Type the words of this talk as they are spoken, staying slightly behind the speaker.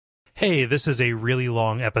Hey, this is a really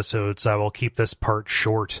long episode, so I will keep this part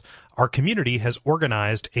short. Our community has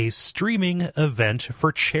organized a streaming event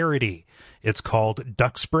for charity. It's called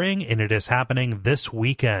Duck Spring, and it is happening this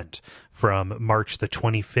weekend from March the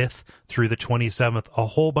 25th through the 27th. A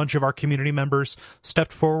whole bunch of our community members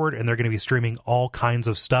stepped forward, and they're going to be streaming all kinds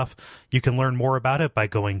of stuff. You can learn more about it by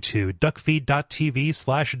going to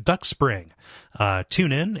duckfeed.tv/duckspring.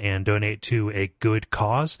 Tune in and donate to a good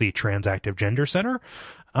cause, the Transactive Gender Center.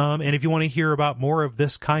 And if you want to hear about more of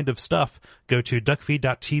this kind of stuff, go to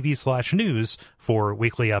duckfeed.tv/news for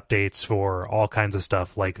weekly updates for all kinds of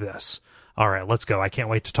stuff like this. All right, let's go. I can't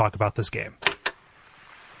wait to talk about this game.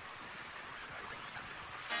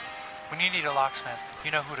 When you need a locksmith,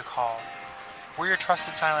 you know who to call. We're your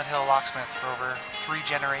trusted Silent Hill locksmith for over 3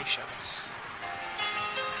 generations.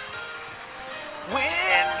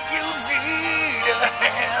 When you need a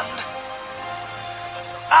hand,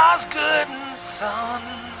 Osgood and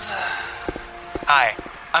Sons. Hi,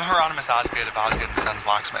 I'm Hieronymus Osgood of Osgood and Sons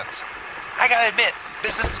Locksmiths. I gotta admit,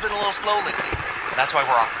 business has been a little slow lately. That's why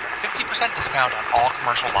we're offering a 50% discount on all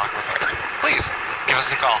commercial lock repair. Please, give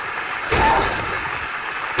us a call.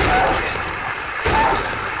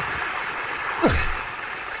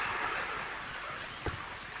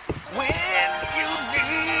 When you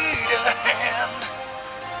need a hand,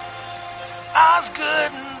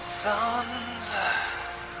 Osgood and Sons.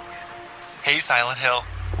 Hey, Silent Hill.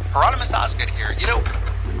 Hieronymus Osgood here. You know,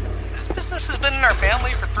 this business has been in our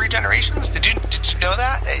family for 3 generations. Did you know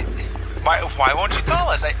that? Why won't you call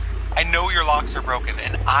us? I know your locks are broken,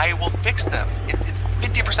 and I will fix them.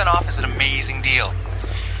 50% off is an amazing deal.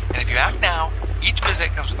 And if you act now, each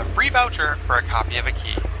visit comes with a free voucher for a copy of a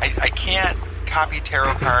key. I can't copy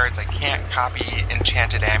tarot cards. I can't copy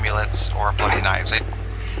enchanted amulets or bloody knives.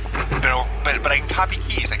 But I can copy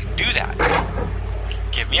keys. I can do that.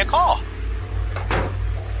 Give me a call.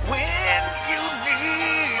 When you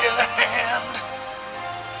need a hand,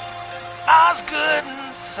 Osgood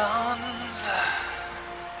and Sons.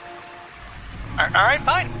 All right,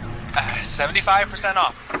 fine. 75%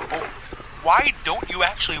 off. Well, why don't you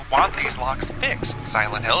actually want these locks fixed,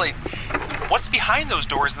 Silent Hill? What's behind those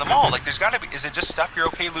doors in the mall? Like, there's got to be. Is it just stuff you're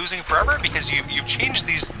okay losing forever? Because you've changed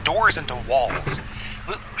these doors into walls.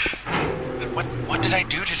 What did I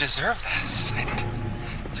do to deserve this?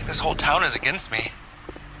 It's like this whole town is against me.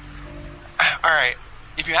 All right,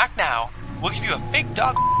 if you act now, we'll give you a fake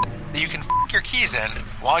dog that you can f*** your keys in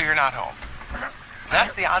while you're not home.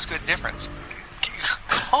 That's the Osgood difference.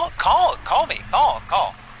 Call me. Call.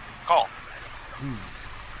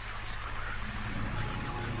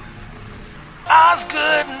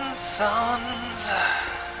 Osgood and Sons.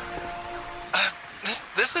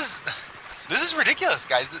 This is ridiculous,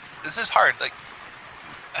 guys. This is hard. Like,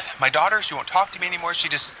 my daughter, she won't talk to me anymore. She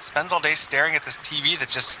just spends all day staring at this TV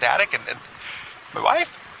that's just static. And my wife,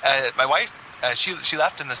 she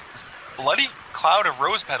left in this bloody cloud of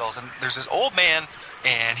rose petals. And there's this old man,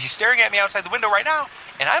 and he's staring at me outside the window right now.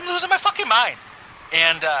 And I'm losing my fucking mind.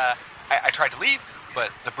 And I tried to leave, but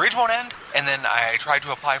the bridge won't end. And then I tried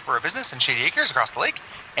to apply for a business in Shady Acres across the lake,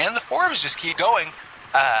 and the forums just keep going.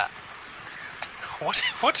 What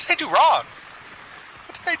did I do wrong?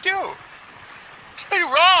 What did I do? What did I do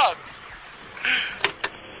wrong?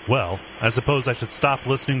 Well, I suppose I should stop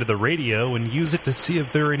listening to the radio and use it to see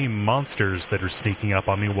if there are any monsters that are sneaking up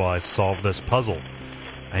on me while I solve this puzzle.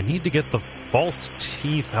 I need to get the false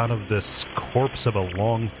teeth out of this corpse of a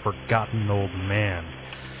long-forgotten old man.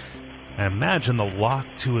 I imagine the lock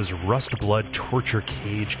to his rust-blood torture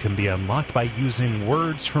cage can be unlocked by using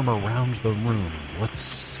words from around the room. Let's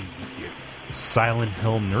see here. Silent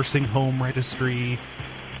Hill Nursing Home Registry,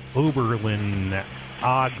 Oberlin,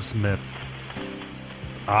 Ogsmith,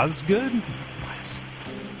 Osgood?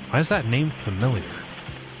 Why is that name familiar?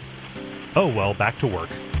 Oh well, back to work.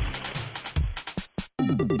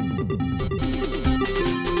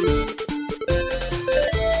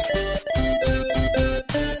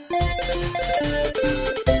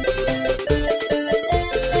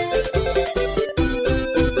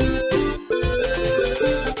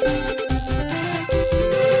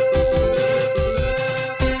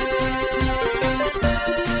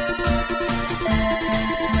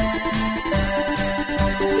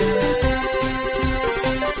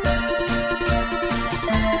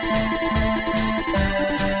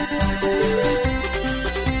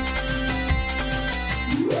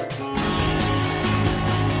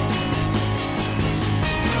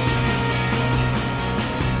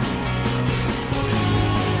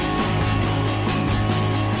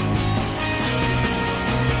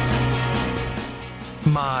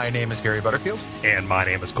 My name is Gary Butterfield. And my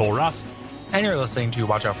name is Cole Ross. And you're listening to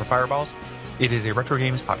Watch Out for Fireballs, It is a Retro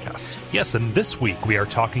Games podcast. Yes, and this week we are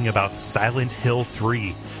talking about Silent Hill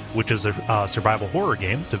 3, which is a survival horror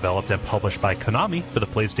game developed and published by Konami for the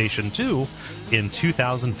PlayStation 2 in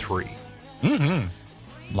 2003.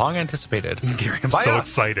 Long anticipated. Gary, I'm so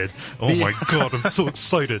excited. Oh my god, I'm so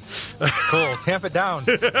excited. Cool, tamp it down.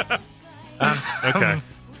 Okay.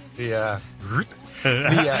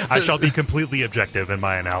 I So- shall be completely objective in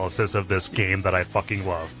my analysis of this game that I fucking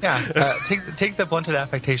love. Yeah, take the blunted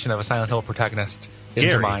affectation of a Silent Hill protagonist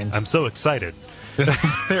into Gary, mind. I'm so excited.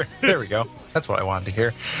 there we go. That's what I wanted to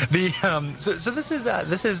hear. So this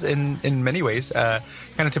is in many ways kind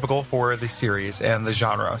of typical for the series and the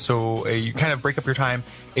genre. So you kind of break up your time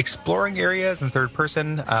exploring areas in third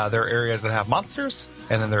person. There are areas that have monsters,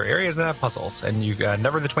 and then there are areas that have puzzles, and you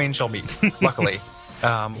never the twain shall meet. Luckily.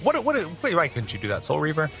 Why couldn't you do that, Soul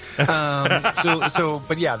Reaver?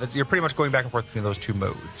 But yeah, you're pretty much going back and forth between those two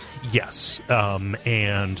modes. Yes,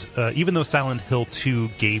 and even though Silent Hill 2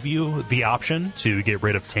 gave you the option to get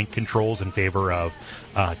rid of tank controls in favor of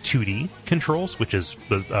 2D controls, which is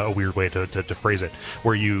a weird way to phrase it,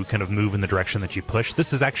 where you kind of move in the direction that you push,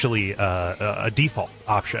 this is actually a default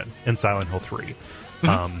option in Silent Hill 3.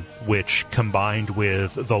 Which, combined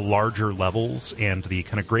with the larger levels and the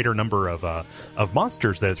kind of greater number of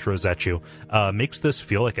monsters that it throws at you, makes this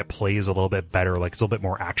feel like it plays a little bit better, like it's a little bit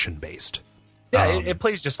more action based. Yeah, it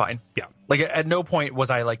plays just fine. Yeah, like at no point was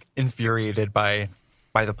I like infuriated by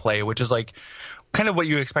the play, which is like kind of what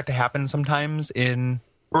you expect to happen sometimes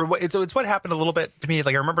it's what happened a little bit to me.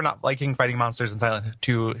 Like I remember not liking fighting monsters in Silent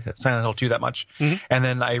Hill 2 that much, and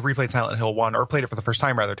then I replayed Silent Hill 1, or played it for the first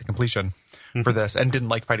time rather, to completion for this, and didn't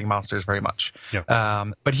like fighting monsters very much. Yeah.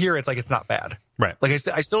 But here it's like it's not bad, right? Like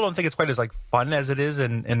I still don't think it's quite as like fun as it is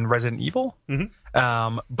in Resident Evil.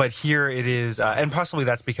 But here it is, and possibly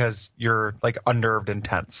that's because you're like unnerved and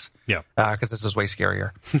tense. Yeah, because this is way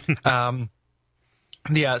scarier.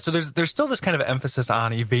 Yeah, so there's still this kind of emphasis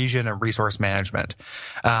on evasion and resource management,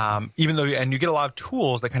 even though you get a lot of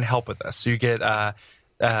tools that kind of help with this. So you get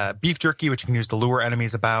beef jerky, which you can use to lure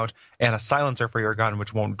enemies about, and a silencer for your gun,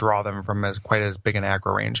 which won't draw them from quite as big an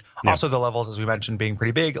aggro range. Yeah. Also, the levels, as we mentioned, being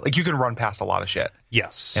pretty big, like you can run past a lot of shit.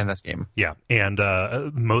 Yes, in this game. Yeah, and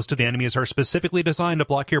most of the enemies are specifically designed to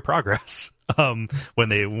block your progress. When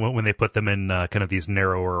they put them in kind of these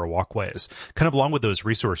narrower walkways, kind of along with those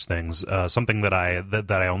resource things, something that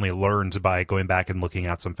I only learned by going back and looking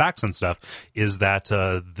at some facts and stuff is that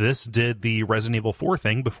this did the Resident Evil 4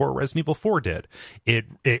 thing before Resident Evil 4 did.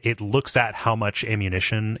 It looks at how much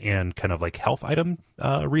ammunition and kind of like health item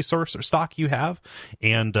resource or stock you have,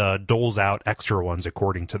 and doles out extra ones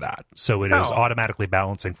according to that. So it is automatically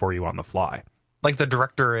balancing for you on the fly. Like the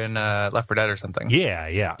director in Left 4 Dead or something.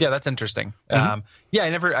 Yeah, that's interesting. I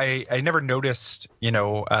never noticed,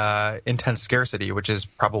 intense scarcity, which is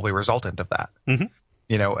probably resultant of that.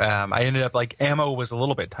 I ended up like ammo was a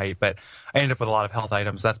little bit tight, but I ended up with a lot of health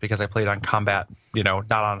items. That's because I played on combat,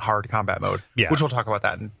 not on hard combat mode. Yeah, which we'll talk about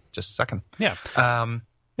that in just a second. Yeah.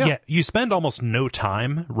 Yeah, you spend almost no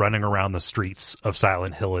time running around the streets of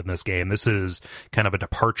Silent Hill in this game. This is kind of a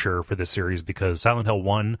departure for this series because Silent Hill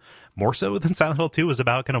 1, more so than Silent Hill 2, is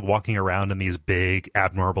about kind of walking around in these big,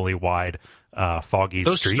 abnormally wide, foggy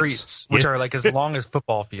Those streets, which are like as long as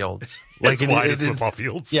football fields. Like as wide as football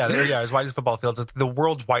fields. Yeah, as wide as football fields. It's the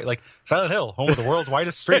world's wide, like Silent Hill, home of the world's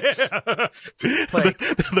widest streets. Like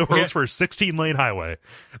the world's first 16-lane highway.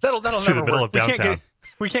 That'll through never the middle work. of downtown.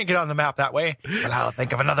 We can't get on the map that way. Well, I'll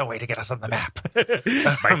think of another way to get us on the map.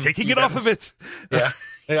 By taking it off of it. Yeah.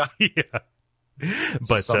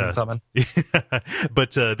 But summon.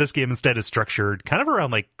 But this game instead is structured kind of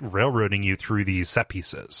around like railroading you through these set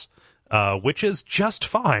pieces, which is just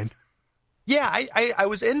fine. Yeah, I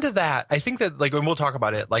was into that. I think that, like, when we'll talk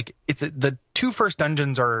about it, like, it's the two first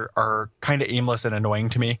dungeons are kind of aimless and annoying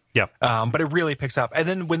to me. Yeah. But it really picks up.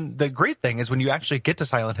 And then the great thing is when you actually get to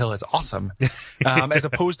Silent Hill, it's awesome. As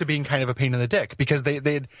opposed to being kind of a pain in the dick, because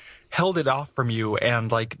they'd held it off from you,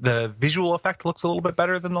 and like the visual effect looks a little bit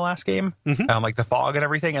better than the last game. Like the fog and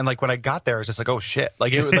everything. And like when I got there, it's just like, oh shit.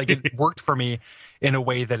 Like it worked for me in a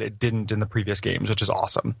way that it didn't in the previous games, which is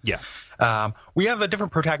awesome. Yeah. We have a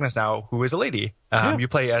different protagonist now who is a lady. You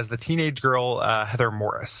play as the teenage girl, Heather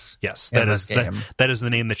Morris. Yes, that is the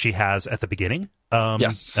name that she has at the beginning.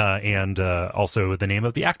 Yes. And also the name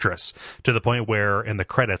of the actress, to the point where in the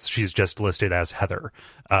credits she's just listed as Heather.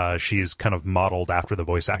 She's kind of modeled after the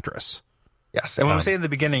voice actress. Yes, and when we say in the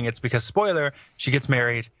beginning, it's because, spoiler, she gets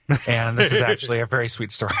married, and this is actually a very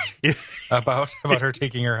sweet story about her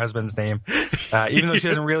taking her husband's name. Even though she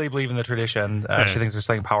doesn't really believe in the tradition, she thinks there's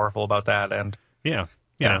something powerful about that. And yeah.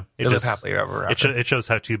 You know, they live happily ever after. It shows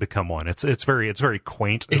how two become one. It's very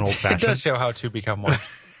quaint and old fashioned. It does show how two become one.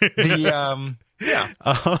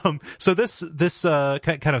 So this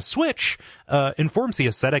kind of switch informs the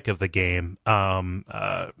aesthetic of the game,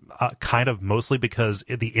 kind of mostly because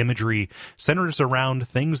the imagery centers around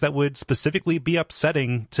things that would specifically be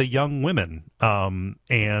upsetting to young women,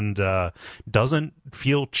 and doesn't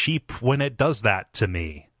feel cheap when it does that to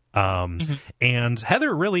me. And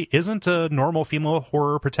Heather really isn't a normal female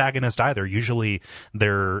horror protagonist either. Usually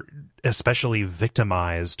they're especially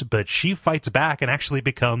victimized, but she fights back and actually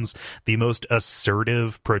becomes the most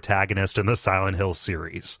assertive protagonist in the Silent Hill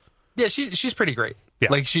series. Yeah, she's pretty great. Yeah.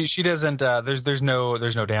 Like she doesn't there's no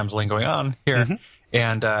damseling going on here.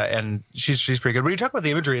 And she's pretty good. When you talk about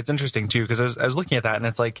the imagery, it's interesting too, because I was looking at that and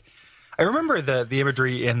it's like, I remember the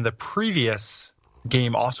imagery in the previous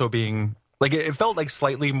game also being like, it felt like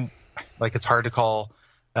slightly like it's hard to call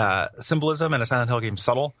symbolism in a Silent Hill game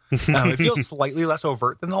subtle. It feels slightly less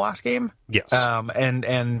overt than the last game. Yes.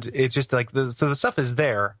 And it's just like the stuff is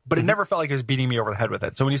there, but it never felt like it was beating me over the head with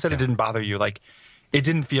it. So when you said it didn't bother you, like it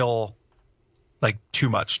didn't feel like too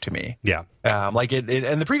much to me. Yeah. Like it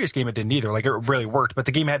and the previous game it didn't either. Like it really worked, but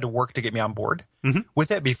the game had to work to get me on board with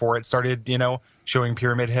it before it started, showing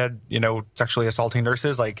Pyramid Head, sexually assaulting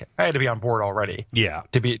nurses. Like I had to be on board already. Yeah.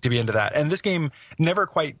 To be into that. And this game never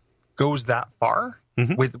quite goes that far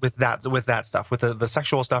with that stuff, with the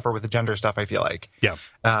sexual stuff or with the gender stuff, I feel like. Yeah.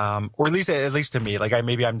 Or at least to me. Like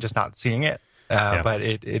maybe I'm just not seeing it. But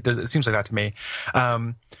it seems like that to me.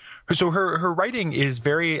 So her writing is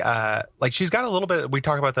very like she's got a little bit. We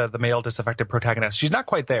talk about the male disaffected protagonist. She's not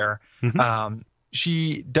quite there.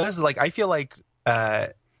 She does like I feel like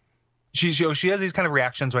she has these kind of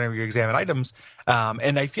reactions whenever you examine items,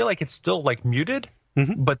 and I feel like it's still like muted.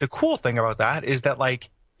 But the cool thing about that is that like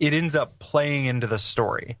it ends up playing into the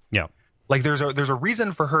story. Yeah, like there's a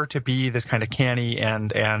reason for her to be this kind of canny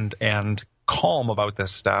and calm about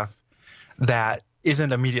this stuff that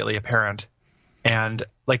isn't immediately apparent. And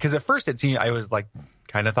like, because at first it seemed I was like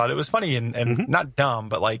kind of thought it was funny and not dumb,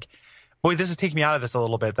 but like, boy, this is taking me out of this a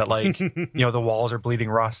little bit. That like, the walls are bleeding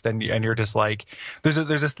rust, and you're just like, there's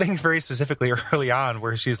this thing very specifically early on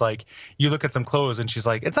where she's like, you look at some clothes, and she's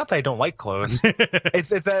like, it's not that I don't like clothes,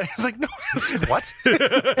 it's like no, what?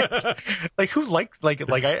 Like who like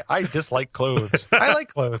I dislike clothes. I like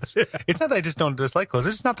clothes. It's not that I just don't dislike clothes.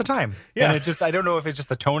 It's just not the time. Yeah. And it just I don't know if it's just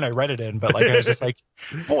the tone I read it in, but like I was just like,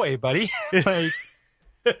 boy, buddy, like.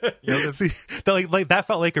 See, like that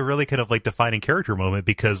felt like a really kind of like defining character moment,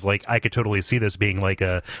 because like I could totally see this being like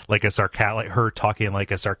a sarcastic, like her talking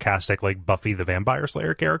like a sarcastic like Buffy the Vampire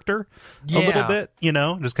Slayer character a little bit,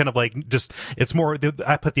 just kind of like it's more.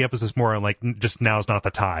 I put the emphasis more on like just now's not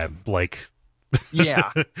the time. Like,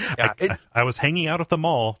 I was hanging out at the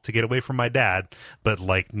mall to get away from my dad, but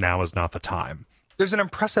like now is not the time. There's an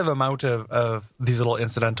impressive amount of these little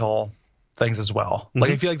incidental things as well. Like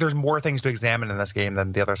I feel like there's more things to examine in this game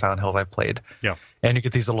than the other Silent Hills I've played. Yeah. And you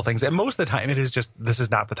get these little things, and most of the time it is just this is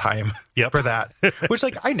not the time for that. Which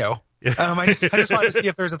like I know. I just wanted to see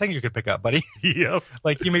if there's a thing you could pick up, buddy. Yep.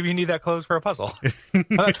 Like you need that clothes for a puzzle. I'm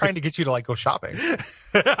not trying to get you to like go shopping.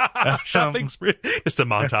 Shopping spree. Just a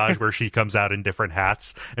montage where she comes out in different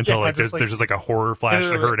hats until like there's just like a horror flash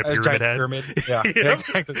of her in a pyramid head. Yeah,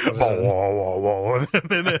 exactly. Whoa.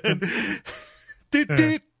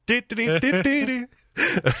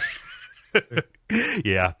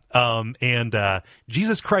 Yeah. And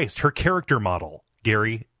Jesus Christ, her character model,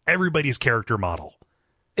 Gary, everybody's character model.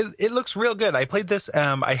 It looks real good. I played this.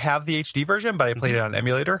 I have the HD version, but I played it on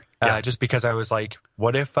emulator just because I was like,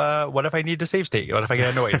 what if I need to save state? What if I get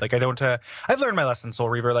annoyed? Like I don't. I've learned my lesson, Soul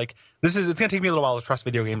Reaver. Like it's gonna take me a little while to trust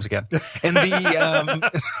video games again. And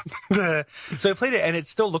so I played it, and it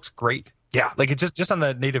still looks great. Yeah, like it just on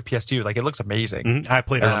the native PS2, like it looks amazing. I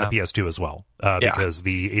played it on the PS2 as well, because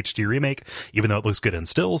the HD remake, even though it looks good in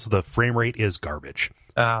stills, the frame rate is garbage.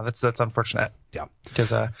 That's unfortunate. Yeah,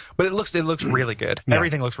 because but it looks really good. Yeah.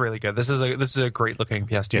 Everything looks really good. This is a great looking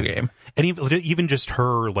PS2 game. And even just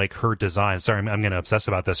her design. Sorry, I'm going to obsess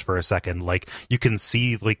about this for a second. Like you can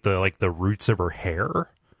see like the roots of her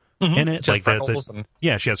hair. In it, like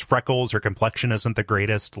she has freckles. Her complexion isn't the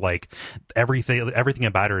greatest. Like everything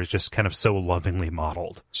about her is just kind of so lovingly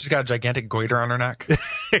modeled. She's got a gigantic goiter on her neck.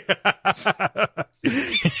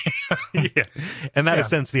 Yeah, and that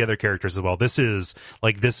extends to the other characters as well. This is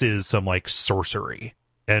some like sorcery,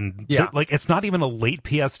 and like it's not even a late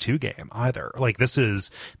PS2 game either. Like this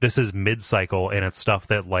is mid-cycle, and it's stuff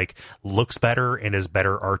that like looks better and is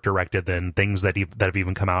better art directed than things that have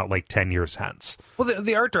even come out like 10 years hence. Well,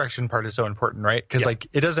 the art direction part is so important, right? Because like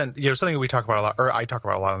it doesn't, something that we talk about a lot, or I talk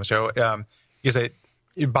about a lot on the show, is that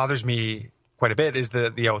it bothers me quite a bit is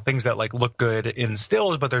the things that like look good in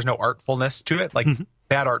stills, but there's no artfulness to it. Like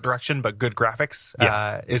bad art direction, but good graphics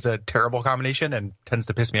is a terrible combination and tends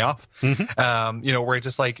to piss me off. Where it's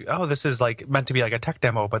just like, oh, this is like meant to be like a tech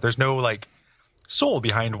demo, but there's no like soul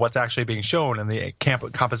behind what's actually being shown and the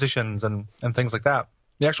compositions and things like that.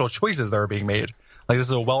 The actual choices that are being made. Like this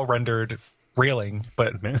is a well-rendered railing,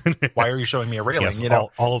 but why are you showing me a railing? Yes,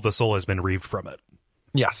 all of the soul has been reaved from it.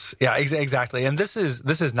 Yes, yeah, exactly. And this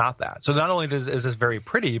is not that. So not only is this very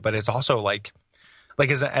pretty, but it's also like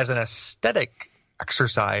as an aesthetic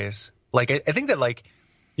exercise. Like I think that like,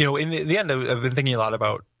 in the end, I've been thinking a lot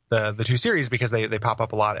about the two series because they pop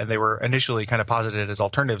up a lot, and they were initially kind of posited as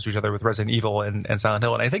alternatives to each other with Resident Evil and Silent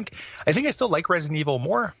Hill. And I think I still like Resident Evil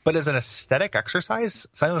more, but as an aesthetic exercise,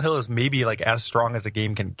 Silent Hill is maybe like as strong as a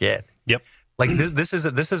game can get. Yep. Like this is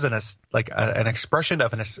an expression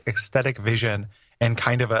of an aesthetic vision and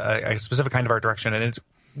kind of a specific kind of art direction, and it's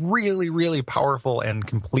really, really powerful and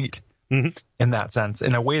complete in that sense,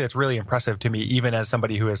 in a way that's really impressive to me, even as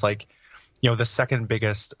somebody who is like, the second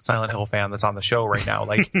biggest Silent Hill fan that's on the show right now.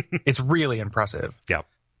 Like, it's really impressive. Yeah.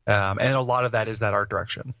 And a lot of that is that art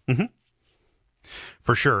direction.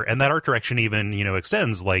 For sure. And that art direction even,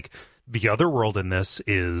 extends like the other world in this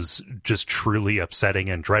is just truly upsetting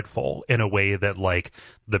and dreadful in a way that like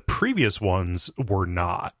the previous ones were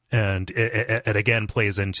not. And it again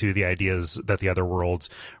plays into the ideas that the other worlds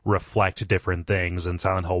reflect different things. In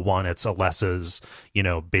Silent Hill 1, it's Alessa's,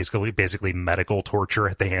 basically medical torture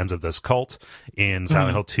at the hands of this cult. In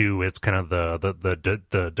Silent Hill 2, it's kind of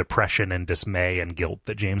the depression and dismay and guilt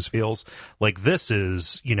that James feels. Like this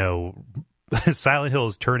is, Silent Hill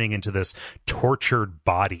is turning into this tortured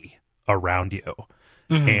body around you.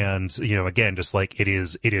 And again, just like it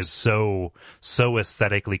is so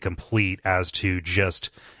aesthetically complete as to just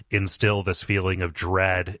instill this feeling of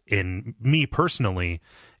dread in me personally,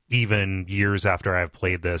 even years after I've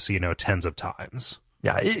played this tens of times.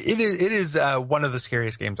 Yeah, it is one of the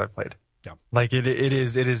scariest games I've played. Yeah, like it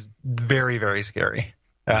is very, very scary,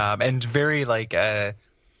 and very like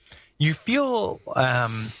you feel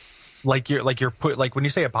like you're put, like when you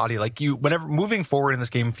say a body, like whenever moving forward in this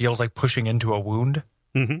game feels like pushing into a wound.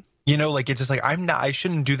 Like it's just like I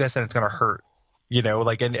shouldn't do this and it's gonna hurt.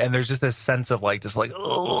 Like and there's just this sense of like just like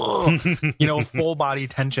full body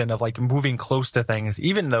tension of like moving close to things,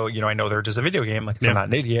 even though I know they're just a video game, like I'm not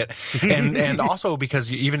an idiot, and also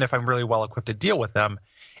because even if I'm really well equipped to deal with them,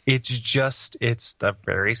 it's a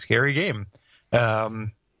very scary game.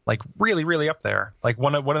 Like really, really up there. Like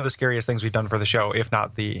one of the scariest things we've done for the show, if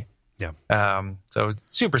not the. Yeah. So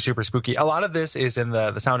super, super spooky. A lot of this is in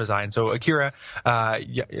the sound design. So Akira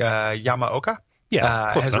Yamaoka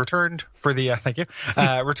has returned for the thank you.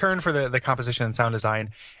 Returned for the composition and sound design,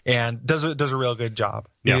 and does a real good job.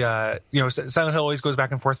 Yeah. Silent Hill always goes back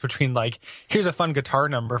and forth between like, here's a fun guitar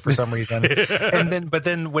number for some reason, but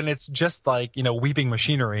then when it's just like weeping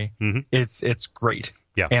machinery, it's great.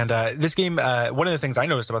 Yeah. And this game, one of the things I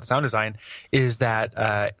noticed about the sound design is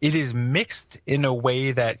that it is mixed in a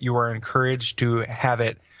way that you are encouraged to have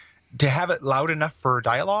it loud enough for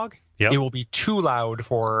dialogue. Yep. It will be too loud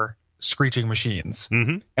for screeching machines.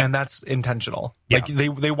 And that's intentional. Yeah.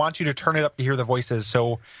 Like they want you to turn it up to hear the voices.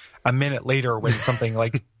 So a minute later when something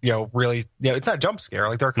like, really, it's not a jump scare.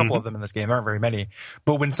 Like there are a couple of them in this game. There aren't very many.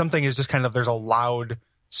 But when something is just kind of, there's a loud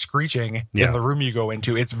screeching in the room you go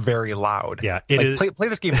into, it's very loud. Yeah, play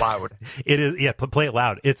this game loud. It is. Yeah, play it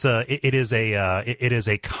loud. It is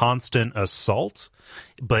a constant assault,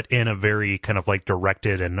 but in a very kind of like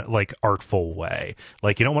directed and like artful way.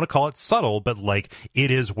 Like you don't want to call it subtle, but like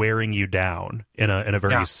it is wearing you down in a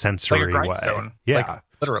very sensory like a way. grindstone. Yeah. Like,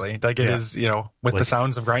 literally, like it is, with the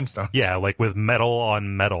sounds of grindstones. Yeah, like with metal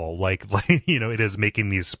on metal, like it is making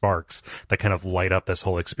these sparks that kind of light up this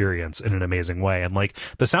whole experience in an amazing way. And like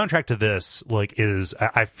the soundtrack to this, like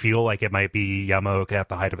I feel like it might be Yamaoka at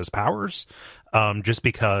the height of his powers, just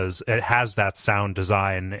because it has that sound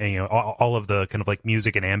design, and all of the kind of like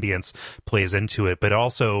music and ambience plays into it, but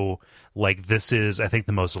also like this is, I think,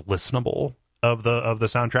 the most listenable of the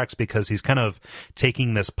soundtracks, because he's kind of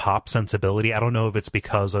taking this pop sensibility. I don't know if it's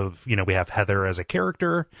because of we have Heather as a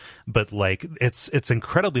character, but like it's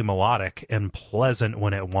incredibly melodic and pleasant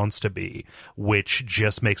when it wants to be, which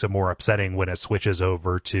just makes it more upsetting when it switches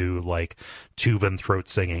over to like tube and throat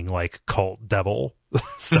singing, like cult devil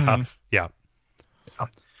stuff. Yeah.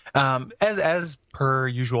 As per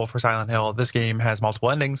usual for Silent Hill, this game has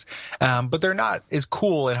multiple endings, but they're not as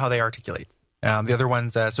cool in how they articulate. The other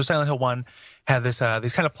ones, so Silent Hill 1 had these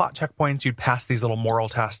kind of plot checkpoints. You'd pass these little moral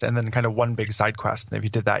tests and then kind of one big side quest. And if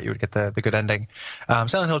you did that, you would get the good ending.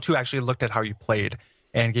 Silent Hill 2 actually looked at how you played.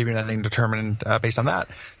 and gave you an ending determined based on that.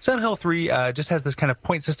 Silent Hill 3 just has this kind of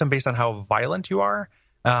point system based on how violent you are,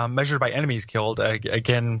 measured by enemies killed.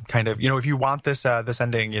 Again, kind of, if you want this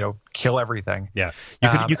ending, kill everything. Yeah,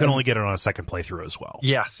 you can only get it on a second playthrough as well.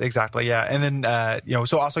 Yes, exactly. Yeah, and then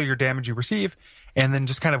so also your damage you receive, and then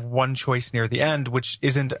just kind of one choice near the end, which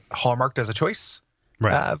isn't hallmarked as a choice.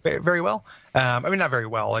 Right. Very well. I mean, not very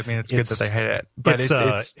well. I mean, it's good that they hit it, but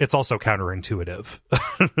it's also counterintuitive.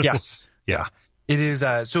 Yes. Yeah. It is.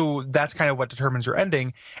 So that's kind of what determines your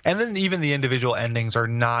ending. And then even the individual endings are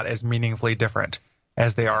not as meaningfully different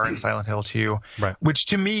as they are in Silent Hill 2, right. Which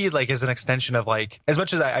to me, like, is an extension of, like, as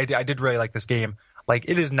much as I did really like this game, like,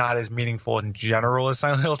 it is not as meaningful in general as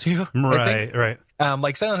Silent Hill 2. Right.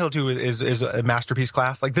 Like Silent Hill 2 is a masterpiece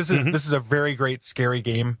class. Like, this is a very great, scary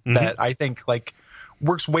game that I think, like,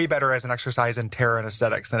 works way better as an exercise in terror and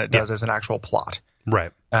aesthetics than it does as an actual plot.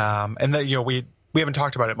 Right. And then, we haven't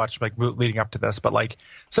talked about it much, like, leading up to this, but, like,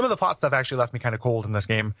 some of the plot stuff actually left me kind of cold in this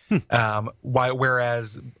game.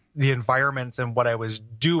 Whereas the environments and what I was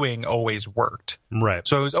doing always worked. Right.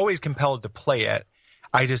 So I was always compelled to play it.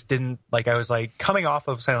 I just didn't, like, I was, like, coming off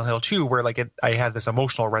of Silent Hill 2 where, like, I had this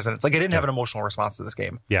emotional resonance. Like, I didn't have an emotional response to this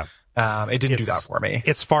game. Yeah. It didn't do that for me.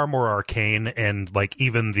 It's far more arcane, and, like,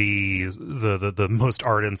 even the most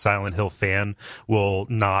ardent Silent Hill fan will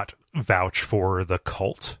not vouch for the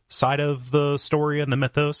cult side of the story and the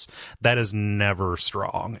mythos. That is never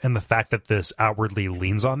strong. And the fact that this outwardly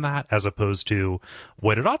leans on that as opposed to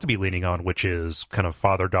what it ought to be leaning on, which is kind of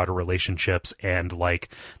father-daughter relationships, and,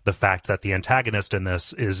 like, the fact that the antagonist in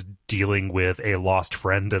this is dealing with a lost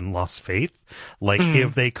friend and lost faith. Like,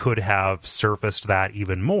 if they could have surfaced that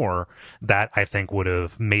even more, that I think would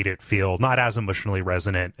have made it feel not as emotionally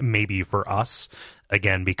resonant, maybe for us.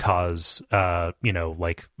 Again, because,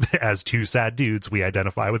 like, as two sad dudes, we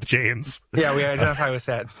identify with James. Yeah, we identify with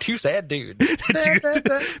sad. Two sad dudes. We go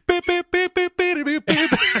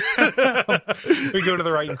to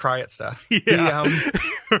the right and cry at stuff. Yeah.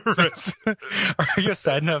 Are you a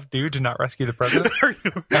sad enough dude to not rescue the president?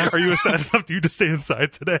 Are you a sad enough dude to stay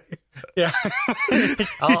inside today? Yeah.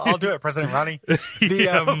 I'll do it, President Ronnie.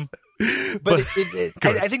 But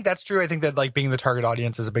I think that's true. I think that, like, being the target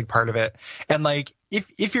audience is a big part of it. And, like,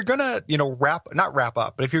 if you're gonna, not wrap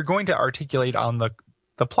up, but if you're going to articulate on the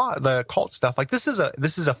plot, the cult stuff, like, this is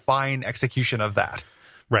a fine execution of that.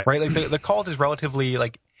 Right. Like, the cult is relatively,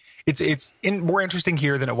 like, it's more interesting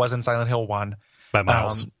here than it was in Silent Hill 1. By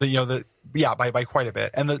miles. By quite a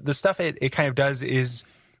bit. And the stuff it kind of does is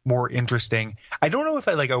more interesting. I don't know if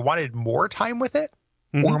I wanted more time with it.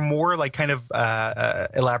 Or more, like, kind of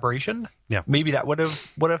elaboration. Yeah, maybe that would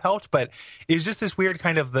have helped. But it was just this weird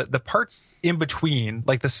kind of the parts in between,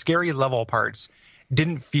 like the scary level parts,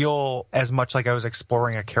 didn't feel as much like I was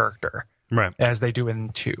exploring a character, right, as they do in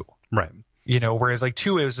 2. Right. Whereas, like,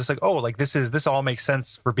 2, it was just like, oh, like, this all makes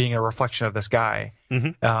sense for being a reflection of this guy.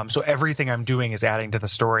 So everything I'm doing is adding to the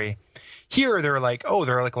story. Here, they're like, oh,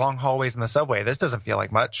 there are, like, long hallways in the subway. This doesn't feel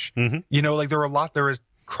like much. Like, there was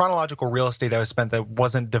chronological real estate I was spent that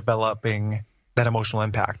wasn't developing that emotional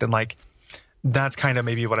impact, and, like, that's kind of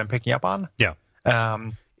maybe what I'm picking up on. Yeah.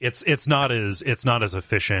 It's not as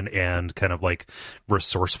efficient and kind of, like,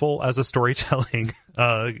 resourceful as a storytelling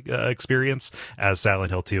experience as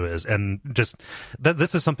Silent Hill 2 is, and just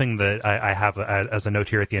this is something that I have as a note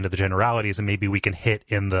here at the end of the generalities, and maybe we can hit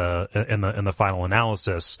in the final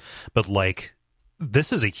analysis. But, like,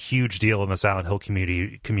 this is a huge deal in the Silent Hill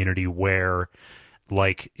community where,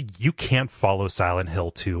 like, you can't follow Silent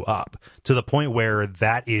Hill 2 up to the point where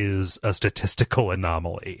that is a statistical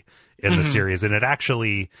anomaly in the series. And it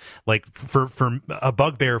actually, like, for a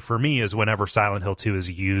bugbear for me is whenever Silent Hill 2 is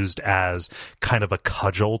used as kind of a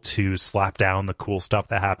cudgel to slap down the cool stuff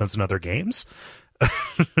that happens in other games.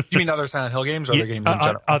 You mean other Silent Hill games or other games in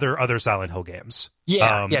general? Other Silent Hill games.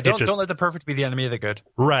 Yeah. Don't let the perfect be the enemy of the good.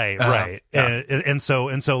 Right. Yeah. And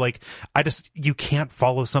so like, you can't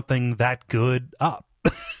follow something that good up.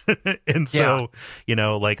 And so,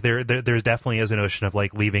 like, there definitely is a notion of,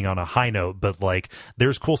 like, leaving on a high note, but, like,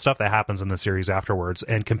 there's cool stuff that happens in the series afterwards,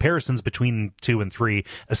 and comparisons between 2 and 3,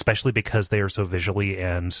 especially because they are so visually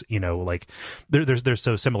and, like, they're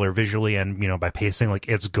so similar visually and, by pacing, like,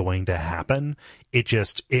 it's going to happen. It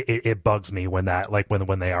just, it bugs me when that, like,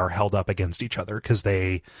 when they are held up against each other, because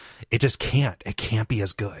it can't be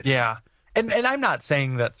as good. Yeah. And I'm not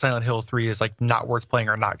saying that Silent Hill 3 is, like, not worth playing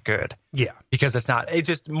or not good. Yeah. Because it's not. It's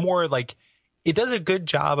just more like, it does a good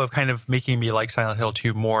job of kind of making me like Silent Hill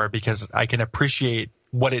 2 more, because I can appreciate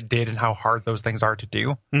what it did and how hard those things are to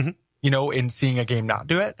do. in seeing a game not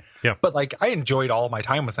do it. Yeah. But like, I enjoyed all my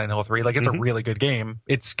time with Silent Hill 3. Like, it's a really good game.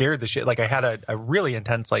 It scared the shit. Like, I had a really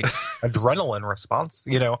intense, like, adrenaline response,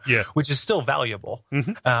 which is still valuable.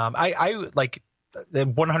 I like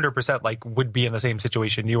 100% like would be in the same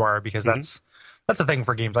situation you are, because that's a thing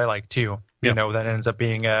for games I like too. That ends up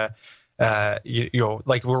being like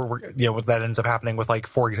that ends up happening with, like,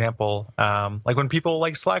 for example, like when people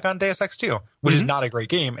like slack on Deus Ex 2, which is not a great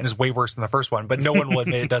game and is way worse than the first one, but no one will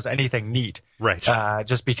admit it does anything neat, right?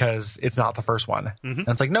 Just because it's not the first one, and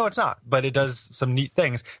it's like, no, it's not, but it does some neat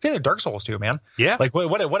things. Same with Dark Souls 2, man. Yeah, like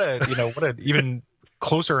what a even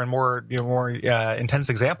closer and more intense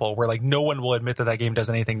example where, like, no one will admit that game does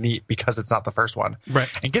anything neat because it's not the first one, right?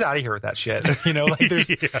 And get out of here with that shit. Like, there's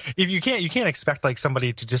if you can't expect like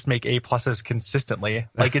somebody to just make A+ consistently.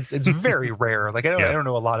 Like, it's very rare. Like, I don't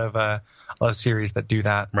know a lot of series that do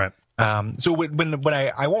that, right? So when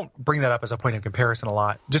I won't bring that up as a point of comparison a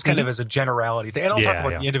lot, just kind of as a generality thing, and I'll talk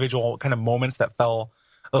about the individual kind of moments that fell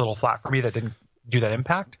a little flat for me that didn't do that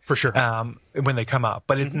impact for sure when they come up,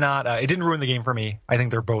 but it's not it didn't ruin the game for me. I think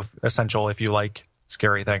they're both essential if you like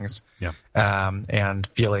scary things, and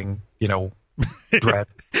feeling dread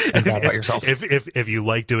and bad about yourself. If you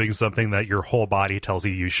like doing something that your whole body tells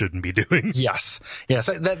you shouldn't be doing. Yes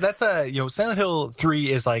that's Silent Hill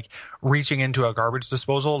 3 is like reaching into a garbage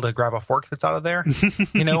disposal to grab a fork that's out of there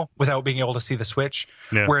without being able to see the switch,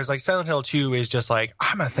 whereas like Silent Hill 2 is just like,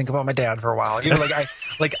 I'm gonna think about my dad for a while,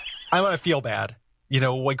 I'm gonna feel bad.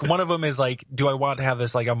 Like, one of them is like, do I want to have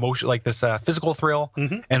this like emotion, like this physical thrill,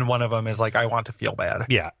 and one of them is like, I want to feel bad.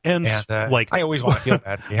 Yeah, and like, I always want to feel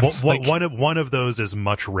bad. One of those is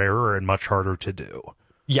much rarer and much harder to do.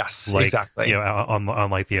 Yes, like, exactly. On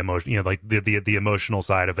like the emotion, like the emotional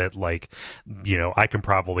side of it, like, I can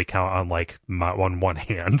probably count on like on one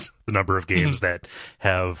hand the number of games that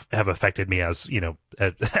have affected me as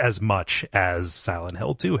as much as Silent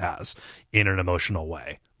Hill 2 has in an emotional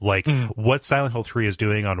way. Like, what Silent Hill 3 is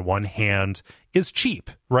doing on one hand is cheap,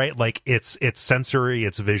 right? Like, it's sensory,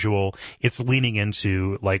 it's visual, it's leaning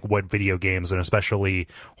into like what video games and especially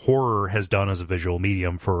horror has done as a visual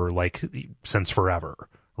medium for like since forever,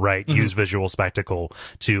 right? Use visual spectacle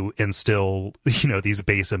to instill, these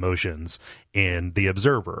base emotions in the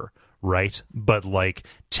observer, right? But like,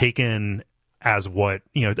 taken as what,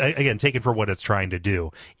 again, taken for what it's trying to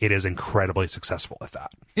do, it is incredibly successful at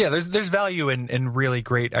that. Yeah, there's value in really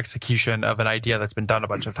great execution of an idea that's been done a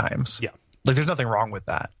bunch of times. Yeah. Like, there's nothing wrong with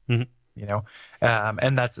that. And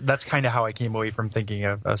that's kind of how I came away from thinking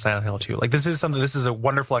of Silent Hill 2. Like, this is a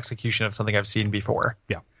wonderful execution of something I've seen before.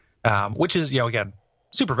 Yeah. Which is, again,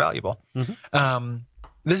 super valuable.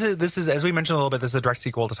 This is, as we mentioned a little bit, this is a direct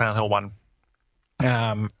sequel to Silent Hill 1.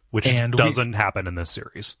 Which doesn't happen in this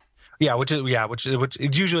series. Yeah, which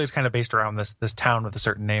usually is kind of based around this town with a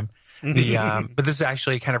certain name. But this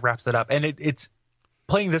actually kind of wraps it up, and it's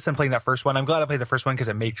playing this and playing that first one. I'm glad I played the first one because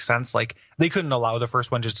it makes sense. Like, they couldn't allow the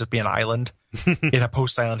first one just to be an island in a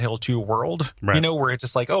post Silent Hill 2 world, right. Where it's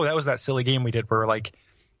just like, oh, that was that silly game we did where like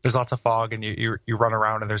there's lots of fog and you run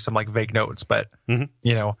around and there's some like vague notes, but so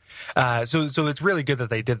it's really good that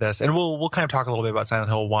they did this, and we'll kind of talk a little bit about Silent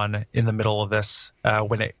Hill 1 in the middle of this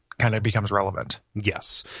when it kind of becomes relevant.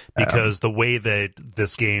 Yes, because the way that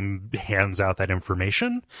this game hands out that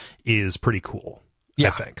information is pretty cool.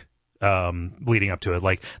 I think leading up to it,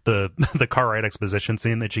 like the car ride exposition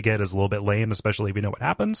scene that you get is a little bit lame, especially if you know what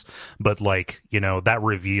happens, but like, that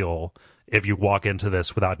reveal, if you walk into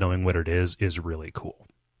this without knowing what it is really cool.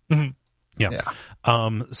 Yeah.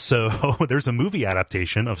 So there's a movie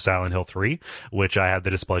adaptation of Silent Hill 3, which I had the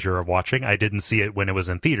displeasure of watching. I didn't see it when it was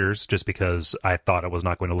in theaters just because I thought it was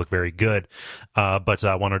not going to look very good. But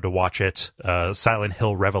I wanted to watch it. Silent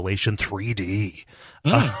Hill Revelation 3D.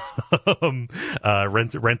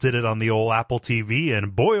 Rented it on the old Apple TV,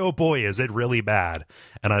 and boy, oh boy, is it really bad.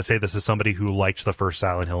 And I say this as somebody who liked the first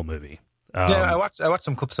Silent Hill movie. I watched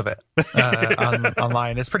some clips of it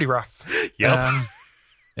online. It's pretty rough. Yep.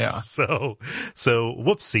 Yeah. So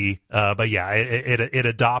whoopsie. But yeah, it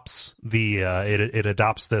adopts it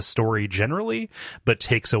adopts the story generally, but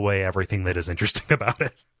takes away everything that is interesting about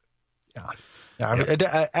it. Yeah.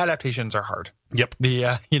 Adaptations are hard. Yep.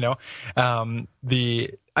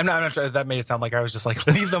 I'm not sure that made it sound like I was just like,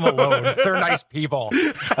 leave them alone. They're nice people.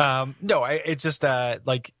 No, it's just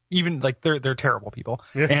like, even like they're terrible people,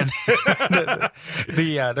 and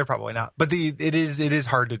they're probably not. But it is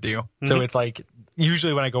hard to do. So it's like,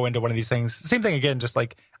 usually when I go into one of these things, same thing again. Just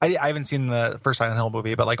like I haven't seen the first Silent Hill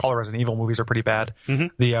movie, but like all the Resident Evil movies are pretty bad.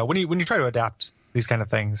 When you try to adapt these kind of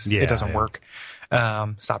things. Yeah, it doesn't work.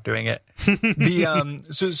 Stop doing it.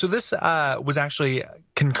 So this was actually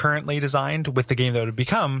concurrently designed with the game that would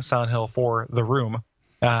become Silent Hill 4: The Room,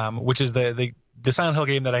 which is the Silent Hill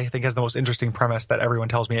game that I think has the most interesting premise that everyone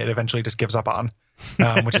tells me it eventually just gives up on,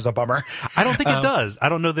 which is a bummer. I don't think it does. I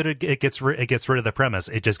don't know that it gets rid of the premise.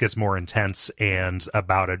 It just gets more intense and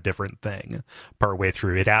about a different thing partway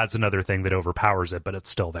through. It adds another thing that overpowers it, but it's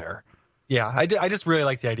still there. Yeah, I just really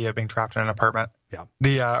like the idea of being trapped in an apartment.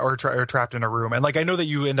 Yeah. Or trapped in a room. And like, I know that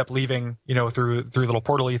you end up leaving, through little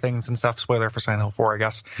portal-y things and stuff. Spoiler for Silent Hill 4, I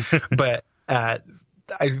guess. But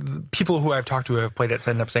people who I've talked to who have played it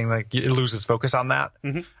end up saying like it loses focus on that.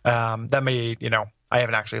 That may, I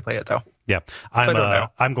haven't actually played it though. Yeah,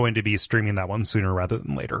 I'm going to be streaming that one sooner rather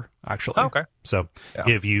than later, actually. Oh, okay. So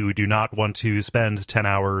if you do not want to spend 10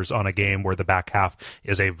 hours on a game where the back half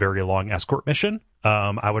is a very long escort mission,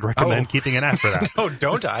 I would recommend keeping an eye for that. No,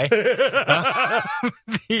 don't I?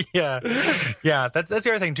 That's the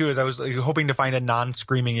other thing too, is I was hoping to find a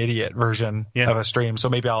non-screaming idiot version of a stream. So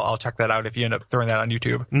maybe I'll check that out if you end up throwing that on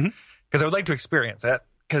YouTube. Because I would like to experience it.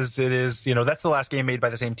 Because it is, that's the last game made by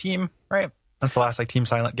the same team, right? That's the last Team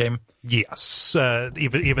Silent game. Yes,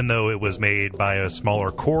 even though it was made by a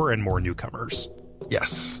smaller core and more newcomers.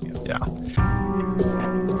 Yes, yeah.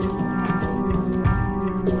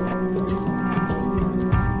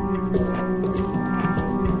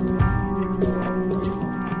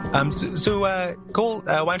 Cole,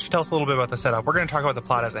 why don't you tell us a little bit about the setup? We're going to talk about the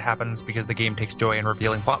plot as it happens because the game takes joy in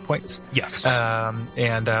revealing plot points. Yes.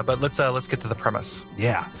 But let's get to the premise.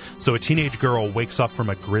 Yeah. So a teenage girl wakes up from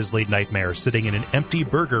a grisly nightmare sitting in an empty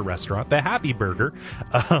burger restaurant, the Happy Burger,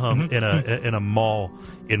 in a mall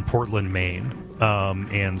in Portland, Maine.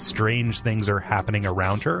 And strange things are happening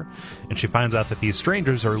around her. And she finds out that these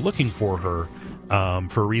strangers are looking for her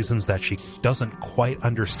for reasons that she doesn't quite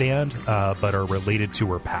understand, but are related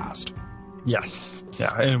to her past. Yes.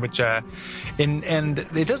 Yeah. In which, and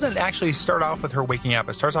it doesn't actually start off with her waking up.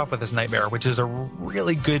 It starts off with this nightmare, which is a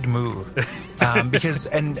really good move. Because,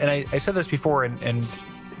 and I said this before, and I'm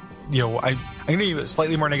going to be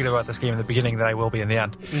slightly more negative about this game in the beginning than I will be in the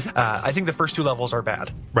end. I think the first two levels are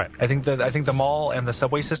bad. Right. I think the mall and the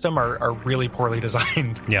subway system are really poorly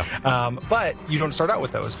designed. Yeah. But you don't start out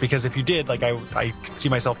with those, because if you did, like I could see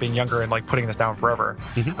myself being younger and like putting this down forever.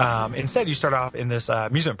 Instead, you start off in this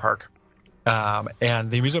amusement park. And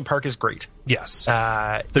the amusement park is great. Yes.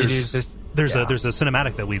 There's a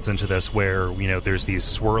cinematic that leads into this where, there's this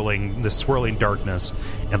swirling darkness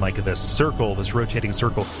and like this rotating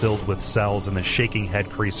circle filled with cells, and the shaking head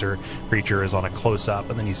creature is on a close up,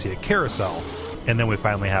 and then you see a carousel, and then we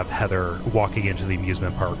finally have Heather walking into the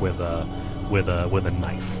amusement park with a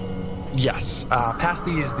knife. Yes, past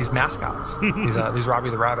these mascots, these Robbie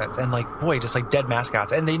the Rabbits, and just dead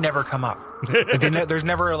mascots, and they never come up. There's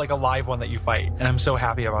never like a live one that you fight, and I'm so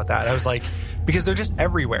happy about that. I was like, because they're just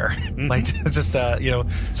everywhere. It's just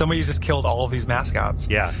somebody's just killed all of these mascots.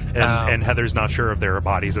 Yeah, and Heather's not sure if there are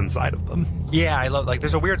bodies inside of them. Yeah, I love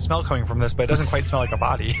there's a weird smell coming from this, but it doesn't quite smell like a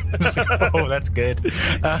body. Just oh, that's good.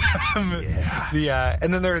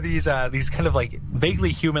 And then there are these kind of like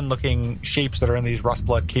vaguely human looking shapes that are in these rust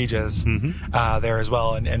blood cages there as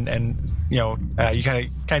well, and you kind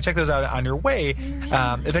of check those out on your way.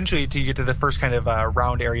 Eventually, till you get to the first kind of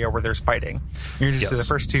round area where there's fighting. You're just to the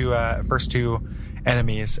first two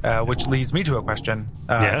enemies, which leads me to a question,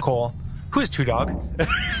 Cole. Who is Two Dog?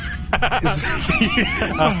 I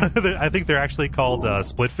think they're actually called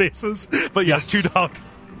Split Faces, but yes, Two Dog.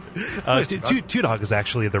 Two Dog is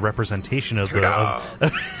actually the representation of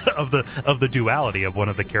the duality of one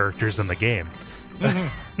of the characters in the game,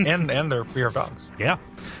 and their fear of dogs. Yeah,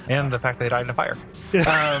 and the fact they died in a fire.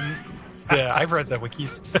 Yeah, I've read the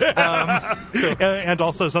wikis. And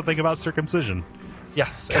also something about circumcision.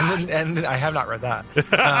 Yes, and I have not read that.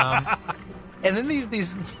 And then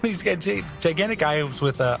these gigantic guys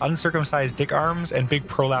with uncircumcised dick arms and big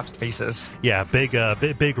prolapsed faces. Yeah, big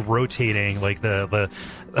rotating, like the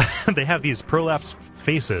they have these prolapsed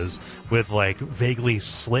faces with like vaguely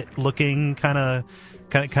slit looking kind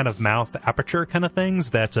of mouth aperture kind of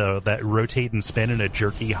things that rotate and spin in a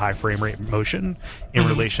jerky high frame rate motion in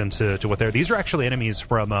relation to what these are actually enemies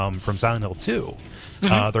from Silent Hill 2.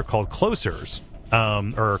 They're called closers.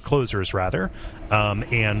 Or closers rather, and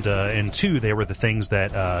in 2 they were the things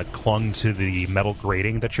that clung to the metal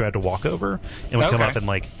grating that you had to walk over and would come up and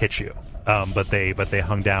like hit you. But they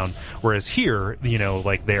hung down. Whereas here, they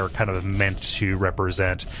are kind of meant to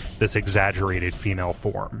represent this exaggerated female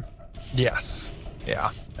form. Yes. Yeah.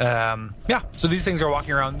 So these things are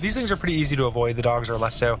walking around. These things are pretty easy to avoid. The dogs are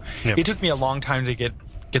less so. Yep. It took me a long time to get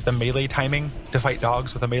get the melee timing to fight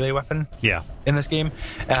dogs with a melee weapon Yeah. in this game.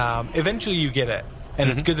 Eventually you get it, and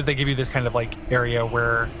it's good that they give you this kind of like area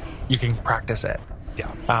where you can practice it.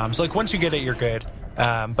 Yeah. So like once you get it, you're good.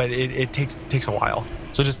 But it takes a while.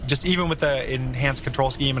 So just even with the enhanced control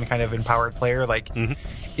scheme and kind of empowered player, like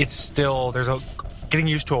it's still getting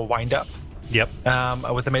used to a wind up. Yep.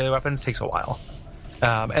 With the melee weapons takes a while.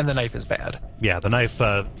 And the knife is bad. Yeah, the knife,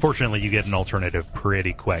 fortunately, you get an alternative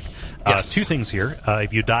pretty quick. Yes. Two things here.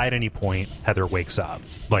 If you die at any point, Heather wakes up.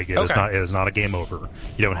 Like, it is not a game over.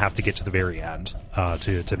 You don't have to get to the very end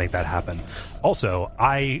to make that happen. Also,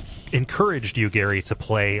 I encouraged you, Gary, to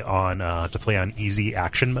play on easy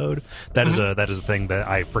action mode. That is a thing that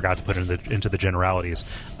I forgot to put into the generalities.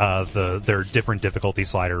 There are different difficulty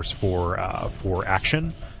sliders for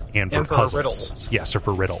action. And for puzzles. Riddles. Yes, or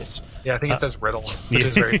for riddles. Yeah, I think it says riddles, which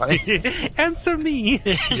is very funny. Answer me.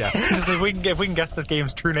 Yeah. If we can guess this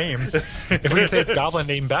game's true name, if we can say it's goblin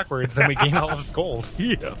name backwards, then we gain all of its gold.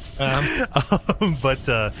 Yeah.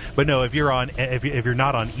 But no, if you're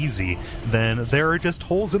not on easy, then there are just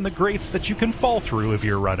holes in the grates that you can fall through if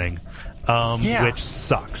you're running. Which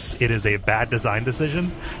sucks. It is a bad design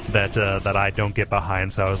decision that I don't get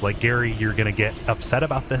behind. So I was like, Gary, you're gonna get upset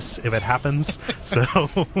about this if it happens. So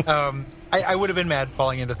I would have been mad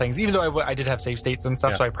falling into things, even though I did have save states and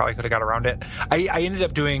stuff, so I probably could have got around it. I ended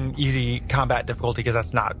up doing easy combat difficulty because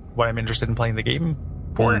that's not what I'm interested in playing the game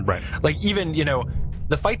for. Right. Like even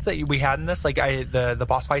the fights that we had in this, like the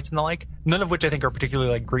boss fights and the like, none of which I think are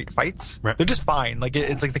particularly like great fights. Right. They're just fine. Like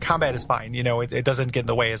it's like the combat is fine. It doesn't get in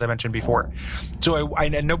the way, as I mentioned before. So I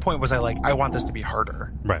at no point was I like, I want this to be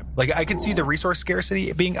harder. Right. Like I could see the resource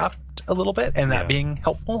scarcity being upped a little bit and that being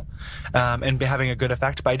helpful, and having a good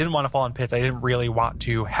effect. But I didn't want to fall in pits. I didn't really want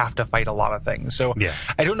to have to fight a lot of things. So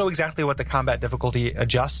I don't know exactly what the combat difficulty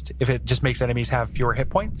adjusts, if it just makes enemies have fewer hit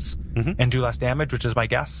points and do less damage, which is my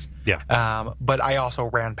guess. Yeah. But I also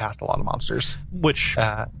ran past a lot of monsters, which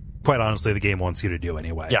quite honestly the game wants you to do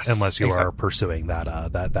anyway. Yes, unless you are pursuing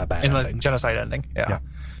that bad ending. Genocide ending. Yeah.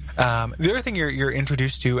 The other thing you're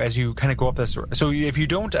introduced to as you kind of go up this, so if you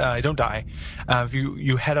don't die, if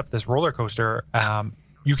you head up this roller coaster,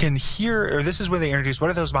 you can hear, or this is where they introduce,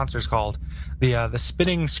 what are those monsters called? The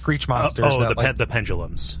spinning screech monsters. The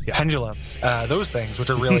pendulums. Yeah. Pendulums. Those things, which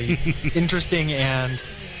are really interesting and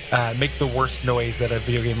make the worst noise that a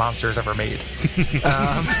video game monster has ever made.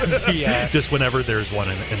 Just whenever there's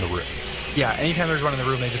one in the room. Yeah, anytime there's one in the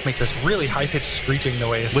room, they just make this really high-pitched screeching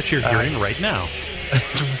noise. Which you're hearing right now.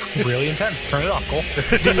 Really intense. Turn it off, Cole.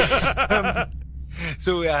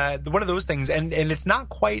 So one of those things, and it's not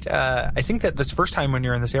quite, I think that this first time when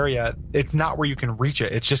you're in this area, it's not where you can reach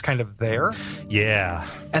it. It's just kind of there. Yeah.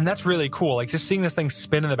 And that's really cool. Like just seeing this thing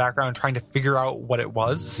spin in the background, trying to figure out what it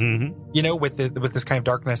was, with this kind of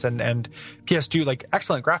darkness and PS2, like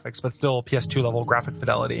excellent graphics, but still PS2 level graphic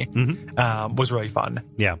fidelity, was really fun.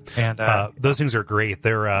 Yeah. And those things are great.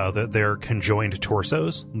 They're conjoined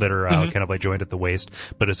torsos that are kind of like joined at the waist,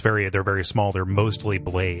 but they're very small. They're mostly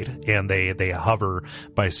blade, and they hover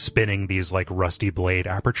by spinning these like rusty blade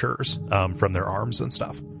apertures from their arms and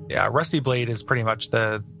stuff. Yeah, Rusty Blade is pretty much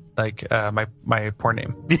the my porn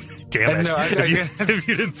name. Damn it! No, if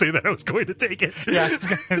you didn't say that, I was going to take it. Yeah,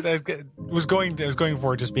 I was going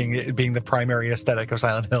for just being the primary aesthetic of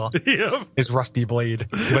Silent Hill. Yep. Is Rusty Blade,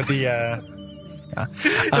 but the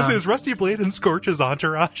is Rusty Blade in Scorch's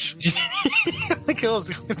entourage? Like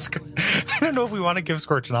I don't know if we want to give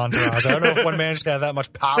Scorch an entourage. I don't know if one managed to have that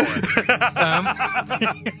much power.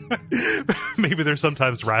 Maybe they're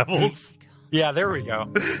sometimes rivals. Yeah, there we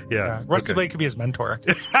go. Yeah, Rusty Blade could be his mentor.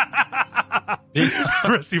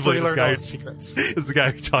 Rusty Blade secrets. Is the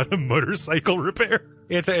guy who taught him motorcycle repair.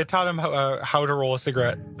 It taught him how to roll a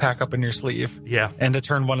cigarette pack up in your sleeve. Yeah, and to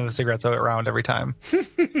turn one of the cigarettes around every time.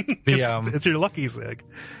 It's your lucky zig.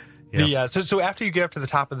 Yeah. So after you get up to the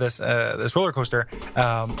top of this roller coaster,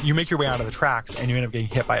 you make your way onto the tracks, and you end up getting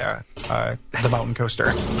hit by the mountain coaster.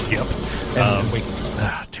 Yep.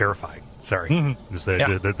 And terrifying. Sorry.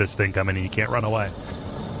 This thing coming and you can't run away.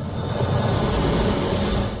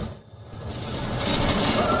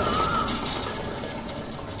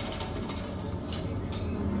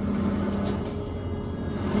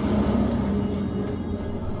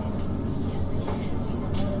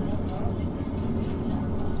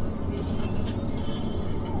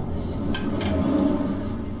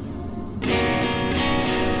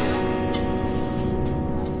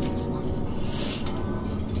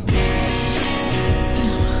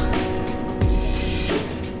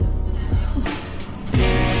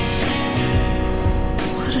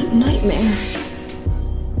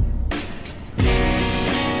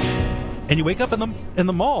 you wake up in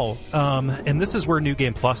the mall, and this is where New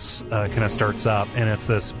Game Plus kind of starts up, and it's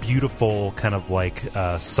this beautiful kind of like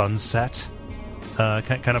sunset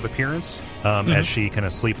kind of appearance as she kind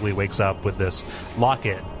of sleepily wakes up with this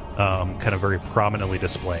locket kind of very prominently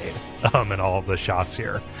displayed in all of the shots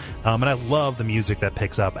here. And I love the music that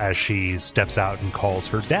picks up as she steps out and calls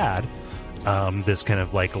her dad, this kind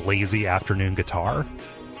of like lazy afternoon guitar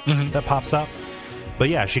that pops up. But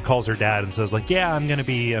yeah, she calls her dad and says like, "Yeah, I'm gonna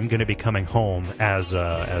be coming home," as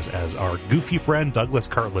our goofy friend Douglas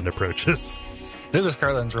Cartland approaches. Douglas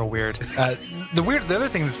Cartland's real weird. The other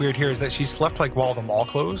thing that's weird here is that she slept like while the mall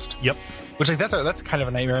closed. Yep. Which like that's kind of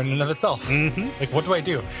a nightmare in and of itself. Like, what do I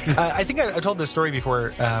do? I think I told this story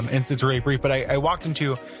before, and it's really brief. But I walked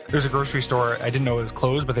into there's a grocery store. I didn't know it was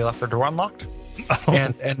closed, but they left their door unlocked. Oh.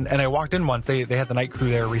 And I walked in once. They had the night crew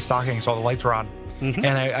there restocking, so all the lights were on. And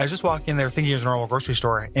I was just walking in there thinking it was a normal grocery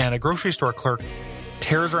store, and a grocery store clerk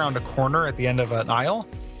tears around a corner at the end of an aisle,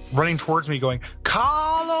 running towards me going,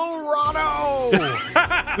 "Colorado!"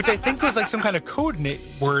 which I think was like some kind of code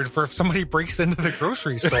word for if somebody breaks into the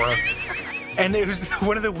grocery store. And it was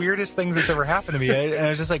one of the weirdest things that's ever happened to me. And I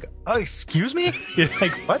was just like, "Oh, excuse me?"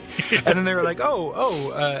 Like, what? And then they were like,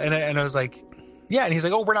 and I was like, "Yeah." And he's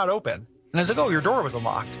like, "Oh, we're not open." And I was like, "Oh, your door was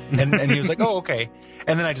unlocked." And he was like, "Oh, okay."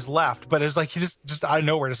 And then I just left. But it was like he just out of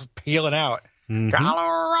nowhere, just peeling out.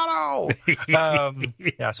 Colorado.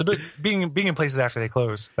 Yeah. So being in places after they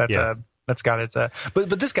close, that's got its.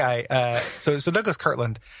 But this guy, so Douglas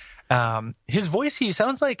Cartland, his voice, he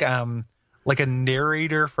sounds like a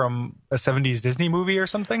narrator from a 70s Disney movie or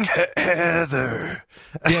something. Heather.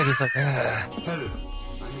 Yeah, just like Heather,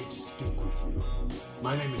 I need to speak with you.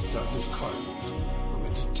 My name is Douglas Cartland. I'm a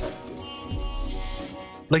detective.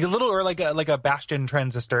 Like a little, or like a Bastion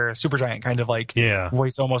Transistor Supergiant kind of like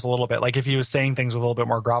voice, almost a little bit. Like if he was saying things with a little bit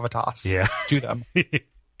more gravitas to them.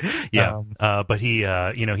 But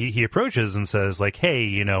he approaches and says like,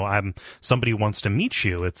 "Hey, somebody wants to meet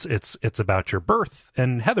you. It's about your birth."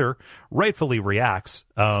 And Heather rightfully reacts,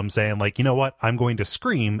 saying like, "You know what? I'm going to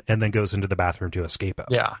scream," and then goes into the bathroom to escape him.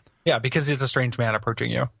 Yeah, because it's a strange man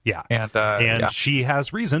approaching you. Yeah. And she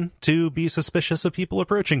has reason to be suspicious of people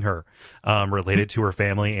approaching her, related to her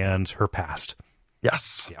family and her past.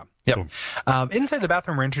 Yes. Yeah. Yep. Inside the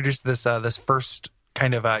bathroom, we're introduced to this first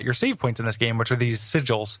kind of your save points in this game, which are these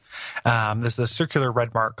sigils. There's this circular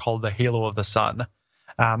red mark called the Halo of the Sun.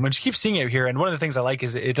 When she keeps seeing it here, and one of the things I like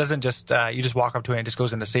is it doesn't just you just walk up to it and it just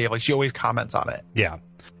goes into save. Like she always comments on it. Yeah.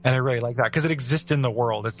 And I really like that because it exists in the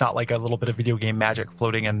world. It's not like a little bit of video game magic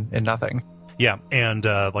floating in nothing. Yeah, and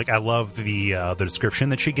I love the description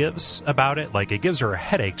that she gives about it. Like it gives her a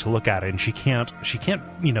headache to look at it, and she can't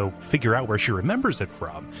figure out where she remembers it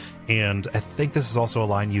from. And I think this is also a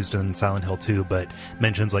line used in Silent Hill 2, but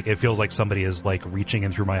mentions like it feels like somebody is like reaching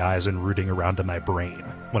in through my eyes and rooting around in my brain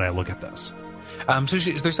when I look at this. So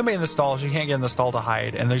there's somebody in the stall. She can't get in the stall to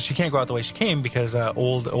hide, and she can't go out the way she came because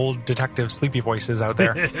old detective sleepy voice is out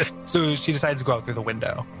there. So she decides to go out through the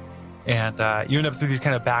window, and you end up through these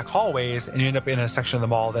kind of back hallways, and you end up in a section of the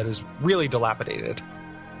mall that is really dilapidated.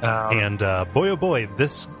 And boy, oh boy,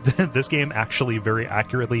 this game actually very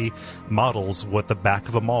accurately models what the back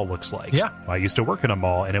of a mall looks like. Yeah, I used to work in a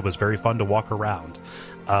mall, and it was very fun to walk around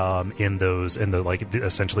in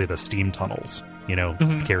essentially the steam tunnels,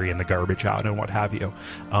 carrying the garbage out and what have you.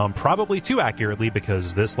 Probably too accurately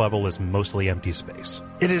because this level is mostly empty space.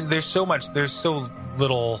 It is. There's so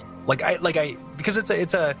little. Because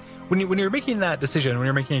it's a when you're making that decision, when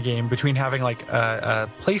you're making a game between having like a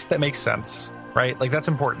place that makes sense. Right, like that's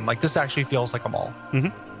important. Like this actually feels like a mall.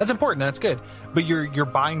 That's important. That's good. But you're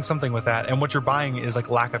buying something with that, and what you're buying is like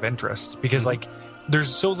lack of interest because like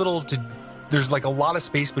there's so little to. There's like a lot of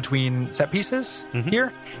space between set pieces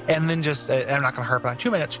here, and then just I'm not going to harp on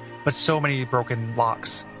too much, but so many broken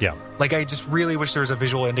locks. Yeah, like I just really wish there was a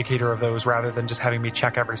visual indicator of those rather than just having me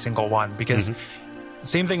check every single one because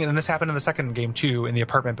same thing. And this happened in the second game too in the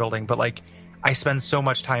apartment building, but like I spend so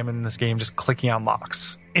much time in this game just clicking on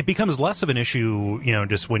locks. It becomes less of an issue,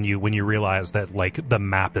 just when you realize that like the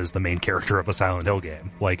map is the main character of a Silent Hill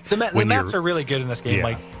game. Like the maps are really good in this game. Yeah.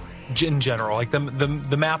 Like in general, like the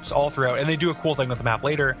maps all throughout, and they do a cool thing with the map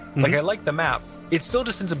later. Like I like the map. It still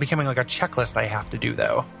just ends up becoming like a checklist I have to do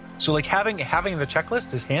though. So like having the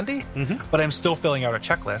checklist is handy, but I'm still filling out a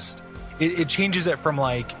checklist. It changes it from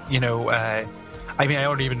like I mean, I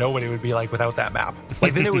don't even know what it would be like without that map.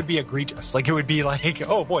 Like, then it would be egregious. Like, it would be like,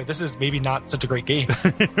 oh boy, this is maybe not such a great game.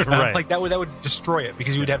 Right. Like, that would destroy it,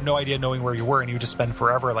 because you would have no idea knowing where you were, and you would just spend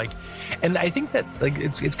forever. Like, and I think that, like,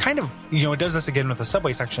 it's kind of, you know, it does this again with the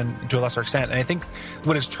subway section to a lesser extent. And I think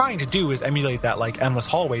what it's trying to do is emulate that, like, endless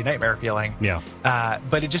hallway nightmare feeling. Yeah.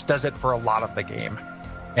 But it just does it for a lot of the game.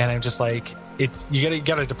 And I'm just like, you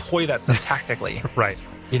gotta deploy that stuff tactically. Right.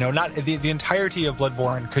 You know, not the entirety of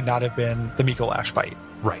Bloodborne could not have been the Miko Lash fight.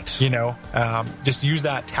 Right. You know, just use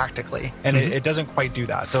that tactically, and it doesn't quite do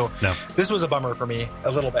that. So No. this was a bummer for me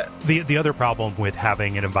a little bit. The other problem with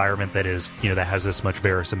having an environment that is, you know, that has this much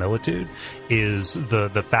verisimilitude is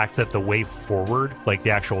the fact that the way forward, like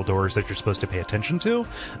the actual doors that you're supposed to pay attention to,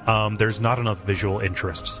 there's not enough visual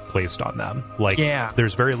interest placed on them. Like, Yeah.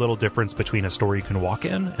 there's very little difference between a store you can walk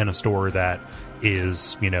in and a store that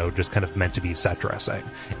is, you know, just kind of meant to be set dressing.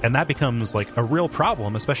 And that becomes like a real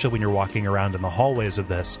problem, especially when you're walking around in the hallways of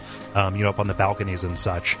this, you know, up on the balconies and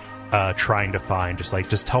such, trying to find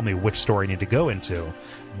just tell me which store I need to go into,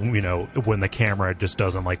 you know, when the camera just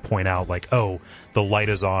doesn't like point out like, oh, the light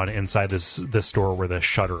is on inside this store where the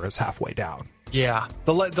shutter is halfway down. Yeah,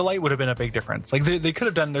 the light would have been a big difference. Like they could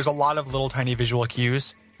have done. There's a lot of little tiny visual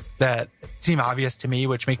cues that seem obvious to me,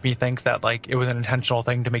 which make me think that like it was an intentional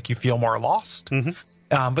thing to make you feel more lost.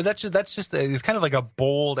 But that's just it's kind of like a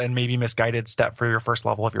bold and maybe misguided step for your first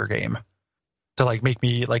level of your game to like make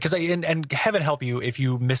me like, because and heaven help you if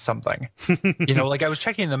you miss something. You know, like I was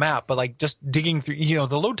checking the map, but like just digging through, you know,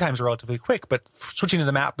 the load times are relatively quick, but switching to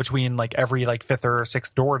the map between like every like fifth or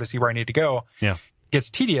sixth door to see where I need to go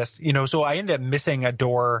gets tedious, you know. So I ended up missing a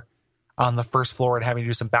door on the first floor and having to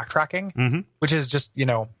do some backtracking, which is just, you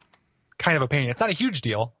know, kind of a pain. It's not a huge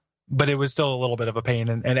deal, but it was still a little bit of a pain,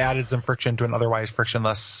 and added some friction to an otherwise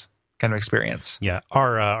frictionless kind of experience. Yeah,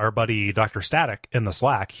 our buddy Dr. Static in the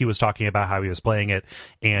Slack, he was talking about how he was playing it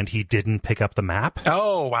and he didn't pick up the map.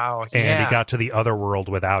 Oh wow! And yeah. he got to the other world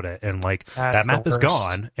without it, and like That's that map the is worst.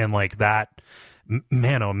 gone, and like that,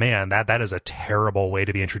 man, oh man, that is a terrible way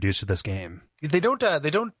to be introduced to this game.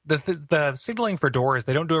 The signaling for doors,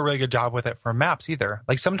 they don't do a really good job with it for maps either.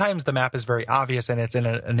 Like sometimes the map is very obvious and it's in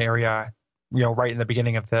an area, you know, right in the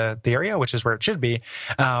beginning of the area, which is where it should be.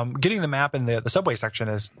 Getting the map in the subway section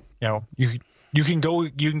is, you know, you can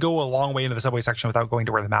go a long way into the subway section without going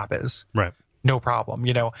to where the map is. Right. No problem,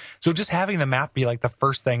 you know. So just having the map be like the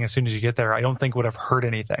first thing as soon as you get there, I don't think would have hurt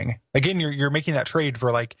anything. Again, you're making that trade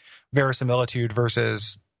for like verisimilitude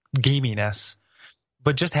versus gaminess.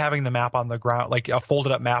 But just having the map on the ground, like a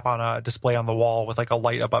folded up map on a display on the wall with like a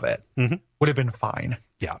light above it, would have been fine.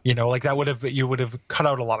 Yeah. You know, like you would have cut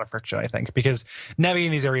out a lot of friction, I think, because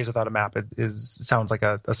navigating these areas without a map sounds like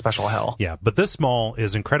a special hell. Yeah, but this mall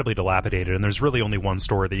is incredibly dilapidated, and there's really only one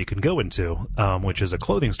store that you can go into, which is a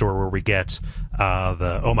clothing store where we get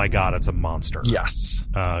the, oh my god, it's a monster. Yes.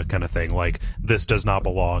 Kind of thing. Like, this does not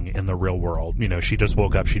belong in the real world. You know, she just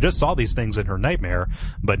woke up, she just saw these things in her nightmare,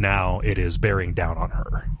 but now it is bearing down on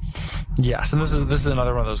her. Yes, and this is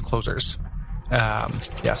another one of those closers.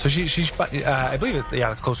 Yeah, so she's I believe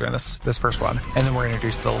it's closer in this first one, and then we're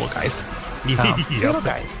introduced to the little guys. Yep. Little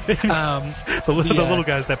guys. The little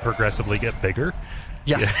guys that progressively get bigger.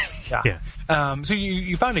 Yes. Yeah. So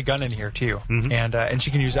you found a gun in here too, and she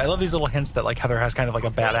can use it. I love these little hints that like Heather has kind of like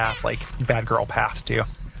a badass like bad girl past too.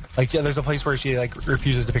 Like, yeah, there's a place where she like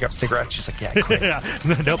refuses to pick up cigarettes. She's like, yeah,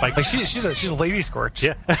 quit. Nope. Like she's a lady scorch.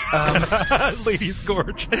 Yeah. Lady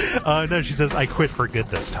Scorch. No, she says, I quit for good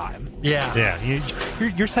this time. Yeah.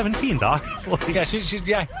 Yeah. You're 17, Doc. Like, Yeah,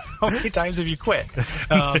 yeah. How many times have you quit?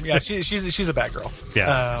 Yeah, she's a bad girl.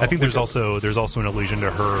 yeah. I think there's also an allusion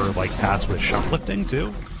to her like past with shoplifting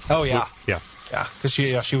too. Oh yeah. Yeah. Yeah, because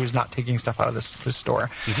she was not taking stuff out of this store.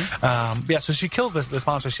 Yeah, so she kills this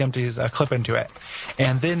monster. She empties a clip into it,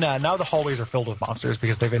 and then now the hallways are filled with monsters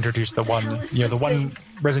because they've introduced the one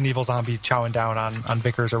Resident Evil zombie chowing down on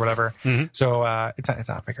Vickers or whatever. So it's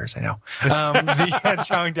not Vickers, I know.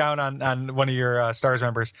 Chowing down on one of your STARS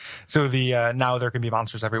members. So now there can be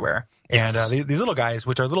monsters everywhere, Yes. and these little guys,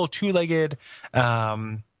 which are little two-legged,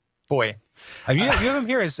 boy. I mean, you have them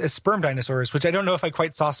here as sperm dinosaurs, which I don't know if I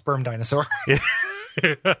quite saw sperm dinosaur.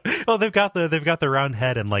 Well, they've got the round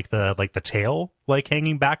head and like the tail like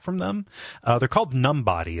hanging back from them. They're called numb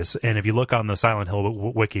bodies, and if you look on the Silent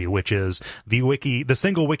Hill wiki, which is the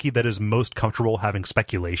single wiki that is most comfortable having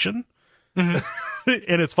speculation.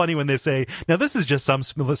 And it's funny when they say, now this is just some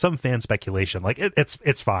fan speculation. Like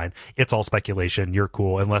it's fine. It's all speculation. You're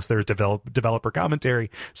cool unless there's developer commentary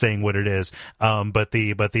saying what it is. But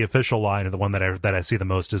the official line, and the one that I see the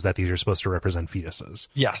most, is that these are supposed to represent fetuses.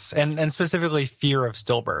 Yes, and specifically fear of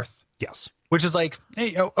stillbirth. Yes. Which is like,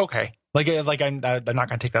 hey, okay. Like I'm not going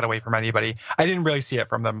to take that away from anybody. I didn't really see it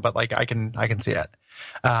from them, but like I can see it.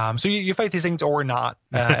 So you fight these things or not,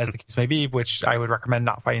 as the case may be, which I would recommend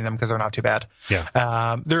not fighting them because they're not too bad.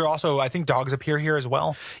 Yeah. There are also, I think, dogs appear here as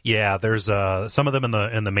well. Yeah, there's some of them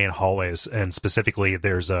in the main hallways, and specifically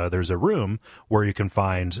there's a room where you can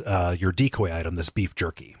find your decoy item, this beef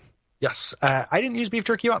jerky. Yes, I didn't use beef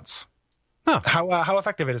jerky once. Huh. How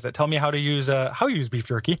effective is it? Tell me how to use beef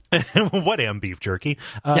jerky. What beef jerky?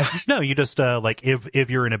 No, you just like if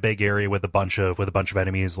you're in a big area with a bunch of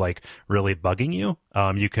enemies like really bugging you,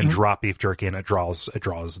 you can drop beef jerky and it draws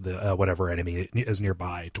the whatever enemy is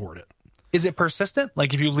nearby toward it. Is it persistent?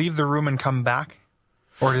 Like if you leave the room and come back,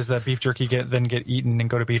 or does the beef jerky get eaten and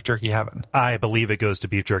go to beef jerky heaven? I believe it goes to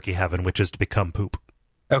beef jerky heaven, which is to become poop.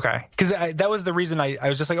 Okay, because that was the reason I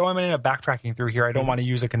was just like, I'm going to end up backtracking through here. I don't want to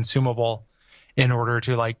use a consumable in order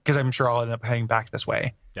to because I'm sure I'll end up heading back this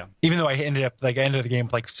way. Yeah. Even though I ended the game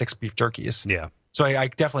with 6 beef jerkies. Yeah. So I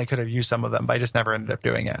definitely could have used some of them, but I just never ended up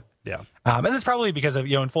doing it. Yeah. And that's probably because of,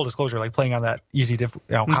 in full disclosure, like playing on that easy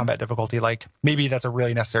combat difficulty, like maybe that's a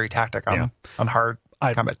really necessary tactic on hard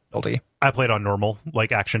combat difficulty. I played on normal,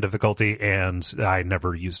 like action difficulty, and I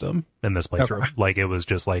never used them in this playthrough. Okay. Like it was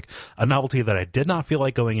just like a novelty that I did not feel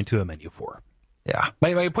like going into a menu for. Yeah.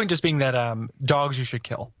 My point just being that dogs you should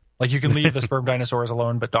kill. Like you can leave the sperm dinosaurs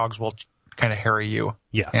alone, but dogs will kind of harry you.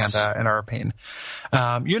 Yes. And are a pain.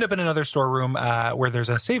 You end up in another storeroom where there's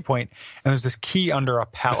a save point, and there's this key under a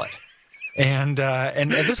pallet. and at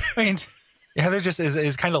this point, Heather just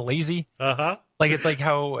is kind of lazy. Uh-huh. Like it's like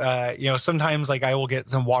how sometimes like I will get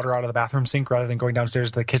some water out of the bathroom sink rather than going downstairs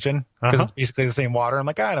to the kitchen because it's basically the same water. I'm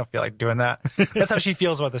like, I don't feel like doing that. That's how she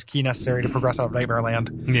feels about this key necessary to progress out of Nightmare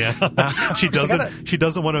Land. Yeah, she doesn't. She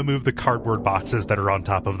doesn't want to move the cardboard boxes that are on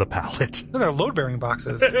top of the pallet. No, they're load bearing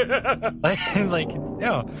boxes. So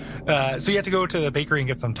you have to go to the bakery and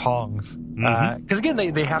get some tongs because again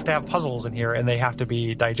they have to have puzzles in here and they have to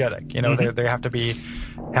be diegetic. They have to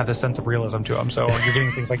have this sense of realism to them. So you're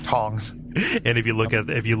getting things like tongs. And if you look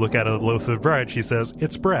at a loaf of bread, she says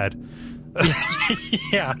it's bread.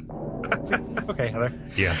 Yeah. Okay, Heather.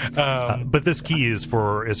 Yeah. But this key is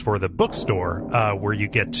for the bookstore, where you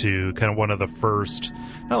get to kind of one of the first,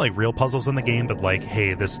 not like real puzzles in the game, but like,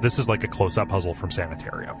 hey, this is like a close-up puzzle from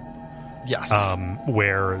Sanitarium. Yes.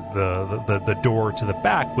 Where the door to the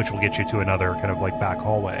back, which will get you to another kind of like back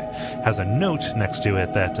hallway, has a note next to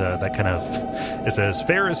it that kind of it says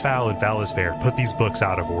 "Fair is foul and foul is fair. Put these books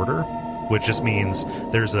out of order." Which just means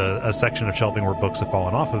there's a section of shelving where books have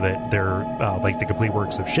fallen off of it. They're like the complete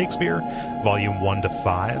works of Shakespeare, volume 1 to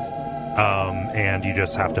 5. And you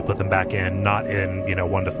just have to put them back in, not in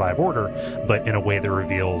 1 to 5 order, but in a way that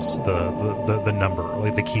reveals the number,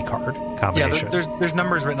 like the key card combination. Yeah, there's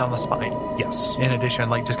numbers written on the spine. Yes. In addition,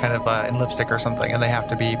 like just kind of in lipstick or something, and they have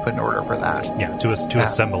to be put in order for that. Yeah, to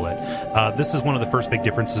assemble it. This is one of the first big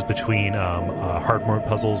differences between hard mode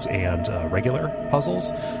puzzles and regular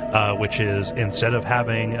puzzles, which is instead of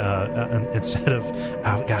having I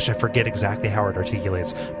forget exactly how it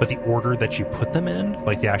articulates, but the order that you put them in,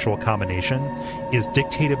 like the actual combination, is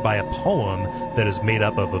dictated by a poem that is made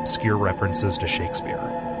up of obscure references to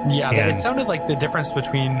Shakespeare. Yeah, it sounded like the difference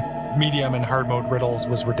between medium and hard mode riddles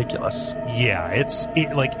was ridiculous. Yeah, it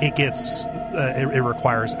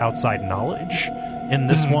requires outside knowledge in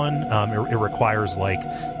this one. It requires like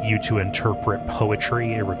you to interpret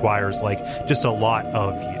poetry. It requires like just a lot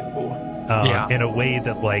of you in a way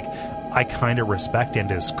that like I kind of respect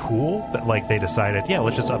and is cool that like they decided,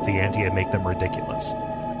 let's just up the ante and make them ridiculous.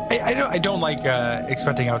 I don't like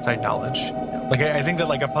expecting outside knowledge. Like I think that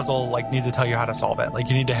like a puzzle like needs to tell you how to solve it. Like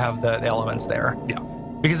you need to have the elements there. Yeah.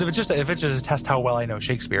 Because if it's just a test how well I know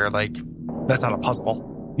Shakespeare, like that's not a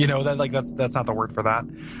puzzle. That's not the word for that.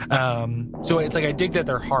 So it's like I dig that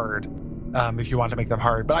they're hard. If you want to make them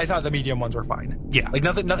hard, but I thought the medium ones were fine. Yeah. Like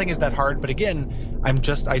nothing is that hard. But again, I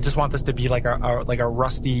just want this to be like a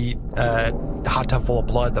rusty hot tub full of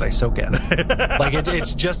blood that I soak in. Like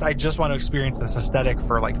it's just I just want to experience this aesthetic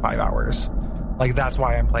for like 5 hours. Like that's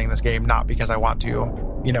why I'm playing this game, not because I want to,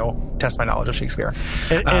 test my knowledge of Shakespeare.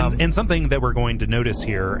 And something that we're going to notice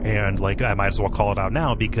here, and like I might as well call it out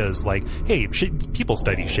now because like, hey, people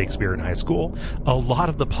study Shakespeare in high school. A lot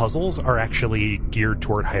of the puzzles are actually geared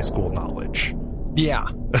toward high school knowledge. Yeah.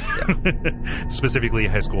 Specifically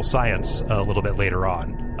high school science a little bit later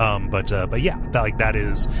on. But yeah, that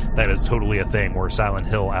is totally a thing where Silent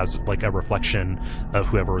Hill, as like a reflection of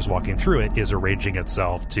whoever is walking through it, is arranging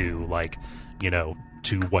itself to like, to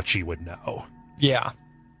what you would know. Yeah.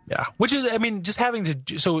 Yeah. Which is, I mean, just having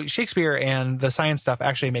so Shakespeare and the science stuff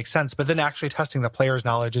actually makes sense, but then actually testing the player's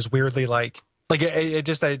knowledge is weirdly like Like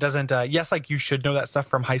it doesn't. Yes, like you should know that stuff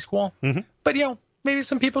from high school, but maybe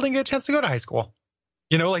some people didn't get a chance to go to high school.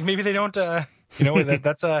 Like maybe they don't.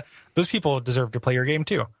 That's those people deserve to play your game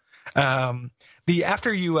too.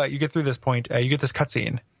 After you get through this point, you get this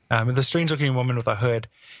cutscene. The strange-looking woman with a hood,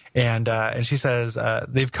 and she says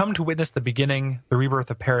they've come to witness the beginning, the rebirth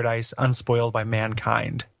of paradise, unspoiled by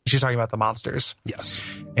mankind. She's talking about the monsters. Yes,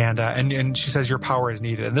 and she says your power is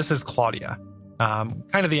needed, and this is Claudia.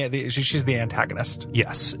 Kind of she's the antagonist.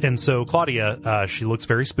 Yes, and so Claudia, she looks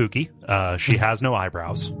very spooky. She has no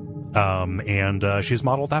eyebrows, and she's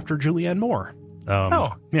modeled after Julianne Moore.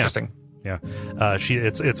 Interesting. Yeah,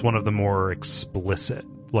 it's one of the more explicit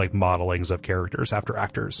like modelings of characters after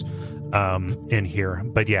actors in here.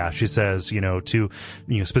 But yeah, she says,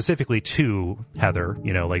 specifically to Heather,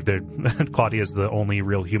 like Claudia is the only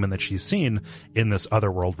real human that she's seen in this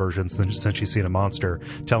otherworld version since she's seen a monster,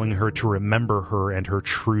 telling her to remember her and her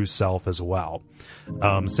true self as well,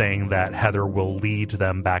 saying that Heather will lead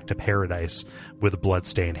them back to paradise with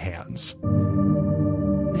bloodstained hands.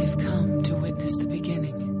 They've come to witness the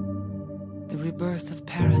beginning, the rebirth of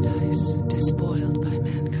paradise, despoiled by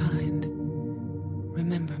mankind.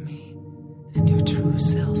 Remember me and your true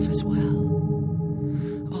self as well.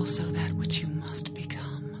 Also that which you must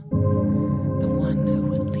become, the one who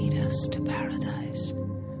will lead us to paradise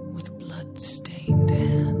with blood-stained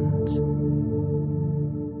hands.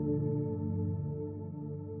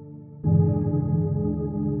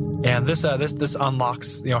 And this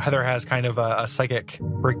unlocks, Heather has kind of a psychic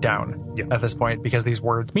breakdown at this point because these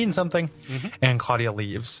words mean something, and Claudia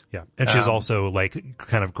leaves. Yeah, and she's also like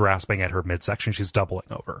kind of grasping at her midsection. She's doubling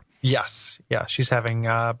over. Yes, yeah, she's having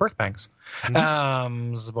birth pangs.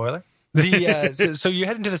 Spoiler. So you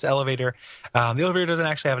head into this elevator. The elevator doesn't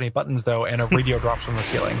actually have any buttons though, and a radio drops from the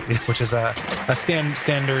ceiling, which is a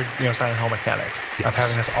standard Silent Hill mechanic of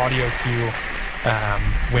having this audio cue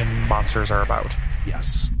when monsters are about.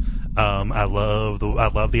 Yes. I love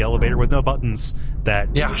the elevator with no buttons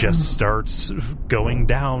that just starts going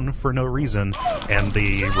down for no reason, and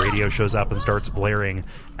the radio shows up and starts blaring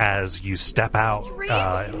as you step out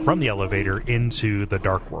from the elevator into the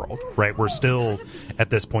dark world. Right, we're still at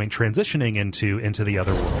this point transitioning into the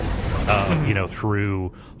other world,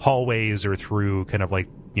 through hallways or through kind of like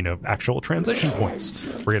actual transition points.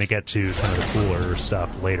 We're going to get to some of the cooler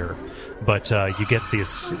stuff later. But you get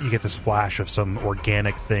this flash of some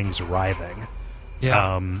organic things writhing.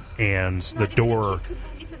 Yeah. And the door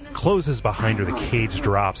closes behind her. The cage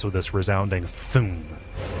drops with this resounding thum.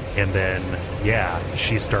 And then,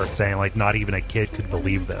 she starts saying, like, not even a kid could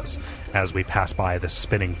believe this, as we pass by this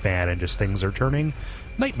spinning fan and just things are turning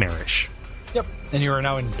nightmarish. Yep. And you are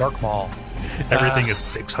now in Dark Mall. Everything is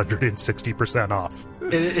 660% off.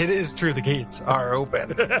 It is true. The gates are open.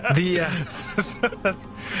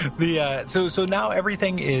 So now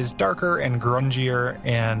everything is darker and grungier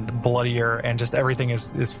and bloodier, and just everything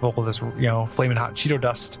is full of this flaming hot Cheeto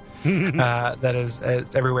dust that is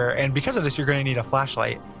everywhere. And because of this, you're going to need a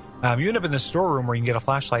flashlight. You end up in this storeroom where you can get a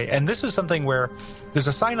flashlight, and this is something where there's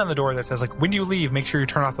a sign on the door that says, like, when you leave, make sure you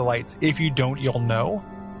turn off the lights. If you don't, you'll know.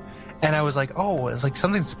 And I was like, oh, is like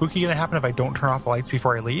something spooky going to happen if I don't turn off the lights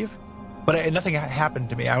before I leave? But nothing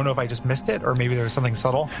happened to me. I don't know if I just missed it or maybe there was something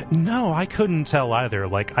subtle. No, I couldn't tell either.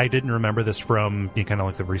 Like, I didn't remember this from kind of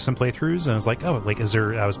like the recent playthroughs. And I was like, oh, like,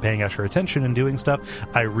 I was paying extra attention and doing stuff.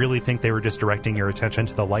 I really think they were just directing your attention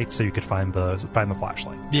to the lights so you could find the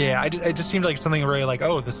flashlight. Yeah, it just seemed like something really like,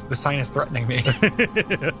 oh, the sign is threatening me.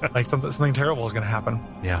 Like something terrible is going to happen.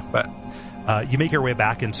 Yeah. But you make your way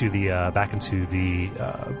back into the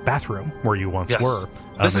bathroom where you once were.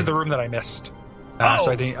 This is the room that I missed.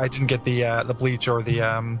 So I didn't get the bleach or the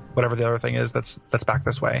whatever the other thing is that's back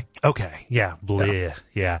this way. Okay, yeah, bleh,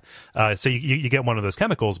 yeah. So you get one of those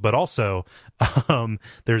chemicals, but also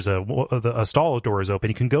there's a stall door is open.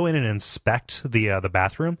 You can go in and inspect the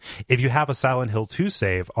bathroom. If you have a Silent Hill 2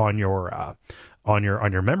 save on your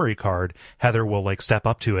memory card, Heather will like step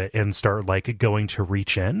up to it and start like going to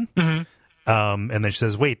reach in. Mm-hmm. And then she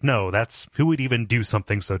says, wait, no, who would even do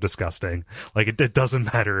something so disgusting? Like, it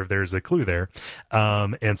doesn't matter if there's a clue there.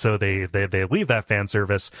 And so they leave that fan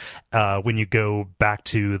service. When you go back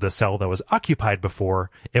to the cell that was occupied before,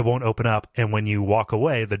 it won't open up. And when you walk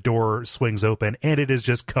away, the door swings open and it is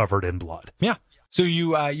just covered in blood. Yeah. So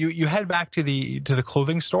you head back to the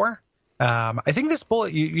clothing store. I think this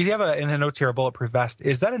bullet, you have in the notes here, a bulletproof vest.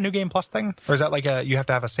 Is that a New Game Plus thing? Or is that like you have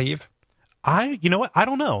to have a save? You know what? I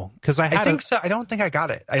don't know, because I think so. I don't think I got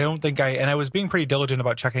it. And I was being pretty diligent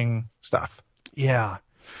about checking stuff. Yeah.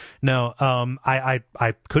 No, I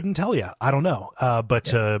couldn't tell you. I don't know.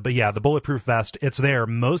 But yeah, the bulletproof vest, it's there.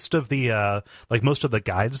 Most of the most of the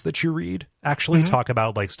guides that you read actually talk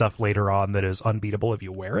about like stuff later on that is unbeatable if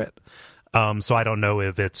you wear it. So I don't know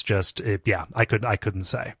if it's just I couldn't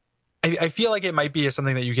say. I feel like it might be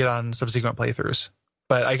something that you get on subsequent playthroughs,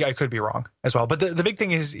 but I could be wrong as well. But the big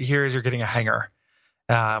thing is you're getting a hanger.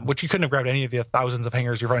 Which you couldn't have grabbed any of the thousands of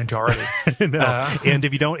hangers you've run into already. No. And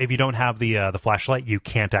if you don't have the flashlight, you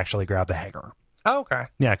can't actually grab the hanger. Oh, okay.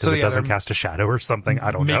 Yeah, because it doesn't cast a shadow or something.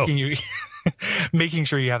 I don't know. Making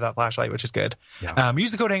sure you have that flashlight, which is good. Yeah.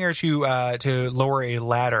 Use the coat hanger to lower a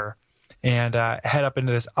ladder and head up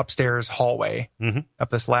into this upstairs hallway up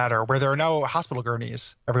this ladder where there are now hospital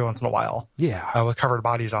gurneys every once in a while. Yeah. With covered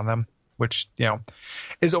bodies on them, which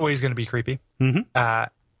is always going to be creepy.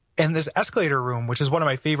 And this escalator room, which is one of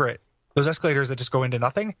my favorite, those escalators that just go into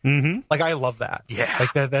nothing. Like, I love that. Yeah.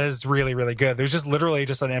 Like, that is really, really good. There's just literally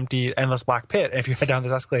just an empty, endless black pit. And if you head down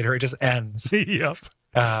this escalator, it just ends. Yep.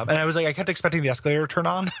 And I was like, I kept expecting the escalator to turn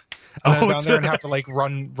on. And I was down there and have to like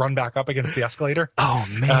run back up against the escalator. Oh,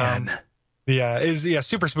 man. Is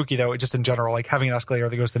super spooky though. Just in general, like having an escalator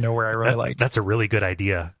that goes to nowhere, I really like. That's a really good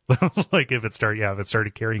idea. Like if it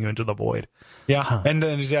started carrying you into the void. Yeah, Huh. and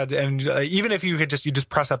then even if you just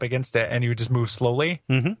press up against it and you just move slowly,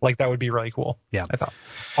 like that would be really cool. Yeah, I thought.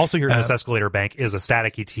 Also, here in this escalator bank is a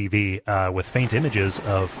staticky TV with faint images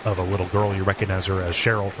of a little girl. You recognize her as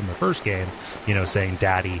Cheryl from the first game. Saying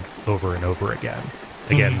 "Daddy" over and over again.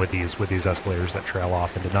 Again with these escalators that trail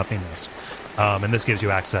off into nothingness. And this gives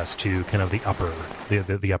you access to kind of the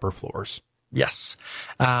upper floors. Yes.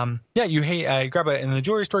 You grab in the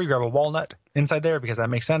jewelry store, you grab a walnut inside there because that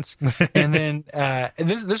makes sense. And then and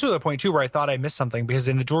this was a point too where I thought I missed something, because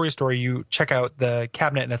in the jewelry store you check out the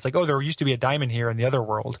cabinet and it's like, oh, there used to be a diamond here in the other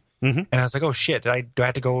world. And I was like, oh shit, do I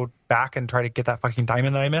have to go back and try to get that fucking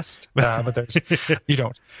diamond that I missed? But there's you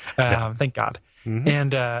don't. Thank God.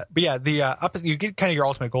 And up you get kind of your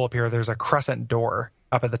ultimate goal up here. There's a crescent door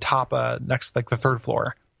up at the top next, like the third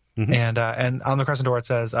floor. And on the crescent door it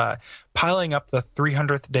says, piling up the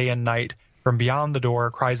 300th day and night, from beyond the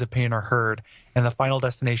door cries of pain are heard, and the final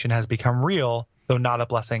destination has become real, though not a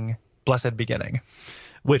blessed beginning.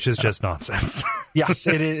 Which is just nonsense. Yes,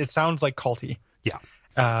 it sounds like culty. Yeah.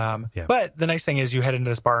 But the nice thing is you head into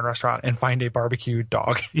this bar and restaurant and find a barbecued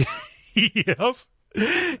dog. Yep.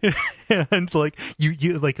 And like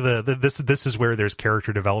you like this is where there's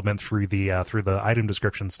character development through the item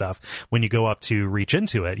description stuff. When you go up to reach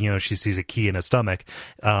into it, she sees a key in his stomach.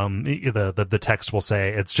 The text will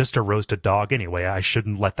say, "It's just a roasted dog anyway. I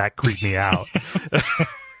shouldn't let that creep me out."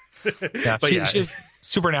 She's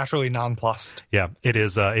supernaturally nonplussed. Yeah, it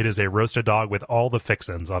is a roasted dog with all the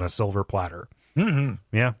fixins on a silver platter.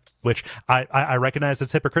 Yeah, which I recognize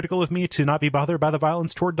it's hypocritical of me to not be bothered by the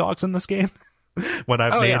violence toward dogs in this game. When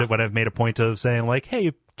I've made a point of saying like,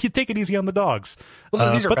 hey, take it easy on the dogs.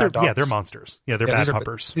 Well, these are bad dogs. Yeah, they're monsters. Yeah, they're bad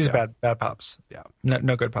puppers. These are bad pups. Yeah,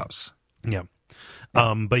 no good pups. Yeah.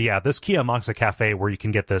 But yeah, this key unlocks a cafe where you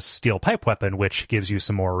can get this steel pipe weapon, which gives you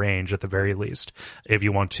some more range at the very least, if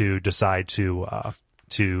you want to decide to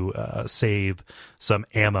save some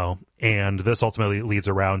ammo. And this ultimately leads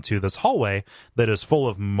around to this hallway that is full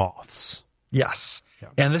of moths. Yes. Yeah.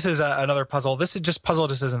 And this is another puzzle. This is just puzzle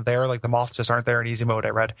just isn't there. Like the moths just aren't there in easy mode, I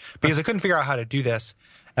read, because I couldn't figure out how to do this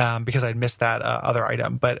because I'd missed that other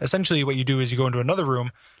item. But essentially what you do is you go into another room,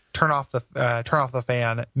 turn off the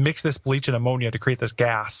fan, mix this bleach and ammonia to create this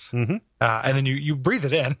gas. And then you breathe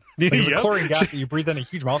it in. Like it's a chlorine gas that you breathe in a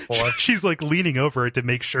huge mouthful of. She's like leaning over it to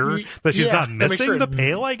make sure that she's not missing the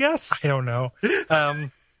pail, I guess. I don't know.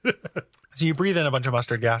 So you breathe in a bunch of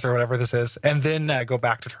mustard gas or whatever this is, and then go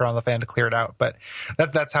back to turn on the fan to clear it out. But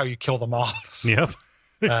that's how you kill the moths. Yep.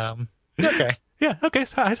 Okay. Yeah. Okay.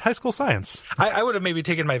 High school science. I would have maybe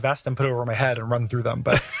taken my vest and put it over my head and run through them,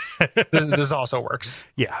 but this also works.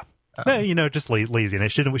 Yeah. Just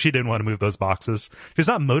laziness. She didn't want to move those boxes. She's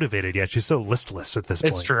not motivated yet. She's so listless at this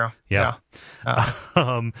point. It's true. Yeah.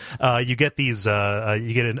 You get these.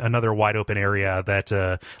 You get another wide open area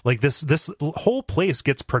that, like this whole place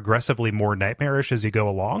gets progressively more nightmarish as you go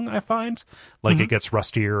along. I find like it gets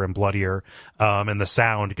rustier and bloodier, and the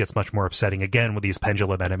sound gets much more upsetting again with these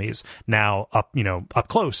pendulum enemies now up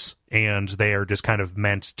close, and they are just kind of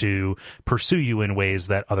meant to pursue you in ways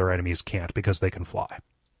that other enemies can't because they can fly.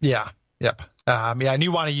 Yeah. Yep. And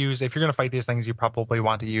you want to use, if you're going to fight these things, you probably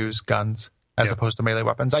want to use guns as opposed to melee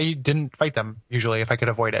weapons. I didn't fight them usually if I could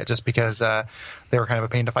avoid it, just because they were kind of a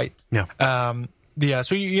pain to fight. Yeah.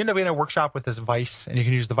 So you end up in a workshop with this vice, and you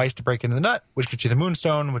can use the vice to break into the nut, which gets you the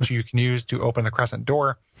moonstone, which you can use to open the crescent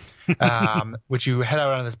door, which you head out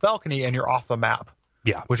on this balcony and you're off the map.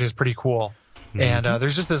 Yeah. which is pretty cool. And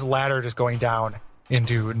there's just this ladder just going down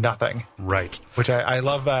into nothing, Right. which I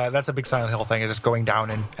love. That's a big Silent Hill thing, is just going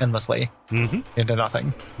down endlessly into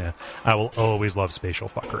nothing. Yeah. I will always love spatial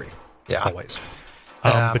fuckery. Yeah. Always.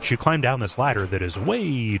 But you climb down this ladder that is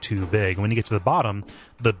way too big. When you get to the bottom,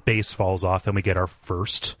 the base falls off, and we get our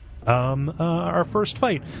first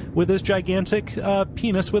fight with this gigantic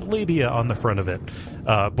penis with labia on the front of it,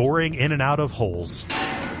 boring in and out of holes.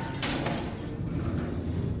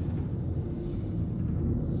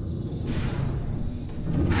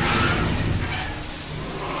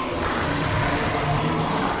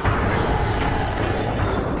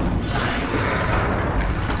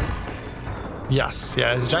 Yes,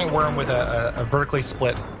 yeah, it's a giant worm with a vertically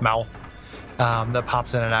split mouth that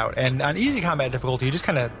pops in and out. And on easy combat difficulty, you just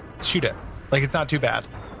kind of shoot it. Like, it's not too bad.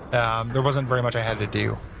 There wasn't very much I had to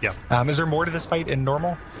do. Yeah. Is there more to this fight in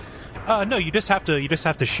normal? No, you just have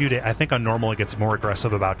to shoot it. I think on normal it gets more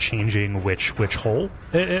aggressive about changing which hole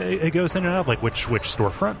it goes in and out of, like which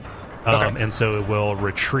storefront. Okay. And so it will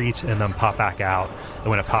retreat and then pop back out. And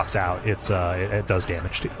when it pops out, it does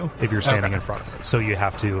damage to you if you're standing in front of it. So you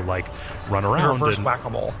have to like run around. Reverse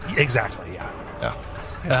whack-a-mole. Exactly. Yeah.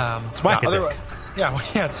 Yeah. It's whack-a-dick.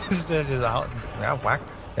 It's just out. Yeah, whack.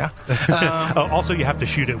 Yeah. Also, you have to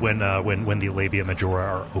shoot it when the labia majora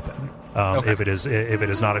are open. Okay. If it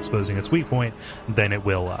is not exposing its weak point, then it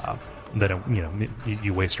will.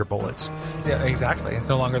 You waste your bullets. Yeah, exactly. It's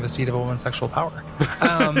no longer the seat of a woman's sexual power.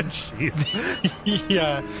 Jeez.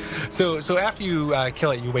 Yeah. So after you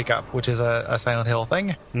kill it, you wake up, which is a Silent Hill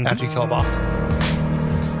thing. After you kill a boss.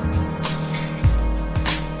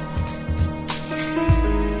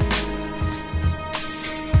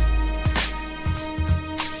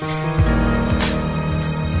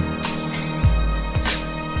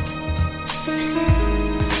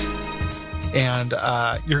 And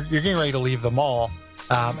you're getting ready to leave the mall.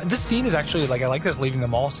 This scene is actually, like, I like this leaving the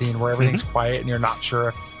mall scene where everything's quiet and you're not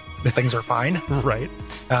sure if things are fine. Right.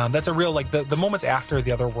 That's a real, like, the moments after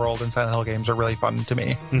the other world in Silent Hill games are really fun to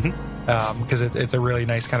me. Because it's a really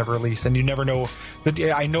nice kind of release, and you never know.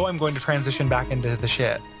 I know I'm going to transition back into the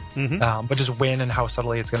shit, but just when and how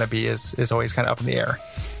subtly it's going to be is always kind of up in the air.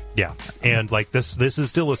 Yeah, and like this is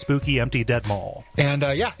still a spooky, empty, dead mall. And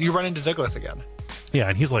you run into Douglas again. Yeah,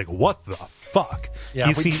 and he's like, "What the fuck?"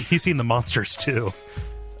 Yeah, he's seen the monsters too.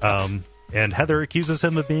 And Heather accuses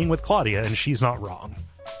him of being with Claudia, and she's not wrong.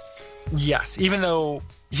 Yes, even though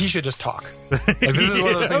he should just talk. Like, this is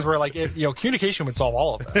one of those things where, like, communication would solve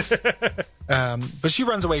all of this. But she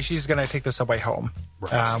runs away. She's going to take the subway home,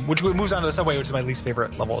 Right. which moves on to the subway, which is my least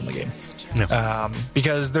favorite level in the game. No.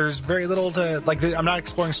 Because there's very little to, like, I'm not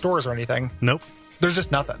exploring stores or anything. Nope. There's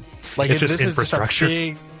just nothing. Like, It's just this infrastructure.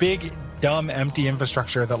 is just a big, dumb, empty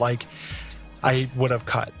infrastructure that, like, I would have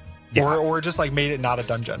cut. Yeah. Or just, like, made it not a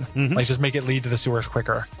dungeon. Like, just make it lead to the sewers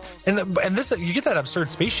quicker. And this, you get that absurd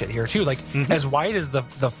space shit here too. Like, as wide as the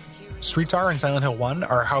streets are in Silent Hill 1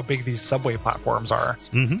 are how big these subway platforms are.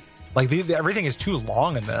 Like, everything is too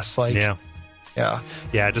long in this. Like, yeah.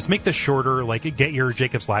 Just make this shorter. Like, get your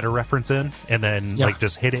Jacob's Ladder reference in, and then like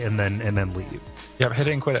just hit it and then leave. Yeah, hit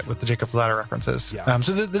it and quit it with the Jacob's Ladder references. Yeah.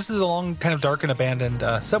 So this is a long, kind of dark and abandoned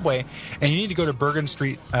subway, and you need to go to Bergen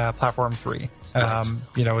Street, platform 3. And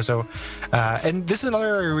this is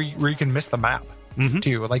another area where you can miss the map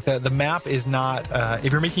too. Like, the map is not.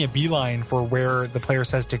 If you're making a beeline for where the player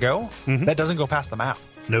says to go, that doesn't go past the map.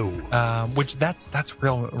 No. Which that's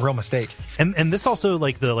real mistake. And this also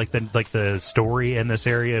like the story in this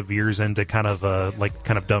area veers into kind of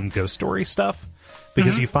dumb ghost story stuff.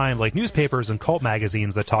 Because you find like newspapers and cult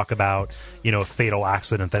magazines that talk about, a fatal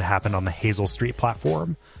accident that happened on the Hazel Street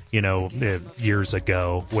platform, years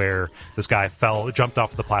ago, where this guy jumped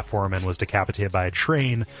off the platform and was decapitated by a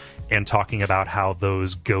train, and talking about how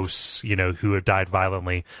those ghosts, who have died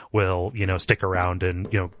violently will, stick around and,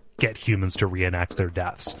 get humans to reenact their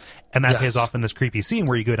deaths. And that pays off in this creepy scene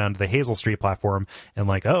where you go down to the Hazel Street platform and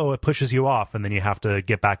like, oh, it pushes you off, and then you have to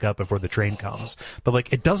get back up before the train comes. But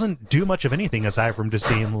like, it doesn't do much of anything aside from just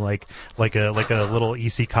being like a little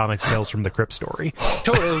EC Comics Tales from the Crypt story.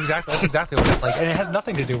 Totally, exactly. That's exactly what it's like, and it has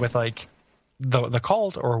nothing to do with like the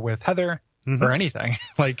cult or with Heather or anything.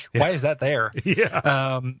 Like, why is that there?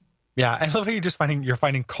 Yeah. Yeah, I love how you're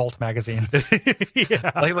finding cult magazines.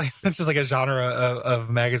 Yeah. Like it's just like a genre of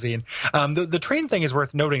magazine. The train thing is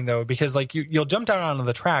worth noting though, because like you'll jump down onto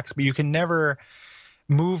the tracks, but you can never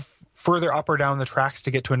move further up or down the tracks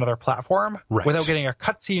to get to another platform without getting a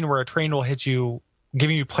cutscene where a train will hit you,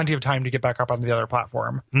 giving you plenty of time to get back up onto the other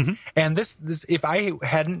platform. And this if I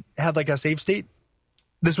hadn't had like a save state,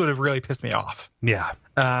 this would have really pissed me off. Yeah.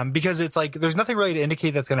 Because it's like there's nothing really to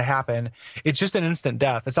indicate that's going to happen. It's just an instant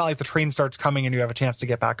death. It's not like the train starts coming and you have a chance to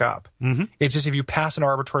get back up. Mm-hmm. It's just if you pass an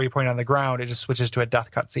arbitrary point on the ground, it just switches to a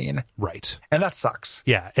death cutscene. Right. And that sucks.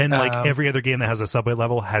 Yeah, and like every other game that has a subway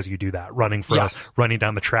level has you do that, running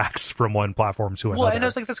down the tracks from one platform to another. Well, and I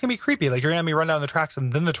was like, that's going to be creepy. Like, you're going to be run down the tracks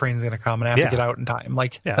and then the train's going to come and I have to get out in time.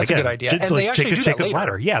 Like, that's a good idea. And they actually do that later.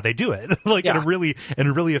 Ladder. Yeah, they do it like in a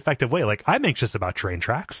really effective way. Like, I'm anxious about train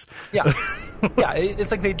tracks. Yeah. Yeah,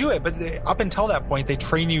 it's like they do it, but up until that point, they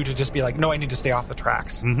train you to just be like, no, I need to stay off the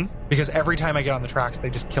tracks. Mm-hmm. Because every time I get on the tracks,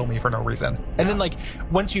 they just kill me for no reason. And then, like,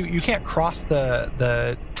 once you can't cross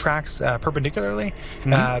the tracks perpendicarily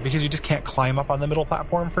because you just can't climb up on the middle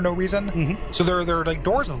platform for no reason. Mm-hmm. So there are like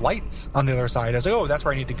doors with lights on the other side. I was like, oh, that's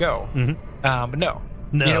where I need to go. Mm-hmm. But no.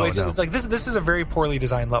 No, it's like this is a very poorly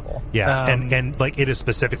designed level. Yeah, and like it is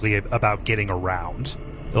specifically about getting around.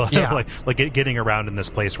 Yeah. like getting around in this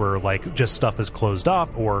place where like just stuff is closed off,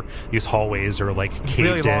 or these hallways are like caved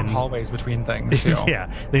really long in. hallways between things too.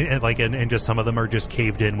 Yeah, and just some of them are just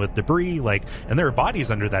caved in with debris, like, and there are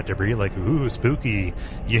bodies under that debris. Like, ooh, spooky.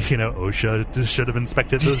 You know, OSHA should have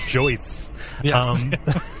inspected those joists. Yeah.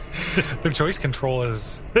 The joist control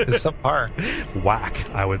is subpar. Whack,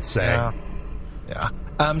 I would say. Yeah.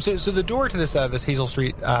 So the door to this Hazel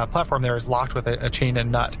Street platform there is locked with a chain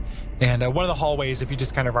and nut. And one of the hallways, if you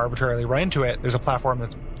just kind of arbitrarily run into it, there's a platform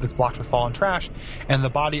that's blocked with fallen trash, and the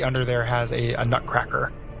body under there has a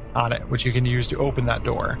nutcracker on it, which you can use to open that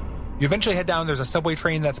door. You eventually head down. There's a subway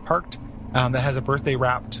train that's parked that has a birthday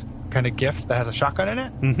wrapped kind of gift that has a shotgun in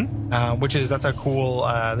it, that's a cool.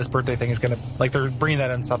 This birthday thing is gonna, like, they're bringing that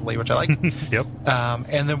in subtly, which I like. Yep.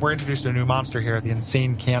 And then we're introduced to a new monster here, the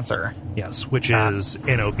Insane Cancer. Yes, which is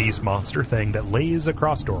an obese monster thing that lays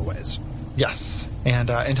across doorways. Yes, and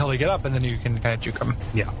until they get up, and then you can kind of juke them.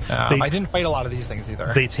 Yeah. I didn't fight a lot of these things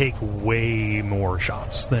either. They take way more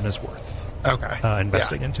shots than is worth. Okay.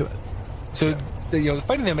 Investing into it. So,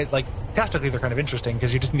 fighting them, like, tactically they're kind of interesting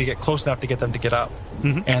because you just need to get close enough to get them to get up,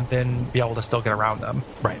 and then be able to still get around them.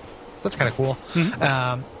 Right. So that's kind of cool.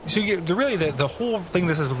 The whole thing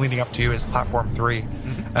this is leading up to is Platform 3,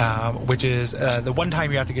 which is the one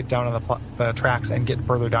time you have to get down on the tracks and get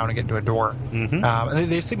further down and get into a door. And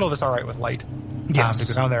they signal this all right with light. Yes.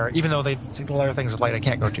 To go down there, even though they signal other things with light, I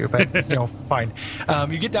can't go to, but fine.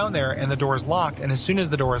 You get down there and the door is locked, and as soon as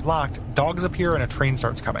the door is locked, dogs appear and a train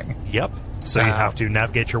starts coming. Yep. So you have to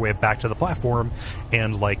navigate your way back to the platform,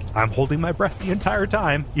 and like I'm holding my breath the entire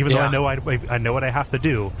time, even though I know what I have to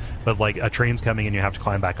do. But like a train's coming, and you have to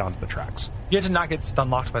climb back onto the tracks. You have to not get stun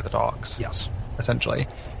locked by the dogs. Yes, essentially.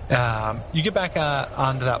 You get back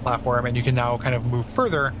onto that platform, and you can now kind of move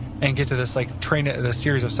further and get to this this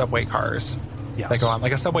series of subway cars. Yes. That go on.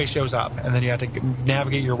 Like a subway shows up, and then you have to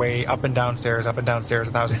navigate your way up and down stairs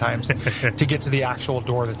 1,000 times to get to the actual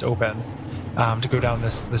door that's open. To go down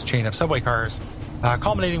this chain of subway cars,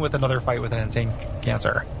 culminating with another fight with an Insane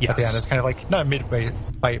Cancer. Yes. At the end, it's kind of like not a midway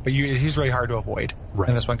fight, but he's really hard to avoid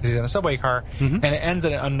in this one because he's in a subway car, and it ends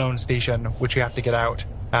at an unknown station, which you have to get out.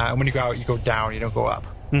 And when you go out, you go down, you don't go up,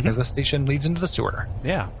 because the station leads into the sewer.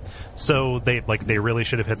 Yeah. So they really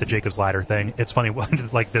should have hit the Jacob's Ladder thing. It's funny,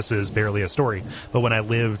 like this is barely a story, but when I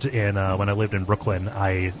lived in Brooklyn,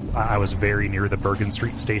 I was very near the Bergen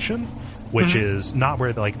Street station, which is not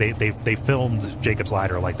where they filmed Jacob's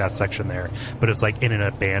Ladder, like that section there, but it's like in an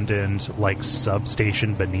abandoned like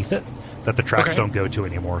substation beneath it that the tracks don't go to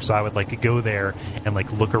anymore. So I would go there and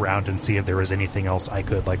look around and see if there was anything else I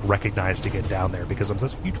could recognize to get down there, because I'm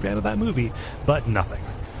such a huge fan of that movie, but nothing.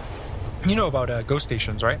 You know about ghost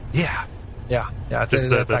stations, right? Yeah. Yeah. Just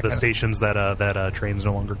the stations that trains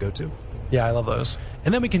no longer go to. Yeah, I love those.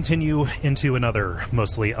 And then we continue into another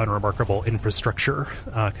mostly unremarkable infrastructure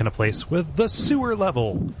kind of place with the sewer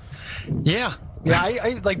level. Yeah. Yeah,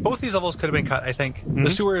 I like both these levels could have been cut, I think.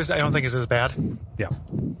 The sewers I don't think is as bad. Yeah.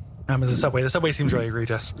 As the subway. The subway seems really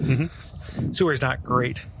egregious. Sewer's not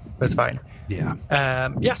great, but it's fine. Yeah.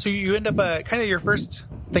 So you end up kind of your first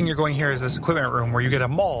thing you're going here is this equipment room where you get a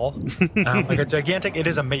maul, like a gigantic. It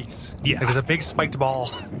is a mace. Yeah. It's a big spiked ball,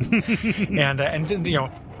 and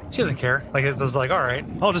she doesn't care. Like it's just like, all right,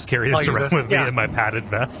 I'll just carry this around with me in my padded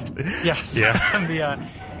vest. Yes. Yeah.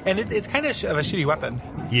 And it's kind of a shitty weapon.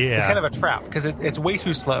 Yeah. It's kind of a trap because it's way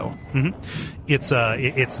too slow. It's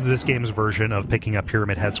this game's version of picking up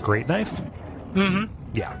Pyramid Head's great knife.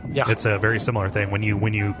 Yeah. It's a very similar thing. When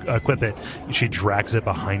you equip it, she drags it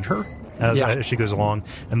behind her as she goes along,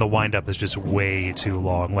 and the wind-up is just way too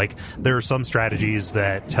long. Like, there are some strategies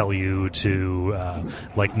that tell you to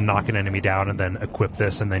knock an enemy down and then equip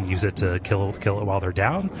this and then use it to kill it while they're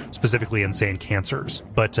down, specifically Insane Cancers.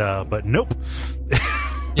 But nope.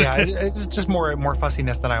 Yeah, it's just more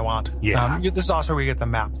fussiness than I want. Yeah. This is also where you get the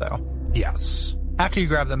map, though. Yes. After you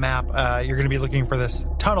grab the map, you're going to be looking for this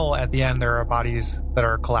tunnel. At the end, there are bodies that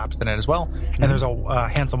are collapsed in it as well. And there's a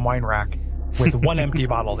handsome wine rack with one empty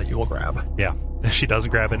bottle that you will grab. Yeah. She doesn't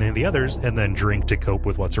grab any of the others and then drink to cope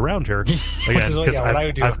with what's around her. Which is what I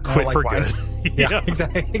would do. I've quit like for wine. good. Yeah,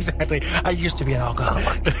 exactly. I used to be an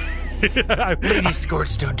alcoholic. Lady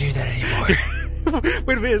Scorch don't do that anymore.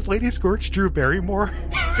 Wait a minute, is Lady Scorch Drew Barrymore?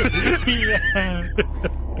 Yeah.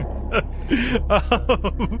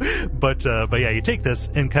 But yeah, you take this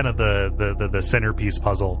and kind of the centerpiece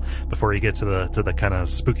puzzle before you get to the kind of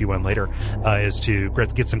spooky one later is to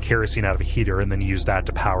get some kerosene out of a heater and then use that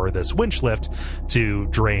to power this winch lift to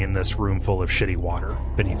drain this room full of shitty water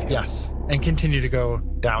beneath you. Yes, and continue to go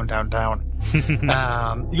down. You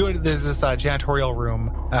go to this janitorial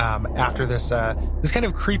room after this kind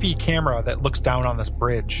of creepy camera that looks down on this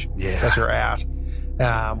bridge that you're at.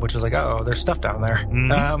 Which is like, oh, there's stuff down there.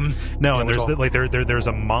 Mm-hmm. No, and there's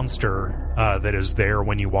a monster that is there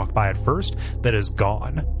when you walk by at first that is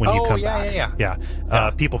gone when you come back.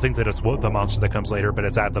 Yeah. People think that it's the monster that comes later,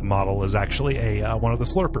 but the model is actually one of the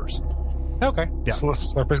slurpers. Okay. Yeah.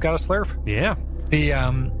 Slurper's got a slurp. Yeah. The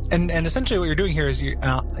and essentially what you're doing here is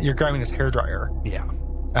you're grabbing this hairdryer. Yeah.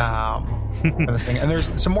 And this thing, and there's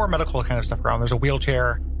some more medical kind of stuff around. There's a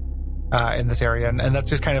wheelchair in this area, and that's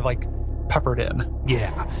just kind of like peppered in.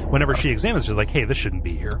 Yeah. Whenever she examines, she's like, "Hey, this shouldn't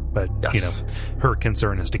be here." But her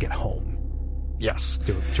concern is to get home. Yes.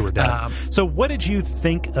 To her dad. So, what did you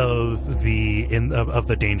think of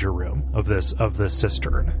the danger room of this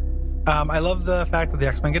cistern? I love the fact that the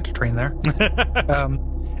X-Men get to train there.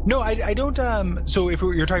 No, I don't. So, if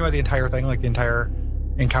you're talking about the entire thing, like the entire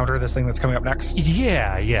encounter, this thing that's coming up next.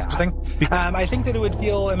 Yeah. Thing, I think that it would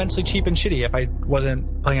feel immensely cheap and shitty if I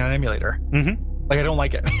wasn't playing on an emulator. Mm-hmm. Like, I don't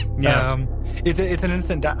like it. Yeah. It's an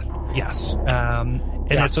instant death. Yes.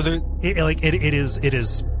 So it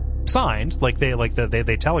is signed, like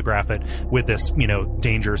they telegraph it with this,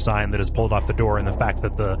 danger sign that is pulled off the door, and the fact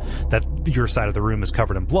that your side of the room is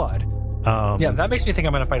covered in blood. That makes me think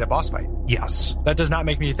I'm going to fight a boss fight. Yes. That does not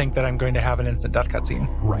make me think that I'm going to have an instant death cutscene.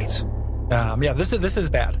 Right. This is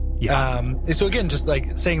bad. Yeah. So again, just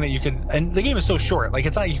like saying that you could, and the game is so short, like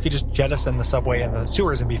it's not like you could just jettison the subway and the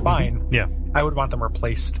sewers and be fine. Yeah. I would want them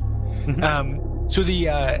replaced. So the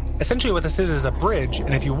essentially what this is a bridge,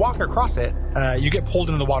 and if you walk across it, you get pulled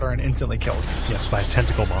into the water and instantly killed. Yes, by a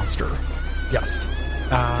tentacle monster. Yes.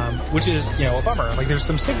 Which is, a bummer. Like, there's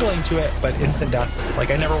some signaling to it, but instant death.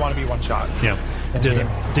 Like, I never want to be one shot. Yeah.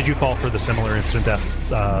 Did you fall for the similar instant death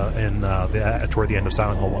toward the end of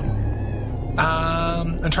Silent Hill 1?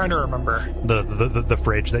 I'm trying to remember. The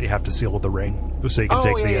fridge that you have to seal with the ring so you can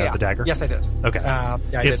take the dagger? Yes, I did. Okay. I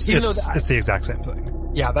did. It's the exact same thing.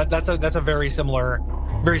 Yeah, that's a very similar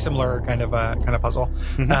kind of puzzle.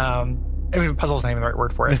 Mm-hmm. Puzzle's not even the right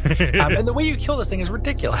word for it. And the way you kill this thing is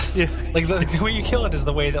ridiculous. Yeah. Like the way you kill it is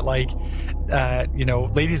the way that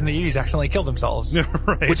ladies in the 80s accidentally kill themselves,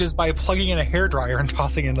 right. Which is by plugging in a hairdryer and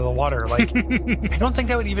tossing into the water. Like, I don't think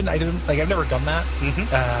that would even. I've never done that.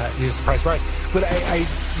 Mm-hmm. Surprise, but I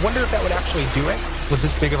wonder if that would actually do it with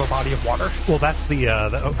this big of a body of water. Well, that's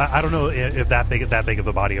I don't know if that big of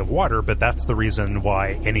a body of water, but that's the reason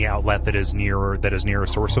why any outlet that is near a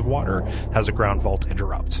source of water has a ground fault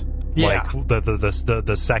interrupt. Yeah. Like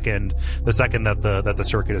the second that the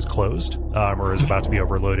circuit is closed or is about to be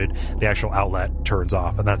overloaded, the actual outlet turns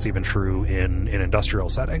off, and that's even true in industrial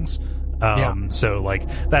settings. So like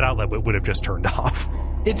that outlet would have just turned off.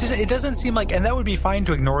 It doesn't seem like, and that would be fine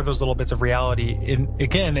to ignore those little bits of reality.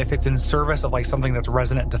 Again, if it's in service of like something that's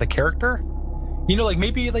resonant to the character, like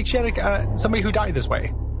maybe like she had somebody who died this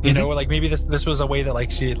way. Like maybe this was a way that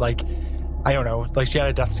like she I don't know, like she had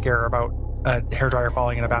a death scare about a hairdryer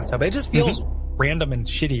falling in a bathtub. It just feels random and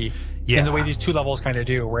shitty in the way these two levels kind of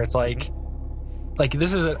do, where it's like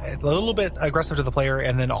this is a little bit aggressive to the player,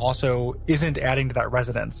 and then also isn't adding to that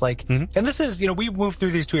resonance. Like, and this is, we move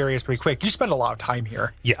through these two areas pretty quick. You spend a lot of time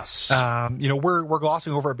here. Yes. We're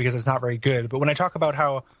glossing over it because it's not very good. But when I talk about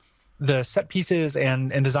how the set pieces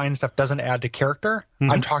and design stuff doesn't add to character,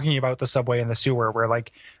 I'm talking about the subway and the sewer, where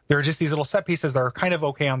like there are just these little set pieces that are kind of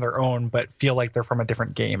okay on their own, but feel like they're from a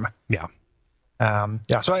different game. Yeah.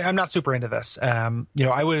 So I'm not super into this. I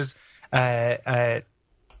was, I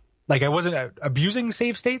wasn't abusing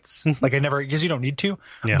save states. Like I never, because you don't need to,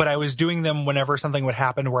 but I was doing them whenever something would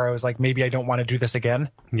happen where I was like, maybe I don't want to do this again.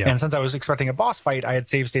 Yeah. And since I was expecting a boss fight, I had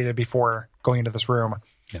save stated before going into this room.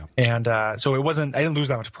 Yeah. And so I didn't lose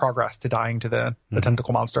that much progress to dying to the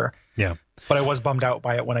tentacle monster. Yeah. But I was bummed out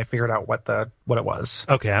by it when I figured out what it was.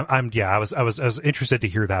 Okay, I was interested to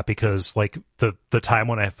hear that, because like the time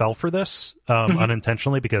when I fell for this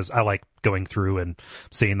unintentionally, because I like going through and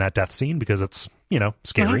seeing that death scene because it's,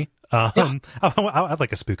 scary. I'd like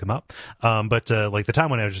to spook him up. But like the time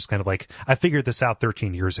when I was just kind of like, I figured this out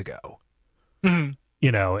 13 years ago,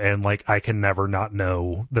 and like I can never not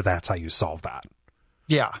know that that's how you solve that.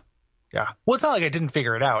 Yeah. Yeah. Well, it's not like I didn't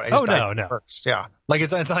figure it out. I just died first. Yeah. Like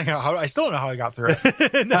it's like how I still don't know how I got through it. I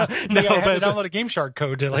had to download a Game Shark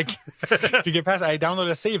code to like to get past it. I downloaded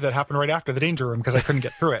a save that happened right after the danger room because I couldn't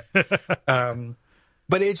get through it.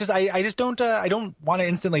 But it's just I just don't want to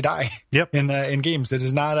instantly die. Yep. In games. It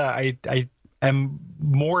is not I am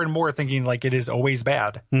more and more thinking like it is always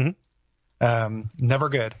bad. Mm-hmm. Never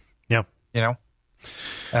good. Yeah.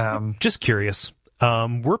 Just curious.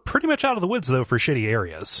 We're pretty much out of the woods though for shitty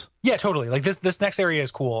areas. Yeah, totally. Like this next area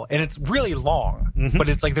is cool, and it's really long, but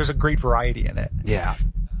it's like there's a great variety in it. Yeah.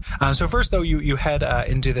 So first though, you head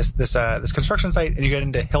into this construction site, and you get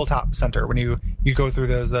into Hilltop Center when you go through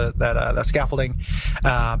that scaffolding,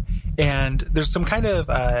 and there's some kind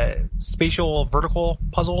of spatial vertical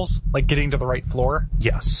puzzles, like getting to the right floor.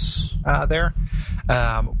 Yes. There,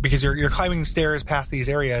 because you're climbing stairs past these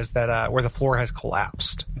areas that where the floor has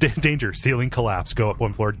collapsed. Danger, ceiling collapsed. Go up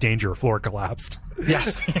one floor. Danger, floor collapsed.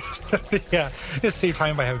 Yes. Yeah. Just save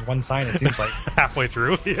time by having one sign, it seems like. Halfway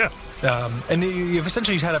through, yeah. And you've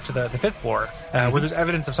essentially head up to the fifth floor, where there's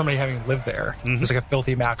evidence of somebody having lived there. There's like a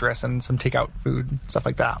filthy mattress and some takeout food, stuff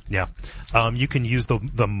like that. Yeah. You can use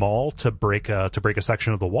the maul to break a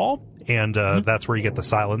section of the wall, and that's where you get the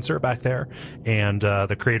silencer back there. And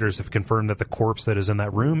the creators have confirmed that the corpse that is in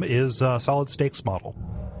that room is a Solid Stakes model.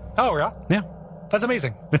 Oh, yeah? Yeah. That's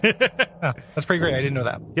amazing. Yeah, that's pretty great. I didn't know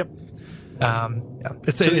that. Yep. Yeah.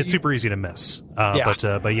 It's super easy to miss.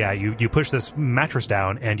 But yeah, you push this mattress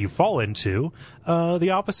down and you fall into the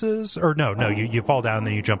offices, or no, you fall down and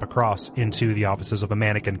then you jump across into the offices of a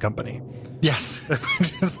mannequin company. Yes.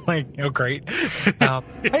 Just like, great.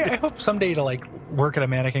 I hope someday to like work at a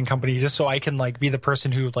mannequin company just so I can like be the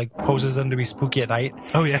person who like poses them to be spooky at night.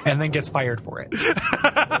 Oh yeah. And then gets fired for it.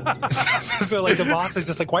 so like the boss is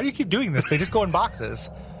just like, why do you keep doing this? They just go in boxes.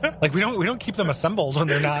 Like we don't keep them assembled when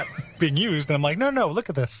they're not being used. And I'm like, no, look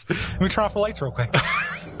at this. Let me turn off the lights real quick.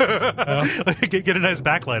 Get a nice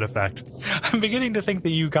backlight effect. I'm beginning to think that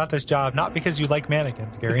you got this job not because you like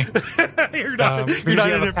mannequins, Gary. You're not in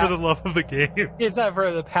it for the love of the game. It's not for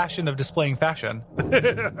the passion of displaying fashion.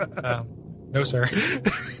 No, sir.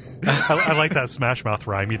 I like that Smash Mouth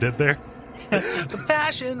rhyme you did there. The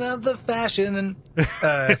passion of the fashion. And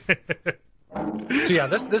so yeah,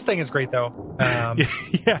 this thing is great though. Yeah,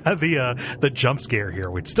 the jump scare here,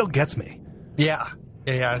 which still gets me. Yeah,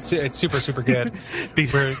 it's super good.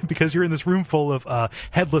 Because you're in this room full of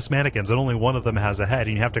headless mannequins, and only one of them has a head,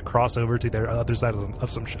 and you have to cross over to the other side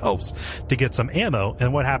of some shelves to get some ammo.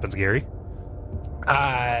 And what happens, Gary?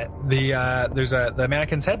 The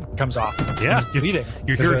mannequin's head comes off. Yeah, it's bleeding.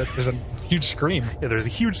 There's a huge scream. Yeah, there's a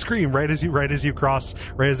huge scream right as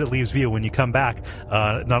it leaves view. When you come back,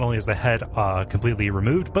 not only is the head completely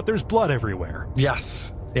removed, but there's blood everywhere.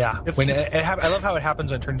 Yes. Yeah. I love how it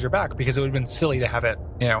happens when it turns your back, because it would have been silly to have it,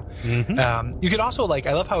 You could also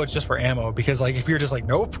I love how it's just for ammo, because if you're just like,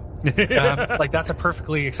 nope, that's a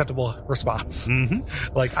perfectly acceptable response.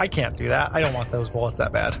 Mm-hmm. I can't do that. I don't want those bullets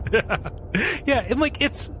that bad. Yeah. And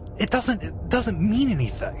it doesn't mean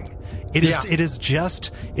anything. It is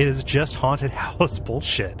just haunted house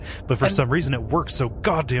bullshit. But for some reason it works so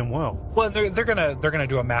goddamn well. Well, they're gonna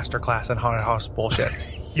do a master class in haunted house bullshit.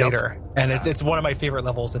 Yep. Later, and it's one of my favorite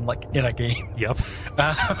levels in a game. Yep.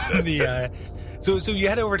 So you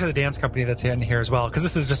head over to the dance company that's in here as well, because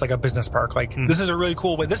this is just like a business park. This is a really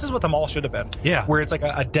cool way. This is what the mall should have been. Yeah. Where it's like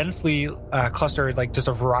a densely clustered, just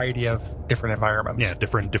a variety of different environments. Yeah,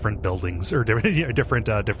 different buildings or different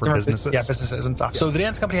businesses. Yeah, businesses and stuff. Yeah. So the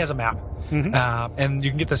dance company has a map, and you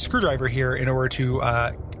can get the screwdriver here in order to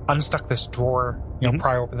unstuck this drawer,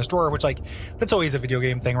 pry open this drawer, which that's always a video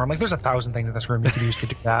game thing where I'm like, there's 1,000 things in this room you could use to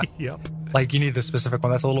do that. Yep. You need the specific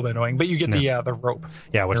one. That's a little bit annoying, but you get the rope.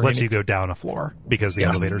 Yeah, which lets you go down a floor because the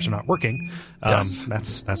elevators are not working. Yes.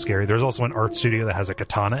 That's scary. There's also an art studio that has a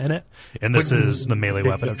katana in it, and this is the melee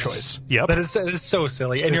weapon of choice. Yep. That is so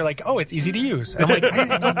silly. And you're like, oh, it's easy to use. And I'm like,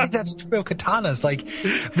 I don't think that's true. Katanas.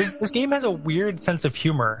 This game has a weird sense of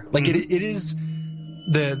humor. It is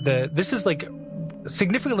this is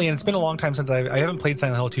significantly, and it's been a long time since I haven't played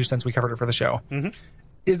Silent Hill 2 since we covered it for the show.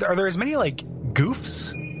 Mm-hmm. Are there as many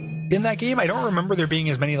goofs in that game. I don't remember there being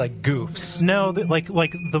as many like goofs. No,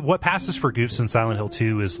 what passes for goofs in Silent Hill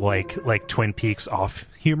 2 is like Twin Peaks off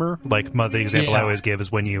humor. Like the example I always give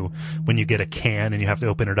is when you get a can and you have to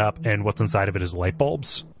open it up, and what's inside of it is light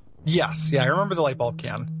bulbs. Yes, yeah, I remember the light bulb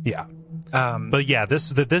can. Yeah. But yeah,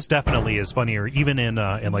 this definitely is funnier, even in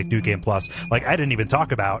like New Game Plus. Like, I didn't even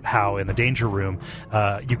talk about how in the danger room,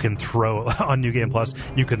 you can throw on New Game Plus,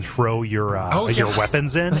 you can throw your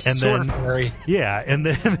weapons in, That's and sort then of scary. yeah, and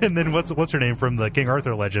then what's her name from the King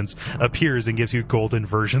Arthur Legends appears and gives you golden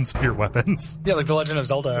versions of your weapons. Yeah, like the Legend of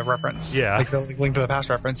Zelda reference. Yeah. Like the Link to the Past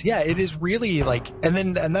reference. Yeah, it is really like,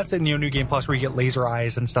 and that's in New Game Plus where you get laser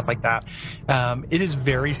eyes and stuff like that. It is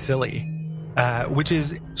very silly. Which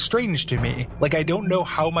is strange to me. Like, I don't know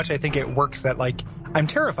how much I think it works that, like, I'm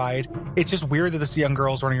terrified. It's just weird that this young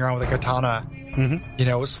girl's running around with a katana,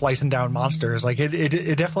 slicing down monsters. Like,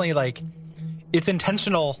 it definitely, like, it's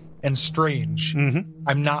intentional and strange.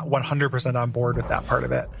 I'm not 100% on board with that part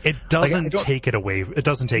of it. It doesn't take it away. It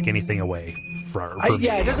doesn't take anything away from me.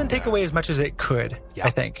 It doesn't take away as much as it could,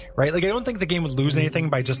 I think, right? Like, I don't think the game would lose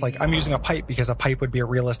anything by just, like, I'm using a pipe because a pipe would be a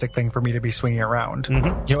realistic thing for me to be swinging around.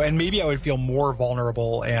 And maybe I would feel more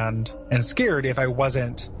vulnerable and scared if I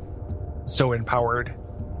wasn't so empowered,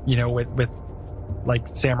 with like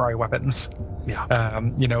samurai weapons. Yeah.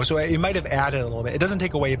 So it might have added a little bit. It doesn't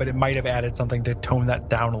take away, but it might have added something to tone that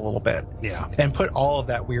down a little bit. Yeah. And put all of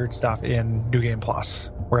that weird stuff in New Game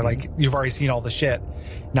Plus, where like you've already seen all the shit.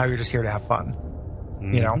 Now you're just here to have fun.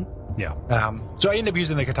 Yeah. So I end up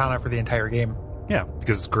using the katana for the entire game. Yeah,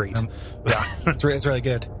 because it's great. It's really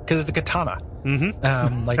good because it's a katana.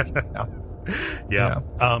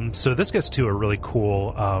 So this gets to a really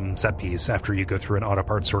cool set piece after you go through an auto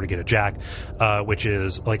parts store to get a jack, which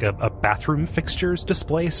is like a bathroom fixtures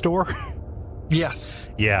display store. Yes.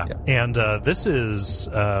 Yeah. And this is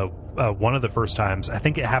one of the first times, I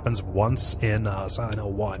think it happens once in Silent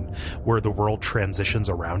Hill 1, where the world transitions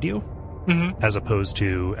around you. As opposed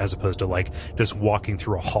to like just walking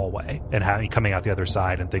through a hallway and coming out the other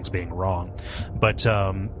side and things being wrong. But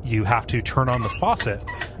you have to turn on the faucet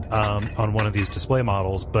on one of these display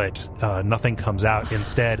models, but nothing comes out.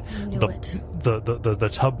 Instead, the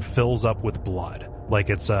tub fills up with blood,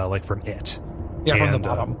 like it's like from It. Yeah, from the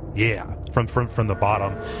bottom. From the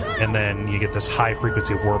bottom, and then you get this high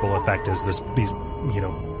frequency warble effect as these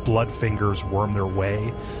blood fingers worm their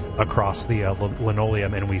way across the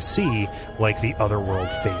linoleum, and we see like the other world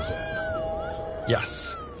phase in.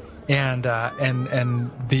 Yes, and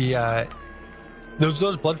the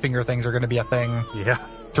those blood finger things are going to be a thing.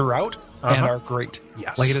 Throughout and are great.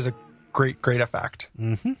 Yes, like it is a great effect.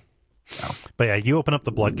 But yeah, you open up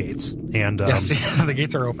the blood gates, and yes, the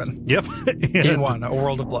gates are open. Yep. Gate 1, a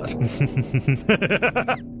world of blood.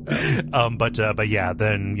 But yeah,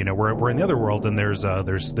 then we're in the other world, and there's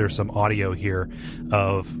some audio here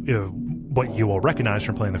of what you will recognize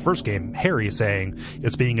from playing the first game. Harry saying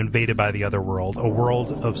it's being invaded by the other world, a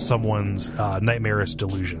world of someone's nightmarish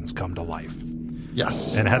delusions come to life.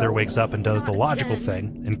 Yes. And Heather wakes up and does the logical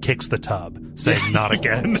thing and kicks the tub, saying, "Not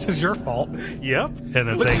again." This is your fault. Yep. And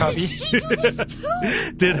then saying,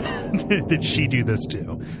 did she do this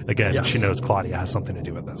too? Again, yes. She knows Claudia has something to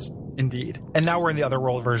do with this. Indeed. And now we're in the other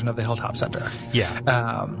world version of the Hilltop Center. Yeah.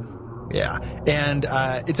 Yeah. And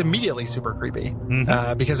it's immediately super creepy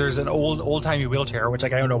because there's an old-timey wheelchair, which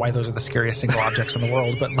like I don't know why those are the scariest single objects in the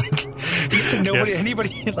world, but like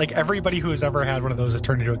anybody, like everybody who has ever had one of those has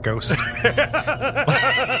turned into a ghost.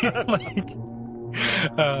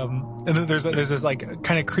 And then there's this like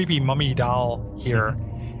kind of creepy mummy doll here.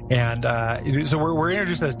 And so we're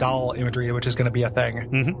introduced to this doll imagery, which is going to be a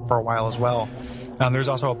thing for a while as well. There's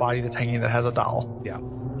also a body that's hanging that has a doll. Yeah.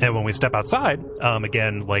 And when we step outside,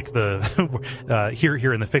 again, like the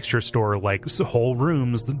here in the fixture store, like whole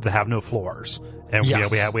rooms that have no floors, and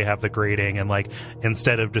we have the grading, and like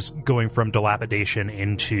instead of just going from dilapidation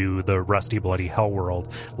into the rusty bloody hell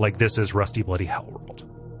world, like this is rusty bloody hell world.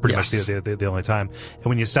 Pretty much the only time. And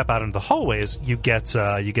when you step out into the hallways, you get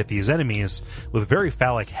these enemies with very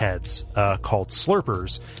phallic heads called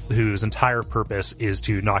slurpers, whose entire purpose is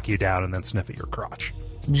to knock you down and then sniff at your crotch.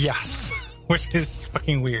 Yes. Which is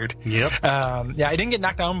fucking weird. Yep. I didn't get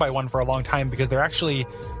knocked down by one for a long time because they're actually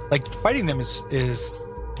like fighting them is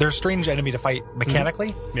they're a strange enemy to fight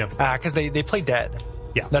mechanically. Yeah. Because they play dead.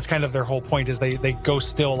 Yeah. That's kind of their whole point is they go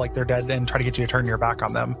still like they're dead and try to get you to turn your back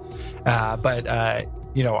on them.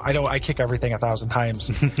 I kick everything 1,000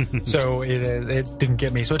 times, so it didn't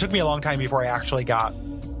get me. So it took me a long time before I actually got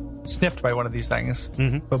sniffed by one of these things.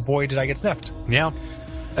 But boy, did I get sniffed. Yeah.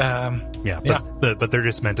 But they're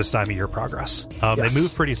just meant to stymie your progress. Yes. They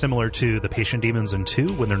move pretty similar to the patient demons in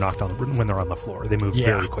 2 when they're when they're on the floor. They move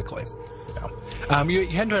very quickly. You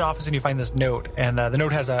head into an office and you find this note, and the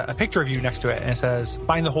note has a picture of you next to it, and it says,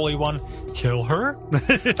 "Find the Holy One, kill her."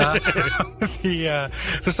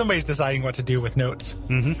 So somebody's deciding what to do with notes.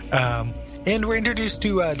 And we're introduced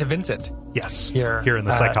to Vincent. Yes, here in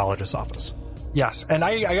the psychologist's office. Yes, and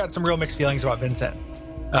I got some real mixed feelings about Vincent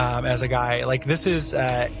as a guy. Like, this is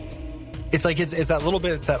it's that little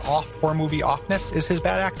bit, it's that horror movie offness is his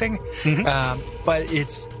bad acting, but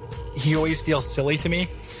he always feels silly to me.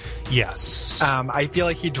 Yes. I feel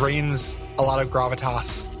like he drains a lot of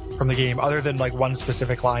gravitas from the game, other than like one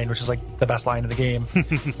specific line, which is like the best line in the game,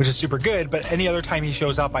 which is super good. But any other time he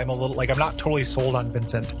shows up, I'm not totally sold on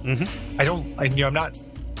Vincent. I'm not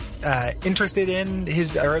interested in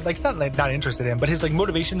his, or like not interested in, but his like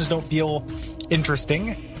motivations don't feel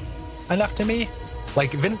interesting enough to me.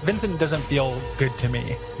 Like Vincent doesn't feel good to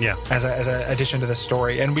me. Yeah. As a addition to the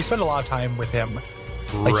story, and we spend a lot of time with him.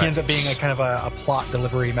 Like, he ends up being a kind of a plot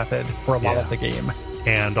delivery method for a lot of the game.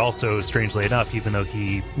 And also, strangely enough, even though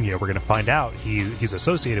we're going to find out he's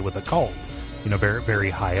associated with a cult, very, very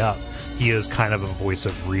high up, he is kind of a voice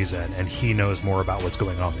of reason, and he knows more about what's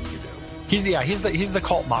going on than you do. He's the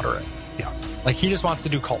cult moderate. Yeah. Like, he just wants to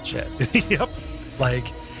do cult shit. Yep.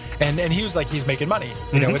 Like, and he was like, he's making money.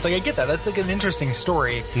 You know, it's like, I get that. That's like an interesting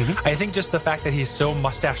story. I think just the fact that he's so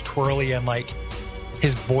mustache twirly and like,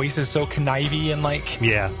 his voice is so connivey and like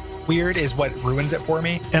weird is what ruins it for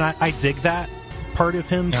me. And I dig that part of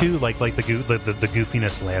him too. Like the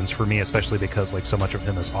goofiness lands for me, especially because like so much of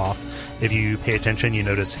him is off. If you pay attention, you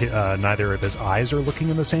notice neither of his eyes are looking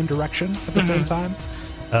in the same direction at the same time,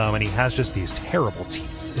 and he has just these terrible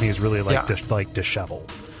teeth, and he's really like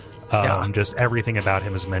disheveled. Just everything about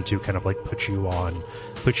him is meant to kind of like put you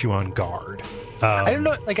on guard. I don't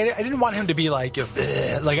know. Like, I didn't want him to be like,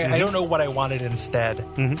 I don't know what I wanted instead.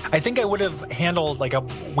 I think I would have handled like a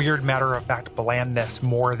weird matter of fact blandness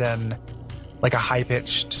more than like a high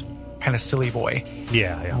pitched kind of silly boy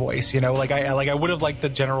voice. Like I would have liked the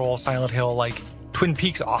general Silent Hill like Twin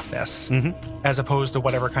Peaks offness as opposed to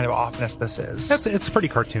whatever kind of offness this is. It's pretty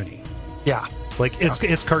cartoony. Yeah, like it's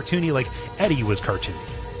cartoony. Like Eddie was cartoony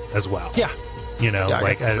as well. Yeah.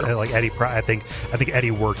 Like Eddie, I think Eddie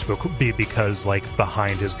worked because like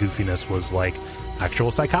behind his goofiness was like actual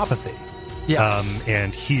psychopathy. Yes.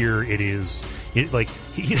 And here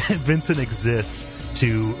Vincent exists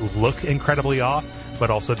to look incredibly off, but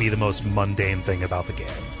also be the most mundane thing about the game.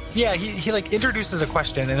 Yeah, he like introduces a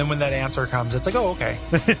question, and then when that answer comes, it's like, oh, okay.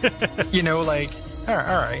 All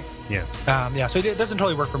right. Yeah. So it doesn't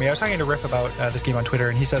totally work for me. I was talking to Riff about this game on Twitter,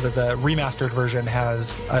 and he said that the remastered version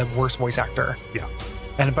has a worse voice actor. Yeah.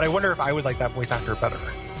 But I wonder if I would like that voice actor better.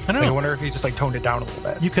 I don't know. I wonder if he just like toned it down a little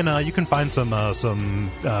bit. You can find some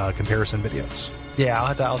comparison videos. Yeah, I'll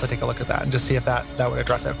have to take a look at that and just see if that would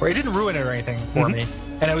address it for you. It didn't ruin it or anything for me.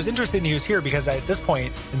 And I was interested in he was here because at this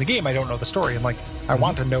point in the game, I don't know the story. I'm like, I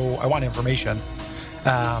want to know, I want information.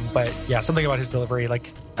 But yeah, something about his delivery,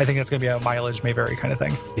 like, I think that's going to be a mileage may vary kind of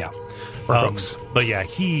thing. Yeah. For folks. But yeah,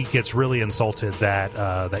 he gets really insulted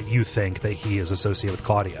that you think that he is associated with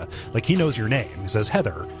Claudia. Like, he knows your name. He says,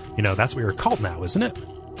 Heather, that's what you're called now, isn't it?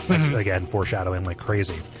 Like, again, foreshadowing like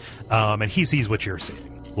crazy. And he sees what you're seeing.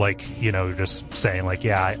 Like, just saying like,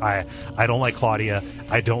 yeah, I don't like Claudia.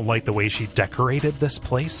 I don't like the way she decorated this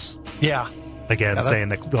place. Yeah. Again, saying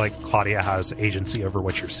that like Claudia has agency over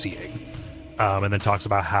what you're seeing. And then talks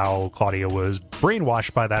about how Claudia was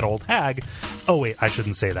brainwashed by that old hag. Oh, wait, I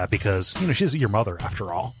shouldn't say that because, she's your mother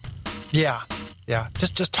after all. Yeah. Yeah.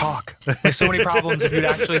 Just talk. There's so many problems. If you'd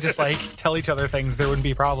actually just like tell each other things, there wouldn't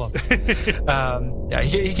be a problem.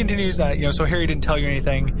 He continues that, so Harry didn't tell you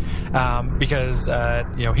anything because,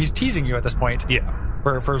 he's teasing you at this point. Yeah.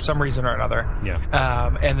 For some reason or another.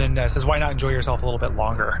 Yeah. And then says, why not enjoy yourself a little bit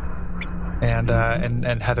longer?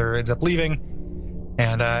 And Heather ends up leaving.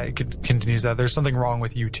 And it continues that there's something wrong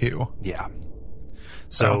with you too. Yeah.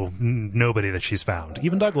 So nobody that she's found,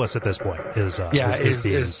 even Douglas at this point, is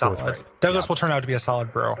solid. Douglas will turn out to be a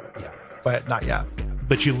solid bro. Yeah. But not yet.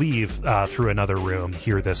 But you leave through another room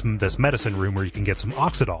here, this medicine room where you can get some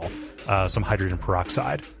Oxidol, some hydrogen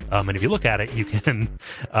peroxide. And if you look at it, you can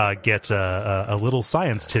get a little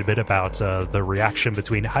science tidbit about the reaction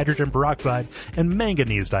between hydrogen peroxide and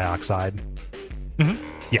manganese dioxide. Mm-hmm.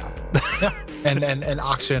 Yeah. and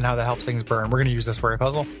oxygen, how that helps things burn. We're going to use this for a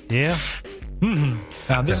puzzle. Yeah.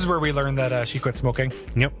 Mm-hmm. This is where we learn that she quit smoking.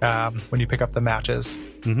 Yep. When you pick up the matches.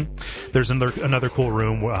 Mm-hmm. There's another cool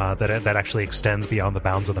room that actually extends beyond the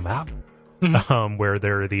bounds of the map. where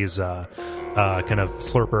there are these kind of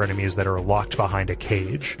slurper enemies that are locked behind a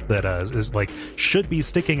cage that is like should be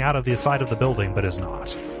sticking out of the side of the building, but is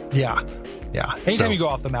not. Yeah. Anytime So- you go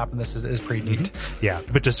off the map, and this is pretty neat. Yeah,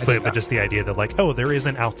 but just the idea that like, oh, there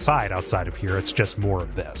isn't outside of here. It's just more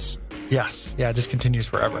of this. Yes. Yeah. It just continues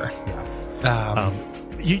forever. Yeah.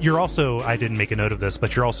 You're also, I didn't make a note of this,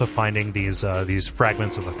 but you're also finding these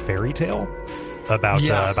fragments of a fairy tale about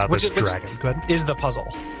Yes, this which dragon. Go ahead. Is the puzzle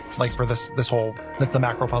like for this whole? That's the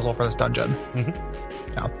macro puzzle for this dungeon.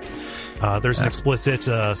 Yeah. There's an explicit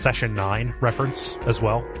Session 9 reference as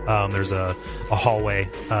well. There's a hallway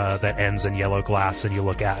that ends in yellow glass, and you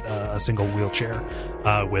look at a single wheelchair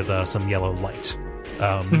with some yellow light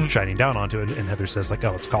shining down onto it, and Heather says, like,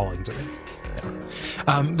 oh, it's calling to me.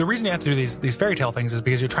 The reason you have to do these fairy tale things is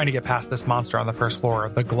because you're trying to get past this monster on the first floor,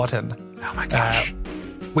 the glutton. Oh my gosh.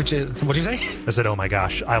 Which is, what'd you say? I said, oh my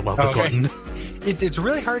gosh, I love the glutton. It's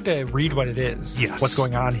really hard to read what it is. Yes. What's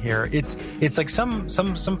going on here? It's like some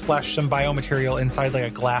flesh, some biomaterial inside like a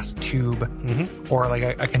glass tube or like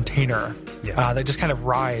a container that just kind of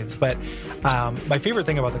writhes. But my favorite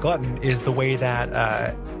thing about the glutton is the way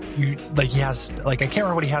that he has like, I can't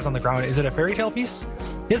remember what he has on the ground. Is it a fairy tale piece?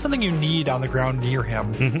 He has something you need on the ground near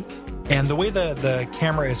him, and the way the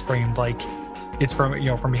camera is framed, like it's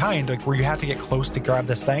from behind, like where you have to get close to grab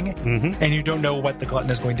this thing, and you don't know what the glutton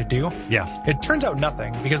is going to do. Yeah. It turns out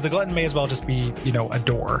nothing, because the glutton may as well just be a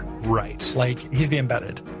door. Right. Like he's the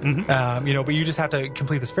embedded. But you just have to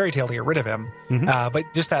complete this fairy tale to get rid of him. But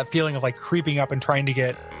just that feeling of like creeping up and trying to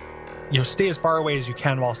get stay as far away as you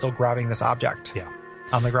can while still grabbing this object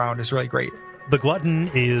on the ground is really great. The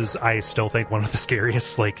glutton is, I still think, one of the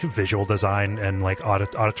scariest like visual design and like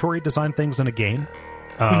auditory design things in a game.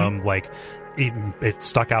 Like it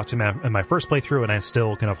stuck out to me in my first playthrough, and I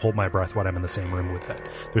still kind of hold my breath when I'm in the same room with it.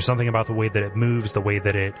 There's something about the way that it moves, the way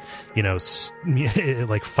that it, it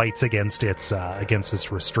like fights against its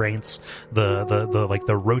restraints,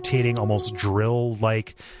 the rotating, almost drill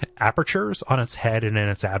like apertures on its head and in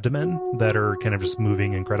its abdomen that are kind of just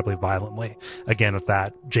moving incredibly violently. Again, with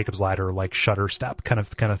that Jacob's Ladder like shutter step kind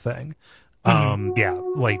of thing.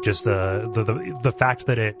 Like just the fact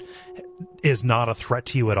that it is not a threat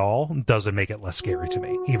to you at all doesn't make it less scary to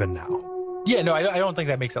me, even now. Yeah, no, I don't think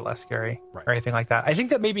that makes it less scary or anything like that. I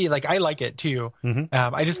think that maybe like I like it too.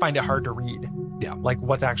 I just find it hard to read. Yeah, like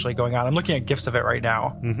what's actually going on. I'm looking at GIFs of it right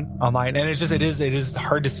now online, and it is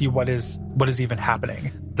hard to see what is even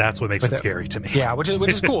happening. That's what makes it scary to me. Yeah, which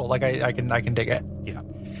is cool. Like I can dig it. Yeah.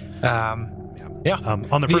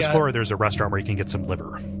 On the first floor, there's a restaurant where you can get some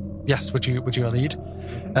liver. Yes, which you lead.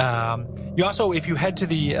 You also, if you head to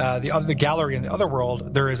the gallery in the other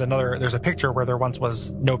world, there's a picture where there once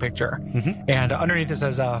was no picture, and underneath it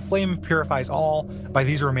says, "Flame purifies all. By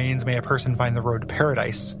these remains may a person find the road to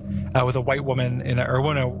paradise." With a white woman in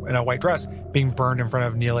a white dress being burned in front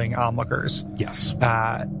of kneeling onlookers. Yes.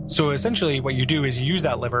 So essentially, what you do is you use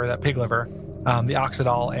that liver, that pig liver, the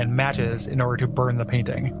oxidol, and matches in order to burn the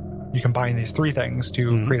painting. You combine these three things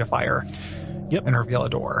to create a fire. Yep. And reveal a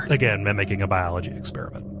door. Again, mimicking a biology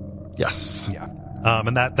experiment. Yes. Yeah.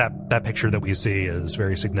 And that picture that we see is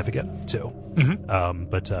very significant too.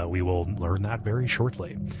 But we will learn that very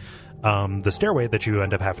shortly. The stairway that you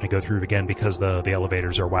end up having to go through again, because the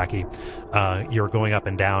elevators are wacky, you're going up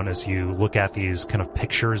and down as you look at these kind of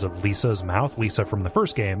pictures of Lisa's mouth. Lisa from the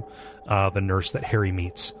first game, the nurse that Harry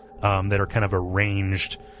meets, that are kind of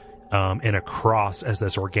arranged in a cross as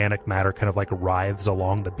this organic matter kind of like writhes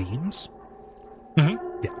along the beams. Yeah.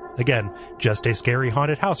 Again, just a scary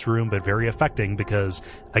haunted house room, but very affecting because,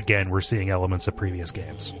 again, we're seeing elements of previous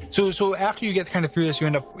games. So after you get kind of through this, you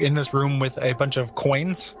end up in this room with a bunch of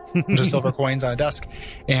coins, just silver coins on a desk,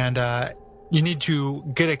 and you need to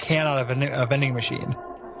get a can out of a vending machine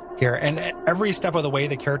here. And every step of the way,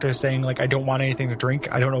 the character is saying, like, I don't want anything to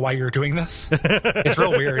drink. I don't know why you're doing this. It's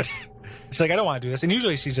real weird. She's like, I don't want to do this. And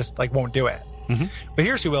usually she just like won't do it. But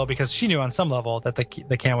here she will, because she knew on some level that the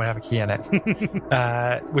can would have a key in it,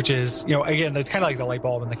 which is, again, it's kind of like the light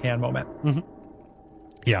bulb in the can moment.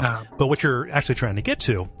 Yeah. But what you're actually trying to get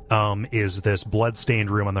to is this blood-stained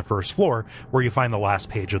room on the first floor where you find the last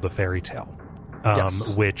page of the fairy tale,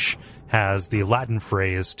 which has the Latin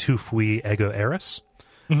phrase tu fui ego eris,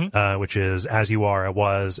 which is, as you are, I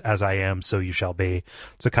was, as I am, so you shall be.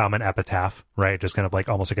 It's a common epitaph, right? Just kind of like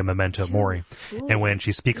almost like a memento mori. And when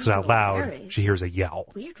she speaks it out loud, she hears a yell.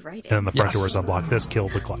 Weird writing. And then the front door is unblocked. This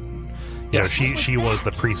killed the glutton. She was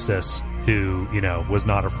the priestess who, was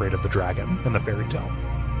not afraid of the dragon in the fairy tale.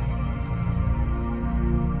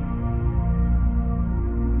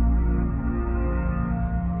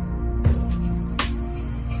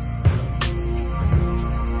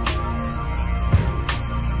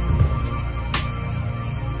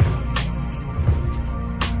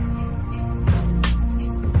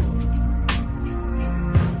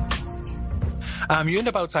 You end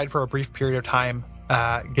up outside for a brief period of time,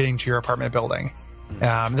 getting to your apartment building.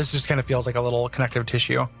 This just kind of feels like a little connective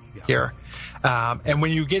tissue here. And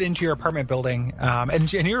when you get into your apartment building,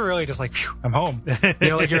 and you're really just like, phew, I'm home.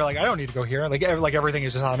 You're like, I don't need to go here. Like everything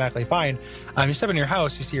is just automatically fine. You step in your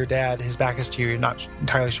house, you see your dad, his back is to you, you're not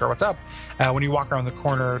entirely sure what's up. When you walk around the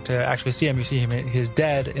corner to actually see him, you see him, he's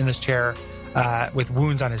dead in this chair, with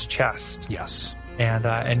wounds on his chest. Yes.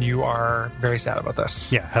 And you are very sad about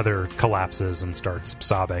this. Yeah, Heather collapses and starts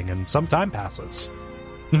sobbing, and some time passes.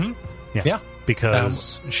 Mm-hmm. Yeah.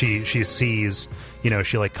 Because she sees,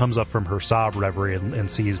 she like comes up from her sob reverie and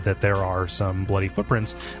sees that there are some bloody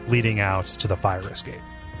footprints leading out to the fire escape.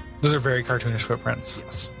 Those are very cartoonish footprints.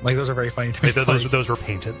 Yes. Like, those are very funny to me. Those were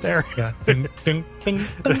painted there. Yeah. Ding, ding, ding,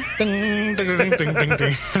 ding, ding, ding, ding, ding,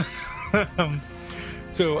 ding.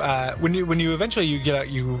 So when you eventually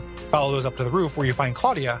you follow those up to the roof where you find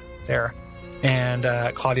Claudia there. And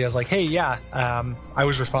Claudia's like, hey, I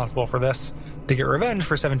was responsible for this to get revenge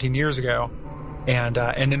for 17 years ago. And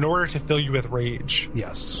in order to fill you with rage.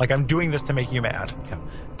 Yes. Like, I'm doing this to make you mad. Yeah.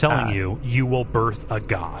 Telling you will birth a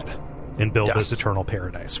god and build this Yes. eternal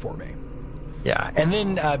paradise for me. Yeah. And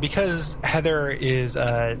then because Heather is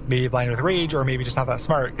maybe blinded with rage, or maybe just not that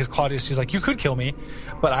smart, because Claudia, she's like, you could kill me,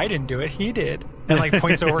 but I didn't do it. He did. And like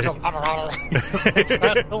points over to on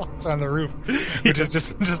the roof, which is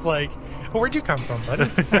just like, well, where'd you come from, buddy? All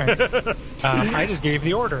right. I just gave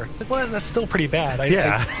the order. It's like, well, that's still pretty bad.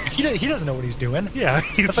 He doesn't know what he's doing. Yeah.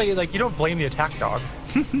 It's like you don't blame the attack dog.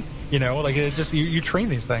 Like it's just you train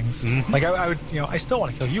these things. Mm-hmm. Like I would, I still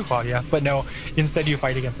want to kill you, Claudia, but no. Instead, you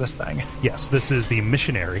fight against this thing. Yes, this is the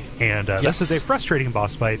missionary, and this is a frustrating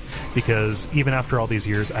boss fight because even after all these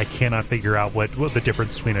years, I cannot figure out what the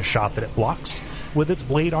difference between a shot that it blocks with its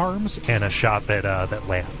blade arms and a shot that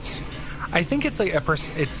lands. I think it's like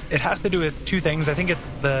it has to do with two things. I think it's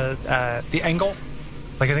the angle.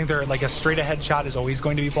 Like, I think they're like a straight ahead shot is always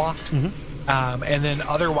going to be blocked. Mm-hmm. And then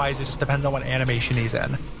otherwise it just depends on what animation he's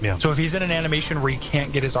in. Yeah. So if he's in an animation where he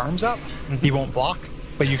can't get his arms up, he won't block.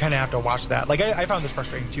 But you kind of have to watch that. Like, I found this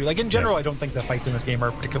frustrating too. Like, in general, I don't think the fights in this game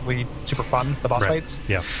are particularly super fun. The boss fights,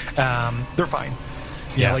 yeah, they're fine.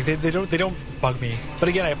 Like they don't bug me. But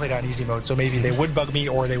again, I played on easy mode, so maybe they would bug me,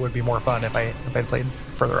 or they would be more fun if I played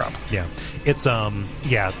further up. Yeah, it's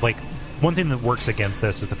like one thing that works against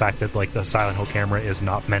this is the fact that like the Silent Hill camera is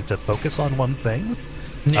not meant to focus on one thing.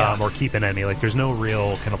 Or keep an enemy. Like, there's no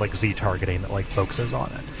real kind of like Z targeting that like focuses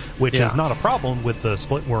on it, which is not a problem with the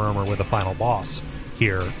split worm or with the final boss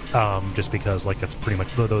here, just because like it's pretty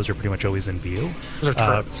much those are pretty much always in view. Those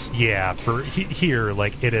are turrets. For here,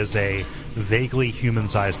 like, it is a vaguely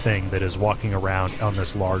human-sized thing that is walking around on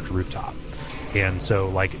this large rooftop, and so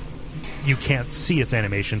like you can't see its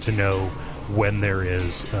animation to know when there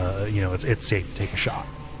is it's safe to take a shot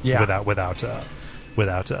without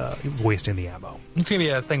wasting the ammo. It's gonna be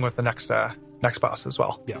a thing with the next boss as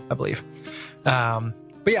well. Yeah, I believe. But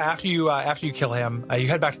yeah, after you kill him, you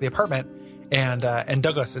head back to the apartment, and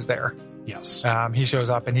Douglas is there. Yes. He shows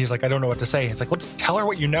up and he's like, I don't know what to say. It's like, well, just tell her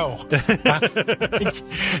what you know.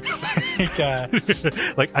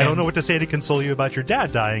 I don't know what to say to console you about your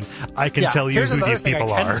dad dying. I can tell you who these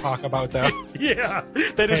people I are. can talk about though. Yeah,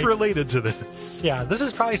 that is related to this. Yeah, this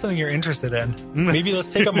is probably something you're interested in. Maybe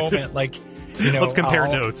let's take a moment, let's compare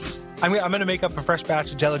notes. I'm going to make up a fresh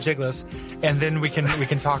batch of Jello Jiggles, and then we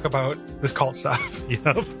can talk about this cult stuff.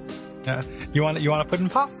 Yep. Yeah. You want a pudding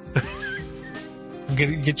pop?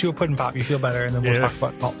 Get you a pudding pop. You feel better, and then we'll talk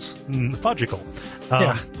about cults. Fudgical.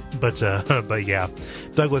 Yeah. But yeah,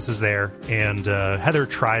 Douglas is there, and Heather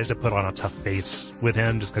tries to put on a tough face with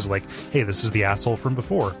him just because, like, hey, this is the asshole from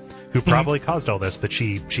before who probably caused all this, but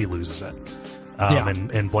she loses it.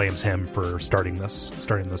 And blames him for starting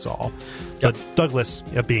this all. But Douglas,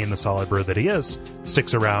 being the solid bro that he is,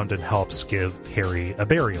 sticks around and helps give Harry a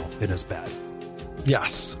burial in his bed.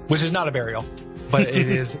 Yes, which is not a burial, but it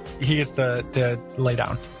is. He gets to lay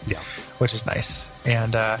down. Yeah, which is nice.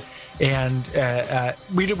 And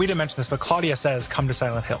we didn't mention this, but Claudia says, "Come to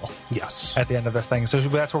Silent Hill." Yes, at the end of this thing. So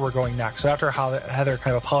that's where we're going next. So after Heather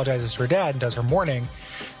kind of apologizes to her dad and does her mourning,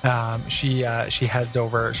 she heads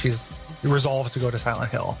over. She's resolves to go to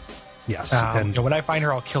Silent Hill. Yes. And when I find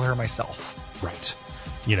her, I'll kill her myself. Right.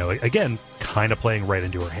 Again, kind of playing right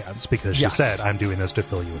into her hands because she said, I'm doing this to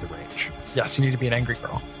fill you with rage. Yes, you need to be an angry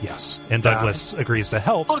girl. Yes. And Douglas agrees to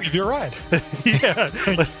help. I'll give you a ride. Yeah.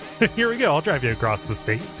 Here we go. I'll drive you across the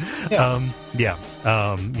state. Yeah.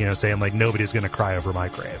 Saying like, nobody's going to cry over my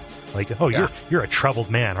grave. Like, you're a troubled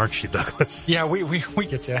man, aren't you, Douglas? Yeah, we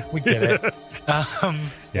get you. We get it.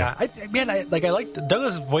 I like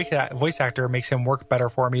Douglas' voice actor makes him work better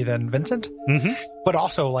for me than Vincent. Mm-hmm. But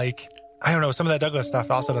also, like, I don't know, some of that Douglas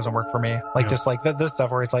stuff also doesn't work for me. Like, just like this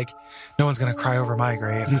stuff where it's like, no one's going to cry over my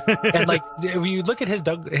grave. And like, when you look at his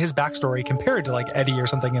backstory compared to like Eddie or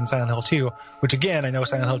something in Silent Hill 2, which again, I know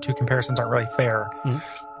Silent Hill 2 comparisons aren't really fair,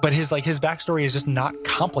 but his backstory is just not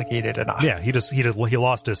complicated enough. Yeah, he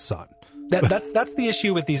lost his son. That's the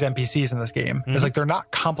issue with these NPCs in this game. Is like, they're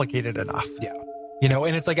not complicated enough. Yeah. You know,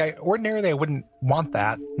 and it's like, ordinarily I wouldn't want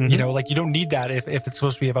that. You know, like, you don't need that if it's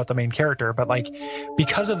supposed to be about the main character. But like,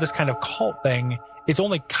 because of this kind of cult thing, it's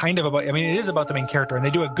only kind of about, I mean, it is about the main character, and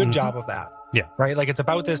they do a good job of that. Yeah. Right? Like, it's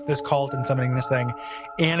about this cult and summoning this thing,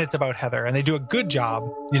 and it's about Heather. And they do a good job,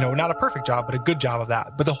 you know, not a perfect job, but a good job of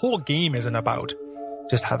that. But the whole game isn't about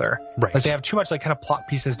just Heather. Right. Like, they have too much like kind of plot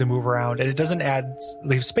pieces to move around, and it doesn't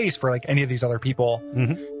leave space for like any of these other people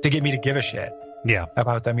to get me to give a shit. Yeah.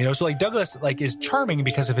 About them, you know. So like, Douglas like is charming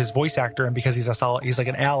because of his voice actor and because he's like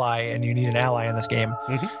an ally, and you need an ally in this game.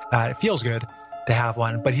 It feels good to have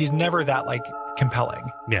one, but he's never that like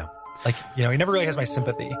compelling. Yeah. Like, you know, he never really has my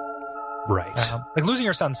sympathy. Right. Like, losing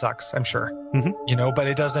your son sucks, I'm sure. You know, but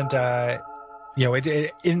it doesn't. You know,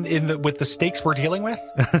 with the stakes we're dealing with,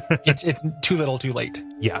 it's too little, too late.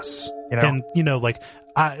 Yes. You know? And you know, like,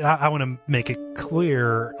 I want to make it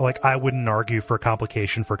clear, like, I wouldn't argue for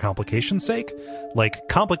complication's sake. Like,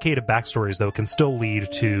 complicated backstories, though, can still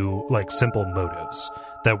lead to, like, simple motives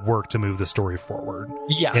that work to move the story forward.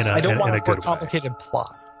 Yes, I don't want a good complicated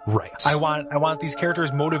plot. Right. I want these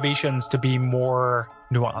characters' motivations to be more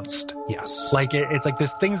nuanced. Yes. Like, it's like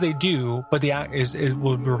there's things they do, but it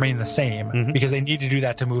will remain the same because they need to do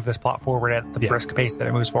that to move this plot forward at the brisk pace that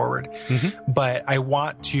it moves forward. But I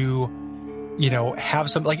want to, you know, have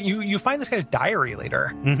some, like, you find this guy's diary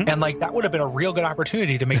later, and like, that would have been a real good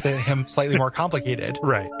opportunity to make him slightly more complicated.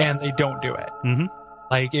 Right. And they don't do it.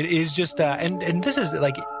 Like, it is just, and this is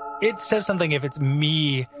like, it says something if it's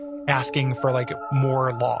me asking for like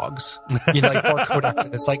more logs, you know, like more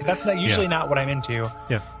codexes. Like, that's not usually not what I'm into.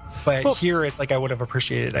 Yeah. But here it's like, I would have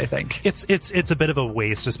appreciated, I think. It's a bit of a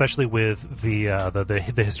waste, especially with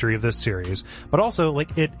the history of this series. But also,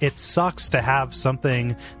 like, it sucks to have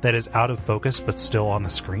something that is out of focus but still on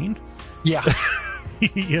the screen. Yeah.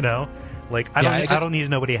 You know? Like, I don't need to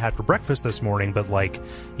know what he had for breakfast this morning, but like,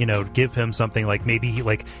 you know, give him something, like maybe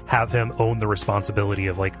like have him own the responsibility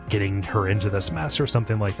of like getting her into this mess or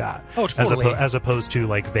something like that. Oh, totally. As opposed to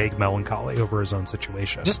like vague melancholy over his own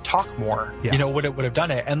situation. Just talk more. You know, would have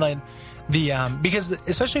done it. And then because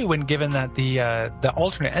especially when given that the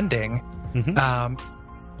alternate ending,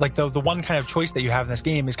 like the one kind of choice that you have in this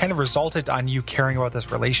game is kind of resulted on you caring about this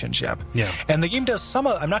relationship. Yeah. And the game does some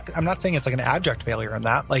of, I'm not saying it's like an abject failure in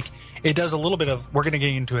that. Like, it does a little bit of, we're going to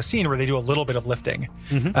get into a scene where they do a little bit of lifting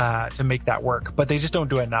to make that work, but they just don't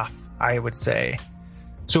do enough, I would say.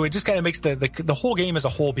 So it just kind of makes the whole game as a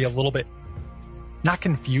whole be a little bit, not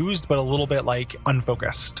confused, but a little bit like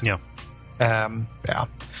unfocused. Yeah.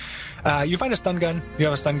 You find a stun gun. You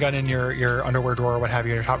have a stun gun in your underwear drawer or what have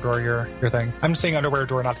you, your top drawer, your thing. I'm saying underwear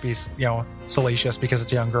drawer not to be, you know, salacious because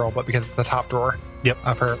it's a young girl, but because it's the top drawer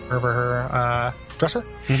of her dresser.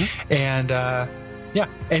 And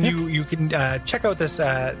and you can check out this,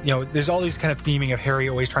 you know, there's all these kind of theming of Harry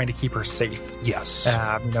always trying to keep her safe. Yes.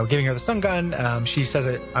 You know, giving her the stun gun. She says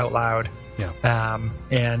it out loud. Yeah.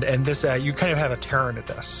 And this, you kind of have a turn at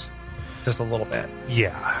this just a little bit.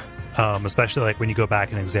 Yeah. Especially like when you go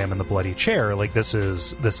back and examine the bloody chair, like this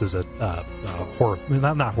is a horror,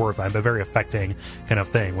 not horrifying, but very affecting kind of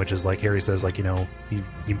thing, which is like Harry says, like, you know,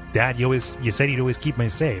 Dad, you said you'd always keep me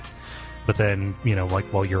safe, but then, you know,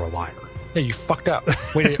 like, well, you're a liar. Yeah, you fucked up.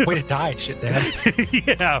 Way to die, shit, Dad.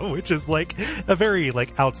 Yeah, which is like a very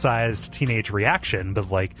like outsized teenage reaction, but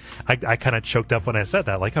like I kind of choked up when I said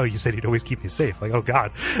that. Like, oh, you said you'd always keep me safe. Like, oh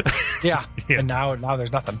God. Yeah. And now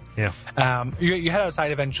there's nothing. Yeah. You head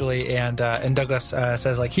outside eventually, and Douglas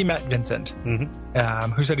says like he met Vincent,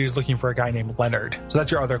 who said he was looking for a guy named Leonard. So that's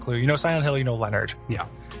your other clue. You know Silent Hill, you know Leonard. Yeah.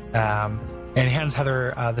 And he hands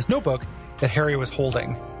Heather this notebook that Harry was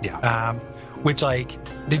holding. Yeah. Which, like,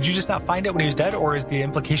 did you just not find it when he was dead, or is the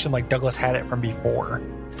implication like Douglas had it from before?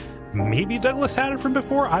 Maybe Douglas had it from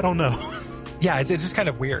before. I don't know. Yeah, it's just kind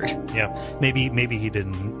of weird. Yeah, maybe he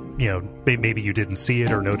didn't. You know, maybe you didn't see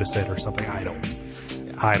it or notice it or something. I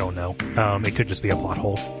don't know. It could just be a plot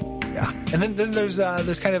hole. Yeah, and then there's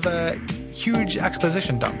this kind of a huge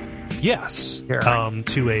exposition dump. Yes,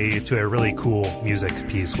 to a really cool music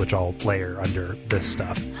piece, which I'll layer under this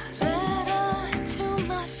stuff.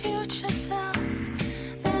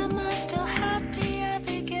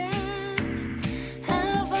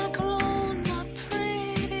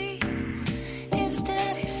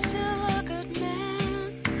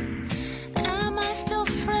 Still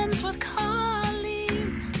friends with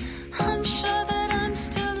Colleen? I'm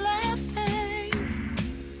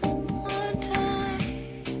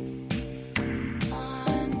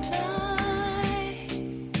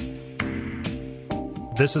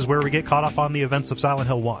this is where we get caught up on the events of Silent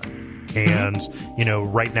Hill 1. And, you know,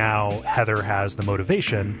 right now, Heather has the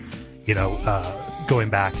motivation, you know, going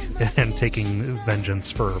back and taking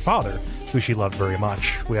vengeance for her father, who she loved very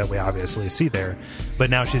much. We obviously see there. But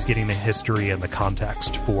now she's getting the history and the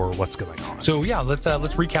context for what's going on. So, yeah, let's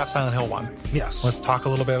recap Silent Hill 1. Yes. Let's talk a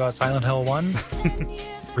little bit about Silent Hill 1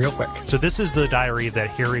 real quick. So this is the diary that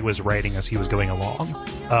Harry was writing as he was going along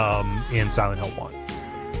in Silent Hill 1.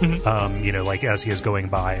 You know, like as he is going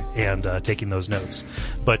by and taking those notes.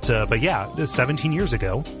 But yeah, 17 years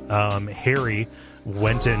ago, Harry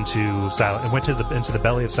went into the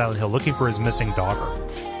belly of Silent Hill looking for his missing daughter,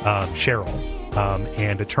 Cheryl.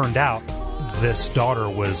 And it turned out this daughter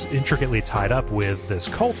was intricately tied up with this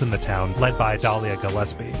cult in the town led by Dahlia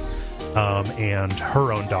Gillespie, and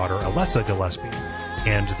her own daughter, Alessa Gillespie.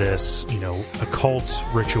 And this, you know, occult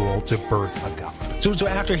ritual to birth a god. So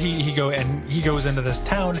after he goes into this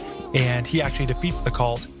town and he actually defeats the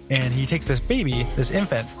cult and he takes this baby, this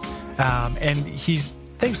infant, and he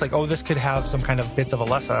thinks like, oh, this could have some kind of bits of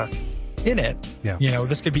Alessa in it. Yeah. You know,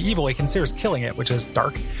 this could be evil. He considers killing it, which is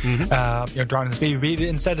dark. You know, drawing this baby, but he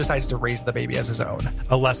instead decides to raise the baby as his own.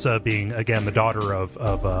 Alessa being again the daughter of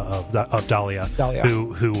Dahlia,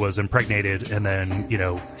 who was impregnated and then, you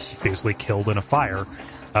know, basically killed in a fire,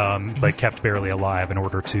 but kept barely alive in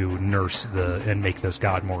order to nurse and make this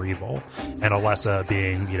god more evil. And Alessa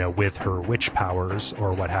being, you know, with her witch powers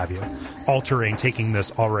or what have you, taking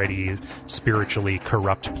this already spiritually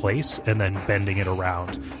corrupt place and then bending it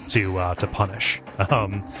around to punish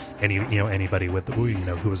anybody with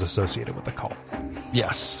who was associated with the cult.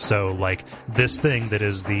 Yes. So like this thing that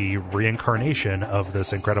is the reincarnation of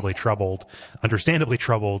this understandably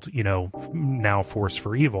troubled, you know, now force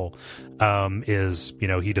for evil, is, you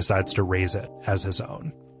know, he decides to raise it as his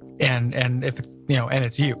own. And if it's, you know, and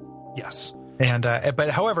it's you. Yes. And but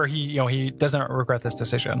however, he doesn't regret this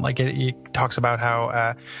decision. Like he talks about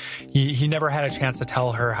how he never had a chance to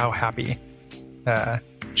tell her how happy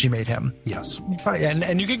she made him. Yes.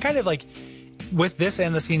 And you can kind of like with this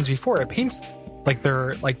and the scenes before, it paints like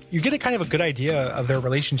they're like you get a kind of a good idea of their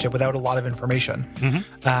relationship without a lot of information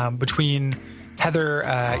between Heather,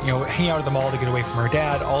 hanging out at the mall to get away from her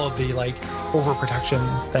dad, all of the like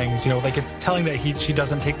overprotection things, you know, like it's telling that she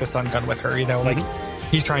doesn't take the stun gun with her, you know, like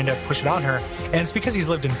he's trying to push it on her, and it's because he's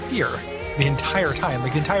lived in fear the entire time.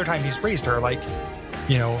 Like the entire time he's raised her, like,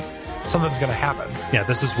 you know, something's gonna happen. Yeah,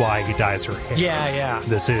 this is why he dyes her hair. Yeah.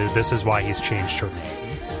 This is why he's changed her name.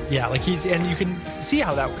 Yeah, like and you can see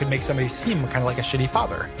how that could make somebody seem kind of like a shitty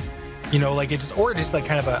father. You know, like just like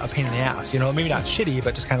kind of a pain in the ass, you know, maybe not shitty,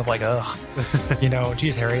 but just kind of like, ugh, you know,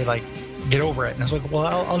 geez, Harry, like, get over it. And I was like, well,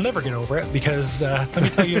 I'll never get over it because let me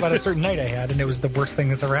tell you about a certain night I had, and it was the worst thing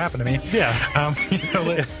that's ever happened to me. Yeah. You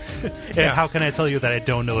know, yeah. How can I tell you that I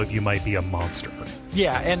don't know if you might be a monster?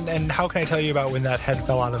 Yeah, and how can I tell you about when that head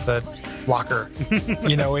fell out of the locker,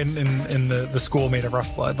 you know, in the school made of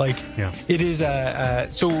rust blood? Like, yeah. It is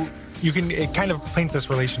so it kind of paints this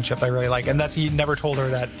relationship I really like, and that's he never told her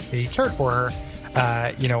that he cared for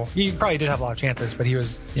her. You know, he probably did have a lot of chances, but he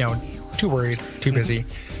was, you know, too worried, too busy.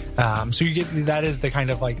 So you get that is the kind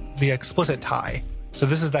of like the explicit tie. So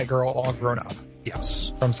this is that girl all grown up.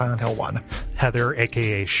 Yes. From Silent Hill 1. Heather,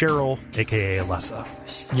 a.k.a. Cheryl, a.k.a. Alessa.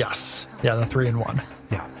 Yes. Yeah, the 3 in 1.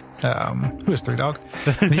 Yeah. Who is 3 Dog?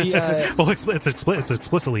 Well, it's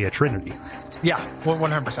explicitly a trinity. Yeah,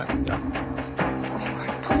 100%. Yeah. We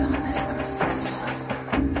weren't put on this earth to suffer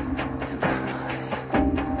and cry.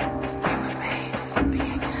 We were made for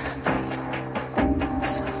being happy.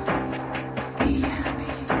 So, be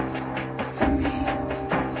happy for me,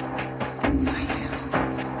 for you.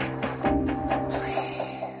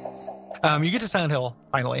 Please. You get to Silent Hill,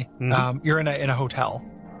 finally. Mm-hmm. You're in a hotel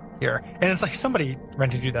here. And it's like somebody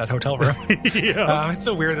rented you that hotel room. Yeah. It's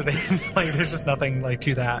so weird that they like there's just nothing like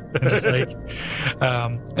to that. And just like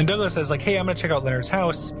and Douglas says like, hey, I'm gonna check out Leonard's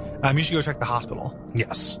house. You should go check the hospital.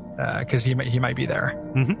 Yes. Because he might be there.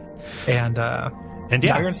 Mm-hmm. And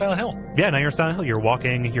yeah, now you're in Silent Hill. Yeah, now you're in Silent Hill. You're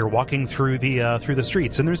walking through the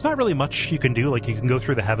streets, and there's not really much you can do. Like you can go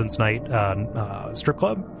through the Heaven's Night strip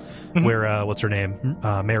club, where what's her name,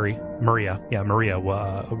 Maria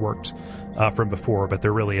worked from before, but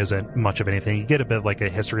there really isn't much of anything. You get a bit of like a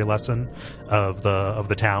history lesson of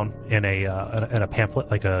the town in a pamphlet,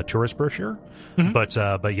 like a tourist brochure. But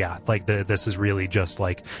yeah, like this is really just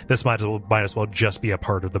like this might as well just be a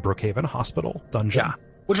part of the Brookhaven Hospital dungeon. Yeah.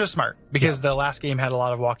 Which was smart, because the last game had a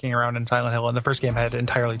lot of walking around in Silent Hill, and the first game had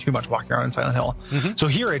entirely too much walking around in Silent Hill. So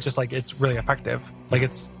here, it's just like, it's really effective. Like,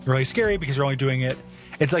 it's really scary because you're only doing it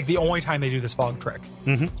it's like the only time they do this fog trick,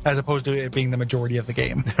 as opposed to it being the majority of the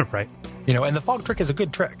game. Right. And the fog trick is a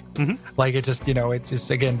good trick. Like it just, it's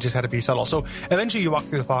just, again, just had to be subtle. So eventually you walk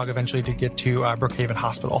through the fog eventually to get to Brookhaven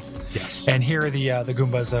Hospital. Yes. And here the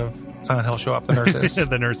Goombas of Silent Hill show up, the nurses.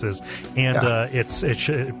 The nurses. And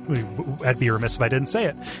I'd be remiss if I didn't say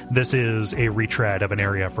it. This is a retread of an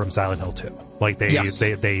area from Silent Hill 2. Like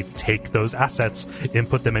they take those assets and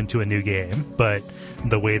put them into a new game, but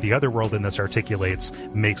the way the other world in this articulates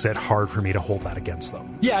makes it hard for me to hold that against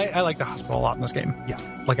them. Yeah, I like the hospital a lot in this game. Yeah.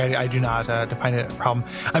 Like I do not define it a problem.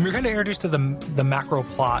 You're kind of introduced to the macro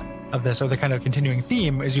plot of this, or the kind of continuing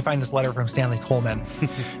theme, is you find this letter from Stanley Coleman,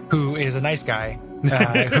 who is a nice guy,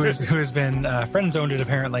 who has been friend zoned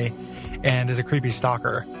apparently, and is a creepy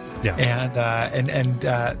stalker. Yeah. And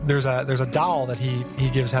there's a doll that he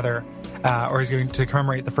gives Heather, or he's going to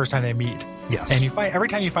commemorate the first time they meet. Yes. And every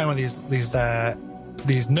time you find one of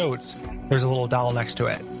these notes, there's a little doll next to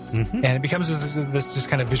it. And it becomes this just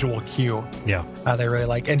kind of visual cue. Yeah. They really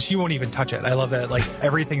like, and she won't even touch it. I love that, like,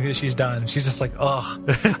 everything that she's done, she's just like, ugh.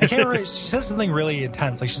 I can't remember. She says something really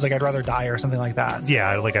intense. Like, she's like, I'd rather die, or something like that.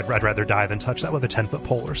 Yeah, like I'd rather die than touch that with a 10-foot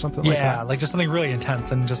pole or something like that. Yeah, like just something really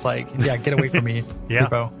intense, and just like, yeah, get away from me, Yeah.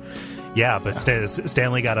 Creepo. Yeah, but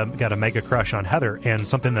Stanley got a mega crush on Heather, and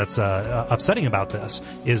something that's upsetting about this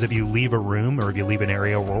is if you leave a room or if you leave an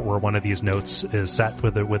area where one of these notes is set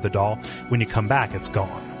with the doll, when you come back, it's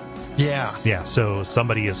gone. Yeah. Yeah, so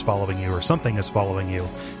somebody is following you or something is following you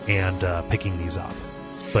and picking these up.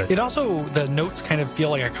 But It also, the notes kind of feel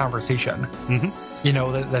like a conversation,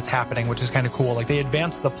 that's happening, which is kind of cool. Like, they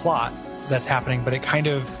advance the plot that's happening, but it kind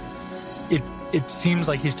of, it seems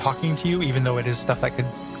like he's talking to you, even though it is stuff that could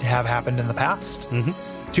have happened in the past.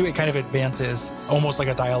 Too, it kind of advances almost like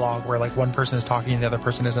a dialogue where, like, one person is talking and the other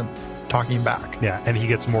person isn't talking back. Yeah, and he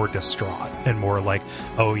gets more distraught and more like,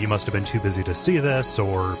 oh, you must have been too busy to see this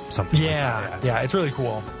or something. Yeah, like that. yeah, it's really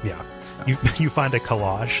cool. Yeah. You find a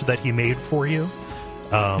collage that he made for you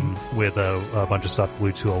with a bunch of stuff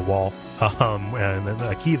glued to a wall, and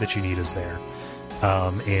a key that you need is there.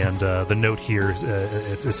 And the note here,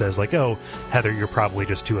 it says like, oh, Heather, you're probably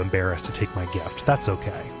just too embarrassed to take my gift. That's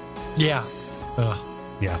okay. Yeah. Ugh.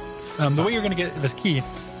 Yeah. The way you're going to get this key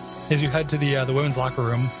is you head to the women's locker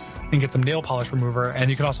room and get some nail polish remover,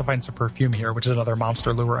 and you can also find some perfume here, which is another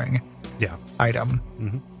monster luring item.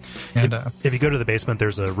 And if you go to the basement,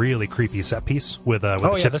 there's a really creepy set piece with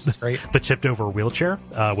this is great. The chipped over wheelchair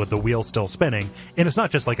with the wheel still spinning, and it's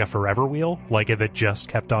not just like a forever wheel. Like if it just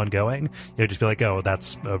kept on going, you'd just be like, oh,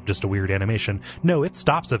 that's just a weird animation. No, it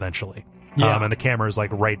stops eventually. Yeah. And the camera is like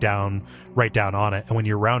right down on it. And when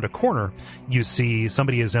you're around a corner, you see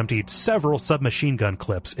somebody has emptied several submachine gun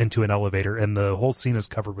clips into an elevator, and the whole scene is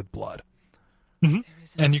covered with blood.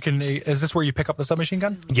 And you can, is this where you pick up the submachine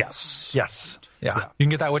gun? Yes. Yes. Yeah. You can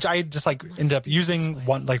get that, which I just like ended up using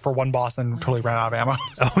for one boss and totally ran out of ammo.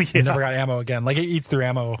 Oh, yeah. Never got ammo again. Like, it eats through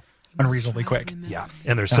ammo unreasonably quick. Yeah.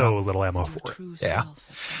 And there's so little ammo for it. Yeah.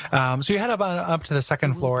 So you head up to the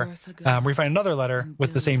second floor, where you find another letter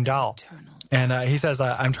with the same doll. And he says,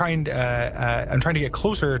 I'm trying to get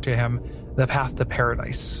closer to him, the path to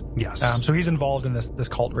paradise. Yes. So he's involved in this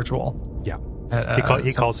cult ritual. Yeah.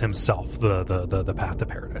 He calls himself the path to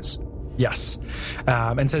paradise. Yes.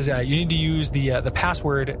 And says you need to use the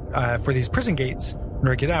password for these prison gates in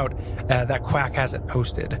order to get out. That Quack has it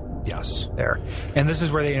posted. Yes. There. And this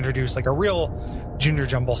is where they introduce like a real Junior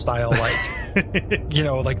Jumble style, like,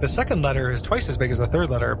 like the second letter is twice as big as the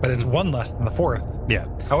third letter, but it's one less than the fourth. Yeah.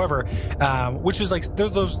 However, which is like,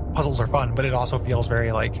 those puzzles are fun, but it also feels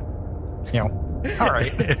very like, all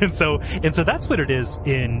right. and so that's what it is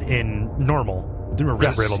in normal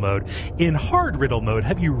riddle mode. In hard riddle mode,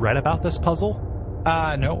 have you read about this puzzle?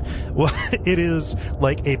 No. Well, it is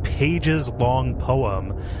like a pages-long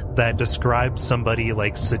poem that describes somebody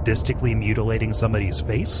like sadistically mutilating somebody's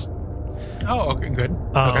face. Oh, okay, good.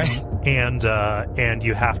 Okay. And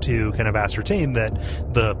you have to kind of ascertain that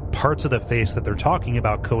the parts of the face that they're talking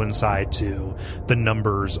about coincide to the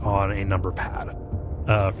numbers on a number pad.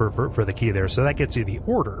 For the key there. So that gets you the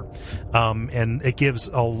order. And it gives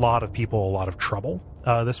a lot of people a lot of trouble.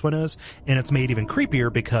 This one is. And it's made even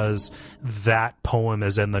creepier because that poem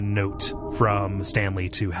is in the note from Stanley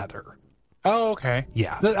to Heather. Oh, okay.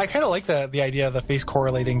 Yeah. I kind of like the idea of the face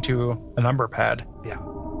correlating to a number pad. Yeah.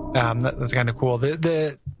 That's kind of cool.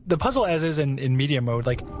 The puzzle as is in medium mode,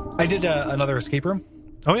 like I did another escape room.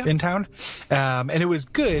 Oh, yeah. In town. And it was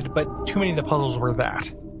good, but too many of the puzzles were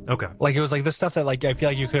that. Okay. Like, it was like this stuff that, like, I feel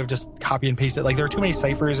like you could have just copy and pasted. Like, there were too many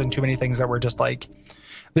ciphers and too many things that were just like,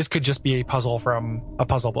 this could just be a puzzle from a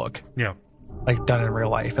puzzle book. Yeah. like done in real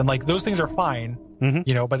life, and like those things are fine,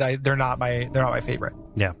 but they're not my favorite.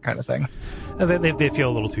 Yeah, kind of thing. They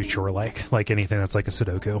feel a little too chore like anything that's like a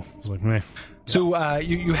Sudoku. It's like, meh. So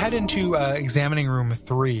you head into examining room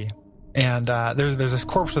 3, and there's this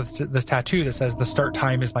corpse with this tattoo that says the start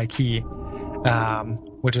time is my key,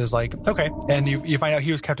 which is like, okay. And you find out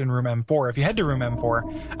he was kept in room M4. If you head to room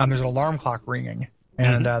M4, there's an alarm clock ringing,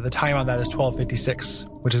 and the time on that is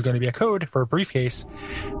 12:56, which is going to be a code for a briefcase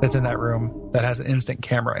that's in that room that has an instant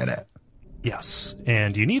camera in it. Yes,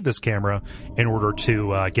 and you need this camera in order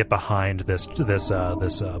to get behind this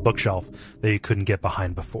bookshelf that you couldn't get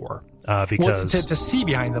behind before. Because to see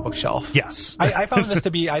behind the bookshelf. Yes, I found this to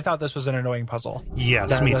be. I thought this was an annoying puzzle.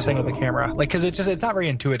 Yes, me the too. Thing with the camera, like, because it's not very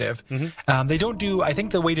intuitive. They don't do. I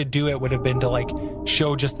think the way to do it would have been to like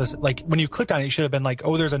show just this. Like when you clicked on it, you should have been like,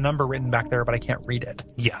 oh, there's a number written back there, but I can't read it.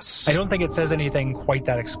 Yes, I don't think it says anything quite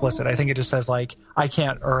that explicit. I think it just says like I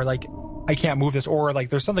can't move this, or like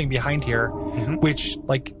there's something behind here, which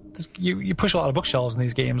like you push a lot of bookshelves in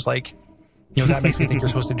these games, like. That makes me think you're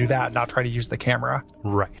supposed to do that, not try to use the camera.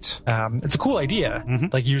 Right. It's a cool idea,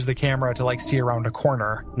 like use the camera to like see around a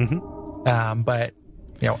corner. But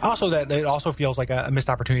also that it also feels like a missed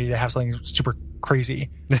opportunity to have something super crazy.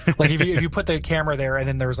 Like if you put the camera there and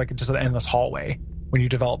then there was like just an endless hallway when you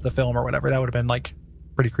develop the film or whatever, that would have been like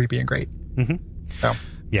pretty creepy and great. So.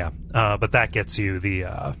 Yeah, but that gets you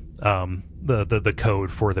the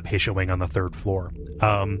code for the patient wing on the 3rd floor.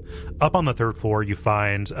 Up on the 3rd floor, you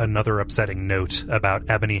find another upsetting note about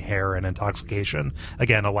ebony hair and intoxication.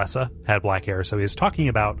 Again, Alessa had black hair, so he's talking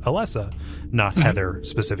about Alessa, not Heather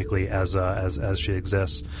specifically as she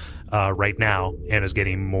exists right now, and is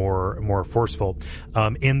getting more forceful.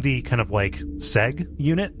 In the kind of like seg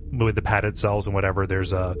unit with the padded cells and whatever,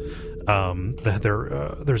 there's a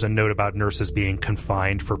note about nurses being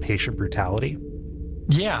confined for patient brutality.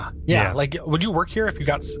 Yeah. Like, would you work here if you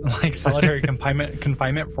got like solitary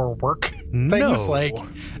confinement for work things?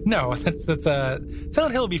 No. That's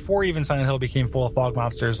Silent Hill before even Silent Hill became full of fog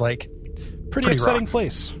monsters. Like, pretty upsetting rough.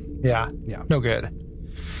 place. Yeah. No good.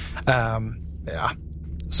 Yeah.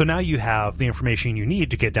 So now you have the information you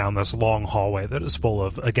need to get down this long hallway that is full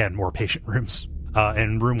of, again, more patient rooms.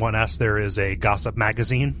 In room 1S, there is a gossip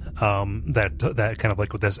magazine that kind of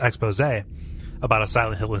like with this expose about a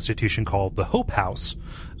Silent Hill institution called the Hope House,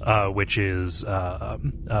 which is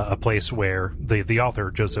a place where the author,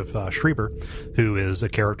 Joseph Schreiber, who is a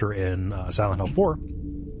character in Silent Hill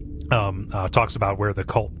 4, talks about where the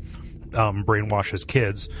cult brainwashes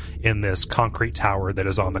kids in this concrete tower that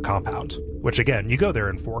is on the compound, which, again, you go there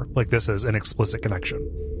in 4. Like, this is an explicit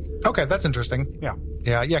connection. Okay, that's interesting.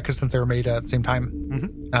 Yeah, because since they were made at the same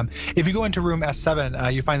time. If you go into room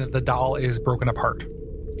S7, you find that the doll is broken apart.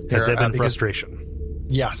 Has it been frustration?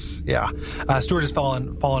 Yes, yeah. Stuart has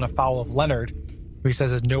fallen afoul of Leonard, who he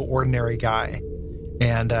says is no ordinary guy.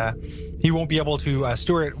 And he won't be able to,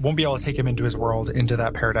 Stuart won't be able to take him into his world, into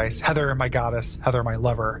that paradise. Heather, my goddess. Heather, my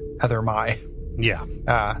lover. Heather, my. Yeah.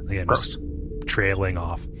 Again, gross. Trailing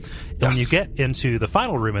off. And Yes. when you get into the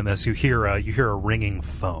final room in this, you hear a ringing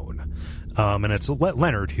phone. And it's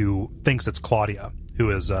Leonard who thinks it's Claudia who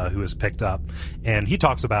is picked up. And he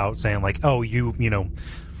talks about saying like, oh, you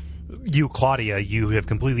Claudia, you have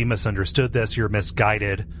completely misunderstood this. You're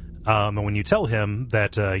misguided. And when you tell him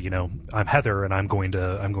that, I'm Heather and I'm going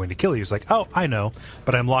to kill you, he's like, oh, I know,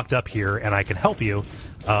 but I'm locked up here and I can help you,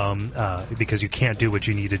 because you can't do what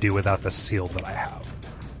you need to do without the seal that I have.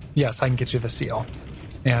 Yes, I can get you the seal.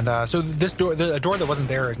 And so this door, a door that wasn't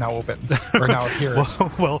there is now open, or now appears.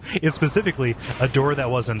 well, it's specifically a door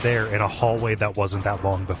that wasn't there in a hallway that wasn't that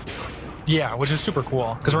long before. Yeah, which is super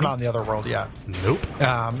cool, because we're not in the other world yet. Nope.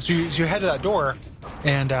 So you head to that door,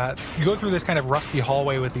 and you go through this kind of rusty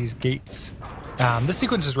hallway with these gates. This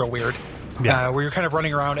sequence is real weird, where you're kind of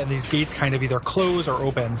running around, and these gates kind of either close or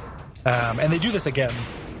open. And they do this again,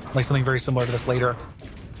 like something very similar to this later,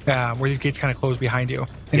 where these gates kind of close behind you.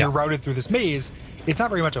 And you're routed through this maze. It's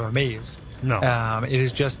not very much of a maze. No. It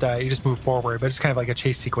is just, you just move forward, but it's kind of like a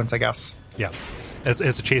chase sequence, I guess. Yeah. It's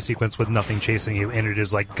a chase sequence with nothing chasing you, and it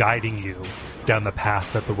is like guiding you down the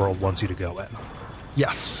path that the world wants you to go in.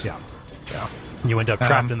 Yes. Yeah. Yeah. You end up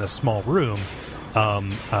trapped in this small room,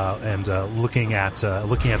 and looking at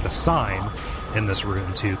the sign in this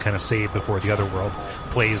room to kind of save before the other world.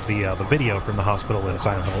 Plays the video from the hospital in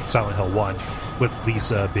Silent Hill 1, with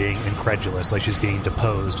Lisa being incredulous, like she's being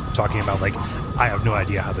deposed, talking about like, I have no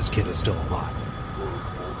idea how this kid is still alive.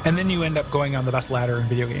 And then you end up going on the best ladder in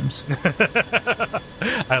video games.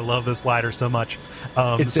 I love this ladder so much.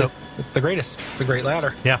 It's the greatest. It's a great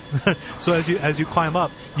ladder. Yeah. So as you climb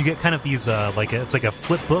up, you get kind of these it's like a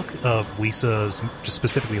flip book of just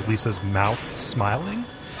specifically Lisa's mouth smiling,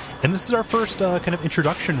 and this is our first kind of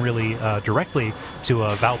introduction, really directly to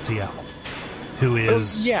Valtiel, who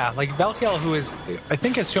is like Valtiel, who is I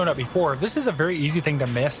think has shown up before. This is a very easy thing to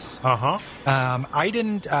miss. I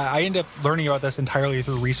didn't. I ended up learning about this entirely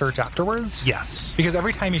through research afterwards. Yes, because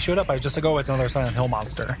every time he showed up, I was just like, oh, it's another Silent Hill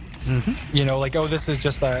monster. You know, like, oh, this is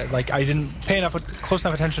just I didn't pay close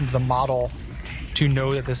enough attention to the model to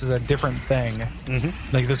know that this is a different thing.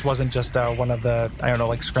 Like, this wasn't just one of the, I don't know,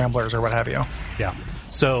 like scramblers or what have you. Yeah.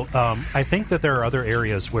 So I think that there are other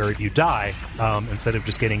areas where if you die, instead of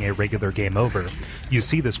just getting a regular game over, you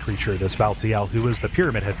see this creature, this Valtiel, who is the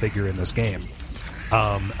Pyramid Head figure in this game,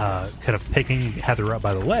 kind of picking Heather up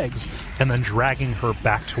by the legs and then dragging her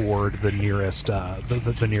back toward the nearest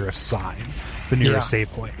the nearest sign, the nearest save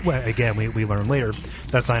point. Well, again, we learn later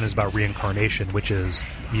that sign is about reincarnation, which is,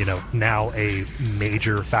 you know, now a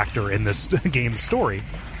major factor in this game's story.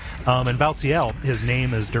 And Valtiel, his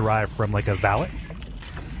name is derived from like a valet.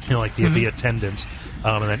 You know, like the attendant,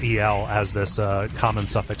 and then EL as this common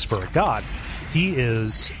suffix for a god. He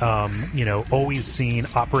is, always seen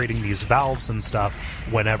operating these valves and stuff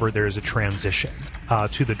whenever there's a transition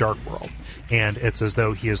to the Dark World. And it's as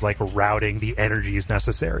though he is like routing the energies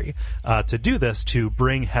necessary to do this, to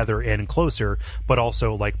bring Heather in closer, but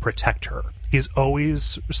also like protect her. He's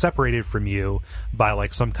always separated from you by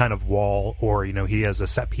like some kind of wall, or, you know, he has a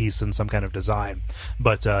set piece and some kind of design,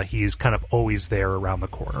 but he's kind of always there around the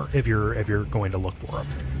corner if you're going to look for him.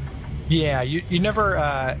 Yeah, you never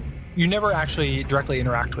actually directly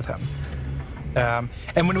interact with him.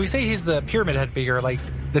 And when we say he's the Pyramid Head figure, like,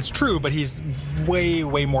 that's true, but he's way,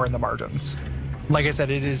 way more in the margins. Like I said,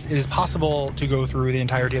 it is possible to go through the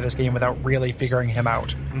entirety of this game without really figuring him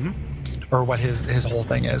out. Or what his whole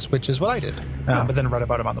thing is, which is what I did, but then read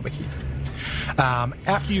about him on the wiki.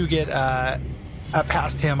 After you get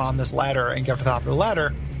past him on this ladder and get to the top of the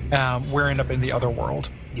ladder, we end up in the other world.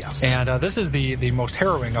 Yes. And this is the most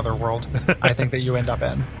harrowing other world, I think, that you end up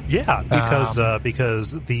in. Yeah,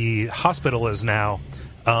 because the hospital is now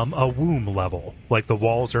a womb level. Like, the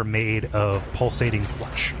walls are made of pulsating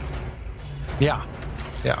flesh. Yeah.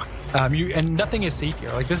 And nothing is safe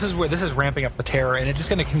here. Like, this is ramping up the terror, and it's just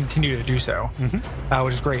going to continue to do so,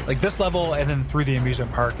 which is great. Like, this level and then through the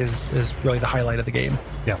amusement park is really the highlight of the game.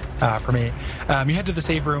 Yeah. For me, you head to the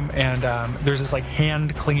save room, and there's this like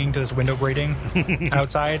hand clinging to this window grating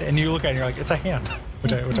outside, and you look at it and you're like, it's a hand,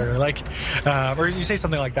 which I really like. Or you say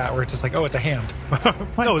something like that where it's just like, oh, it's a hand.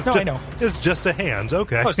 I know it's just a hand.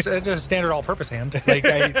 Okay. Oh, it's just a standard all-purpose hand. Like,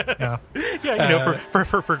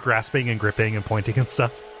 for grasping and gripping and pointing and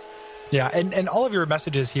stuff. Yeah, and all of your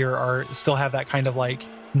messages here still have that kind of like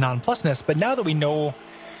nonplusness, but now that we know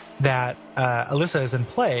that Alyssa is in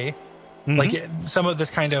play, like, some of this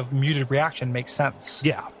kind of muted reaction makes sense.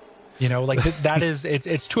 Yeah. You know, like that is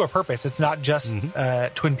it's to a purpose. It's not just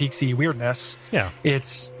Twin Peaksy weirdness. Yeah.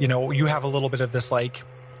 It's, you know, you have a little bit of this like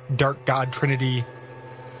dark god trinity,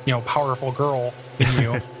 you know, powerful girl in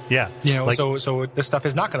you. Yeah. You know, like, so this stuff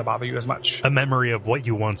is not going to bother you as much. A memory of what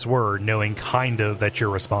you once were, knowing kind of that you're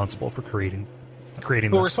responsible for creating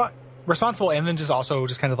this. Responsible, and then just also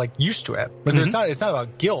just kind of like used to it. Like, it's not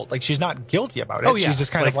about guilt. Like, she's not guilty about it. Oh, yeah. She's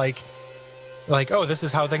just kind of like, oh, this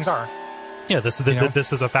is how things are. Yeah, this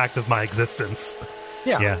is a fact of my existence.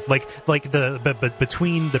 Yeah. But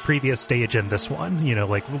between the previous stage and this one, you know,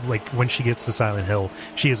 like when she gets to Silent Hill,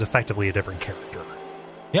 she is effectively a different character.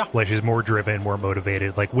 Yeah. Like, she's more driven, more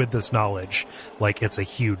motivated. Like, with this knowledge, like, it's a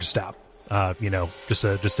huge step. Just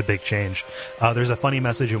a big change. There's a funny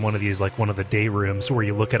message in one of these, like one of the day rooms, where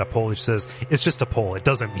you look at a pole, which says, it's just a pole. It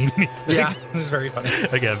doesn't mean anything. Yeah, it's very funny.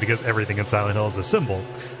 Again, because everything in Silent Hill is a symbol.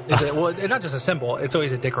 Well, it's not just a symbol. It's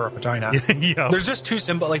always a dick or a vagina. Yeah. There's just two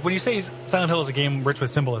symbols. Like, when you say Silent Hill is a game rich with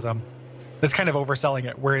symbolism, it's kind of overselling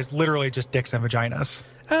it, where it's literally just dicks and vaginas.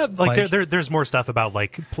 There's more stuff about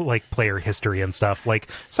like player history and stuff. Like,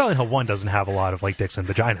 Silent Hill 1 doesn't have a lot of like dicks and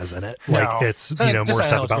vaginas in it. Like, it's, you know, more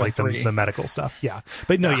stuff about like the medical stuff. Yeah,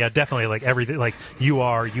 but no, yeah, definitely, like, everything. Like, you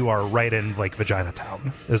are right in like Vagina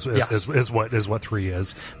Town is what 3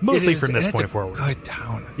 is, mostly from this point forward. Good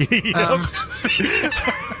town.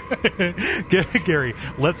 Gary,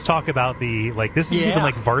 let's talk about this is even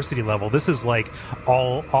like varsity level. This is like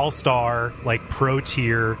all-star, like pro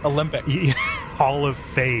tier Olympic Hall of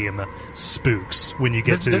Fame spooks when you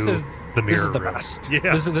get to the mirror. This is the room. best.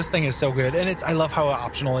 Yeah. This thing is so good, and I love how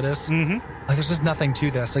optional it is. Like, there's just nothing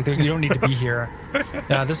to this. Like, you don't need to be here.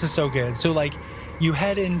 This is so good. So, like, you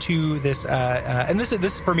head into this, and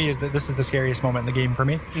this for me this is the scariest moment in the game for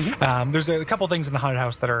me. There's a couple things in the haunted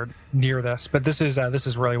house that are near this, but this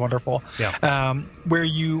is really wonderful. Yeah. Where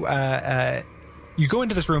you go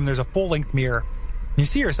into this room, there's a full length mirror. You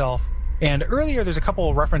see yourself, and earlier there's a couple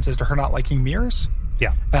of references to her not liking mirrors.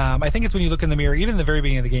 Yeah. I think it's when you look in the mirror, even in the very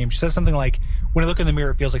beginning of the game, she says something like, when I look in the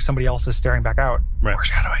mirror, it feels like somebody else is staring back out. Right.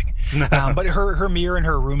 Foreshadowing. But her mirror in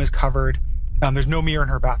her room is covered. There's no mirror in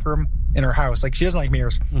her bathroom in her house. Like, she doesn't like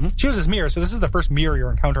mirrors. She uses mirrors, so this is the first mirror you're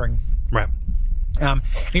encountering. Right. And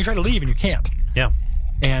you try to leave and you can't. Yeah.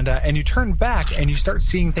 And you turn back and you start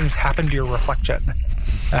seeing things happen to your reflection.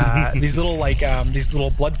 These little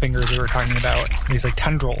blood fingers we were talking about, these like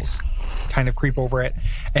tendrils kind of creep over it,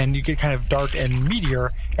 and you get kind of dark and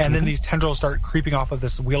meteor, and then these tendrils start creeping off of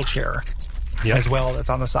this wheelchair as well that's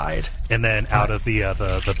on the side. And then out of the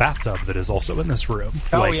bathtub that is also in this room.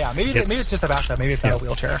 Oh, yeah. Maybe it's just a bathtub. Maybe it's not a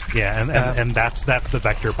wheelchair. Yeah, and that's the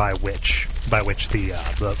vector by which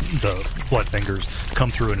the blood fingers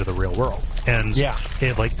come through into the real world. And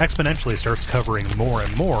it like exponentially starts covering more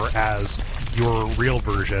and more as your real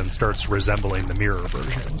version starts resembling the mirror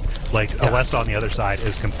version. Like, Alessa on the other side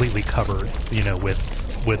is completely covered,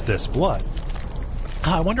 with this blood.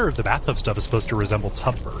 I wonder if the bathtub stuff is supposed to resemble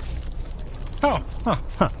tub birth. Oh,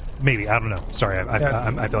 huh. Maybe, I don't know. Sorry,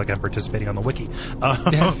 I feel like I'm participating on the wiki.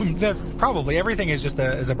 Yes, probably everything is just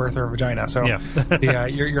a birth or a vagina. So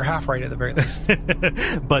you're half right at the very least.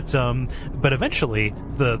 But eventually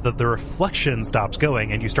the reflection stops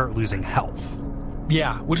going and you start losing health.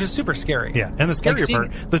 Yeah, which is super scary. Yeah, and the scarier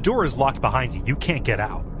part, the door is locked behind you. You can't get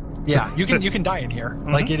out. Yeah, you can die in here.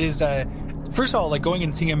 Like, it is. First of all, like, going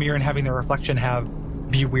and seeing a mirror and having the reflection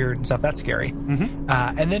be weird and stuff, that's scary.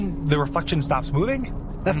 And then the reflection stops moving.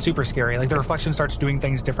 That's super scary. Like, the reflection starts doing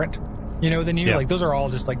things different, than you. Yeah. Like, those are all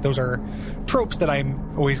just like, those are tropes that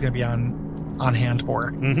I'm always going to be on hand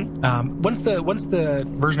for. Once the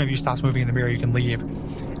version of you stops moving in the mirror, you can leave.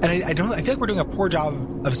 And I feel like we're doing a poor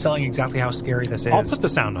job of selling exactly how scary this is. I'll put the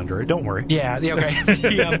sound under it. Don't worry. Yeah. Okay.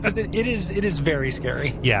 Because it is very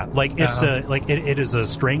scary. Yeah. Like, it's it is a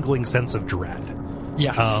strangling sense of dread.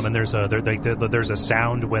 Yes. And there's a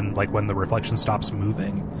sound when the reflection stops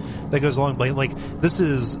moving that goes along. Like, this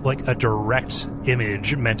is like a direct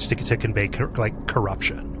image meant to convey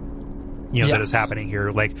corruption. That is happening here.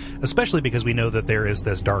 Like, especially because we know that there is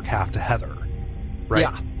this dark half to Heather, right?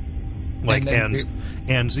 Yeah. Like, and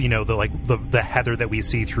the Heather that we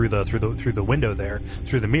see through the window there,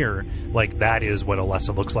 through the mirror, like, that is what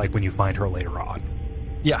Alessa looks like when you find her later on.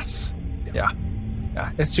 Yes. Yeah. Yeah,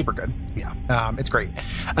 it's super good. Yeah. It's great.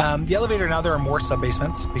 The elevator, now there are more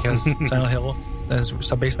sub-basements because Silent Hill is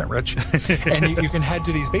sub-basement rich. And you can head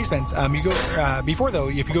to these basements. You go before, though,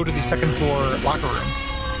 if you go to the second floor locker room,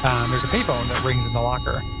 there's a payphone that rings in the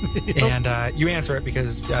locker. And you answer it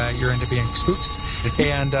because you're into being spooked.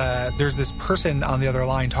 And there's this person on the other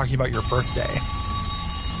line talking about your birthday.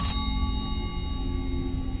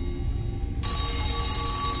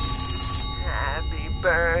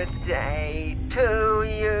 Birthday to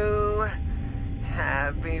you.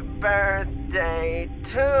 Happy birthday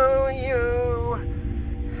to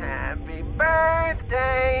you. Happy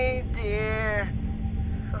birthday, dear.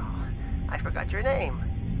 Oh, I forgot your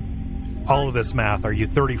name. All of this math. Are you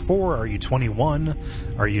 34? Are you 21?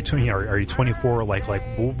 Are you 20? Are you 24? Like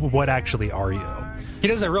what actually are you? He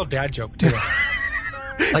does a real dad joke too.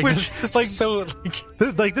 This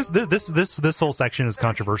whole section is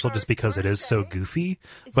controversial just because it is so goofy,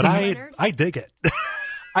 but I dig it.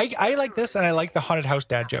 I like this, and I like the haunted house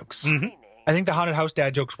dad jokes. I think the haunted house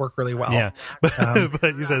dad jokes work really well. Yeah, but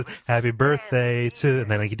he says happy birthday to,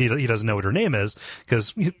 and then he doesn't know what her name is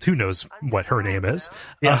because who knows what her name is.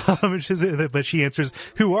 Yes, but she answers,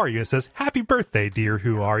 "Who are you?" And says, "Happy birthday, dear.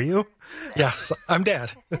 Who are you?" Yes, I'm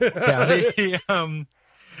Dad.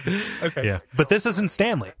 Okay. Yeah, but this isn't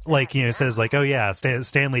Stanley. Like, it says like, oh yeah,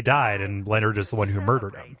 Stanley died, and Leonard is the one who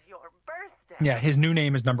murdered him. Yeah, his new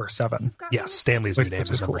name is number 7. Yes, Stanley's new name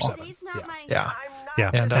is number 7. Yeah.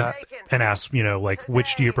 And ask, like,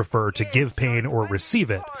 which do you prefer, to give pain or receive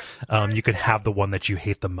it? You can have the one that you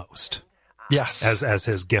hate the most. Yes, as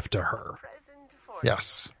his gift to her.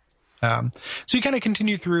 Yes. So you kind of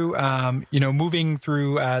continue through, moving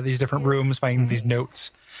through these different rooms, finding these notes.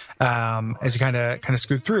 As you kind of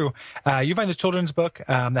scoot through, you find this children's book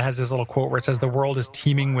that has this little quote where it says, "The world is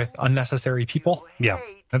teeming with unnecessary people." Yeah,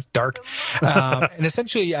 that's dark. And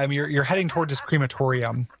essentially, you're heading towards this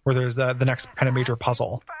crematorium where there's the next kind of major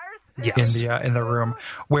puzzle. Yes. In the room,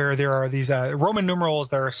 where there are these Roman numerals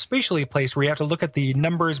that are spatially placed, where you have to look at the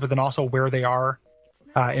numbers, but then also where they are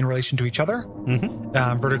in relation to each other,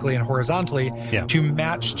 vertically and horizontally, Yeah. to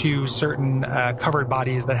match to certain covered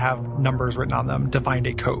bodies that have numbers written on them to find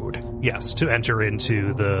a code. Yes, to enter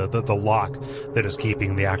into the lock that is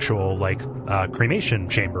keeping the actual cremation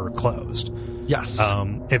chamber closed. Yes.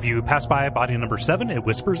 If you pass by body number 7, it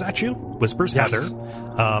whispers at you. Whispers Yes. Heather.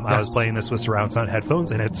 I was playing this with surround sound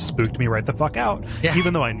headphones, and it spooked me right the fuck out. Yeah.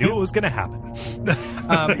 Even though I knew it was going to happen.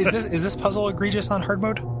 Is this puzzle egregious on hard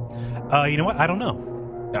mode? You know what? I don't know.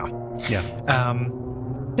 No. Yeah.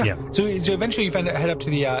 Yeah. So eventually you head up to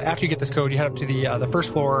the after you get this code, you head up to the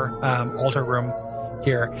first floor altar room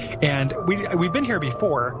here, and we've been here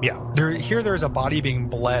before. Yeah. There's a body being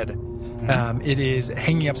bled. It is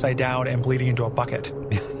hanging upside down and bleeding into a bucket.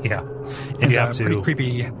 Yeah. And It's you a have to.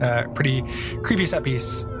 pretty creepy set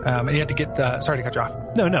piece. And you have to get the. Sorry to cut you off.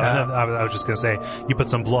 No. I was just going to say you put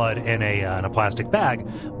some blood in a plastic bag,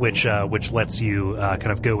 which lets you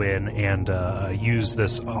kind of go in and use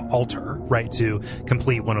this altar, right, to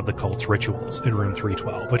complete one of the cult's rituals in room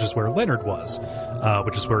 312, which is where Leonard was,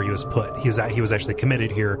 which is where he was put. He was actually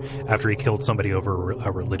committed here after he killed somebody over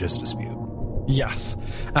a religious dispute. Yes.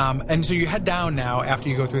 And so you head down now after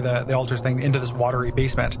you go through the altars thing into this watery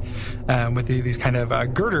basement with these kind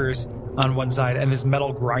of girders on one side and this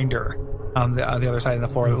metal grinder on the other side of the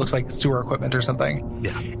floor that looks like sewer equipment or something.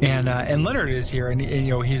 Yeah. And Leonard is here, and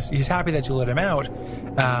he's happy that you let him out.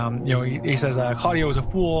 He says Claudia was a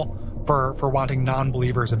fool for wanting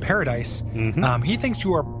non-believers in paradise. He thinks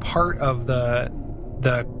you are part of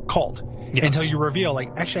the cult. Yes. Until you reveal,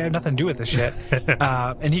 actually, I have nothing to do with this shit.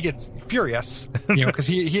 And he gets furious, because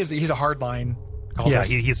he's a hardline Yeah,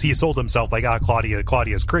 cultist. he sold himself like,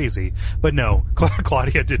 Claudia's crazy. But no,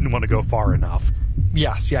 Claudia didn't want to go far enough.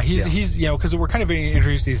 Yes, yeah, he's because we're kind of being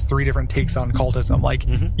introduced to these 3 different takes on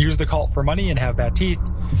cultism. Use the cult for money and have bad teeth.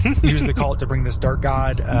 Use the cult to bring this dark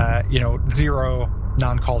god. Zero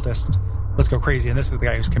non-cultist. Let's go crazy. And this is the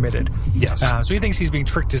guy who's committed. Yes. So he thinks he's being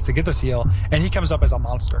tricked just to get the seal, and he comes up as a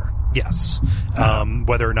monster. Yes.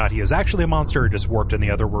 Whether or not he is actually a monster or just warped in the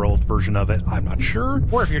other world version of it, I'm not sure.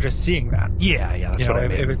 Or if you're just seeing that. Yeah, that's what I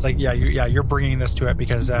mean. If it's you're bringing this to it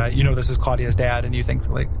because this is Claudia's dad, and you think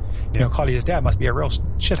Claudia's dad must be a real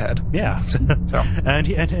shithead. Yeah. So and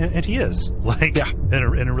he is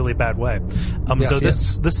in a really bad way. Yes, so he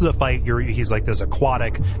this is a fight. He's like this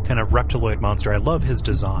aquatic kind of reptiloid monster. I love his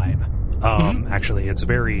design. Actually, it's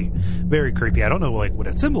very, very creepy. I don't know what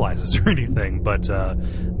it symbolizes or anything, but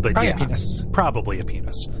Probably yeah, a penis. Probably a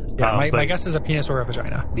penis. Yeah, my guess is a penis or a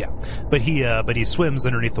vagina. Yeah, but he swims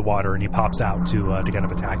underneath the water and he pops out to kind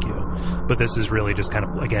of attack you. But this is really just kind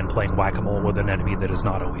of again playing whack-a-mole with an enemy that is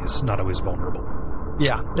not always vulnerable.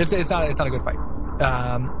 Yeah, it's not a good fight.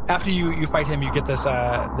 After you fight him, you get this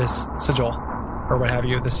sigil or what have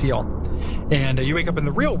you, the seal, and you wake up in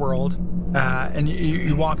the real world. And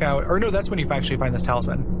you walk out, or no, that's when you actually find this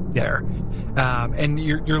talisman there. And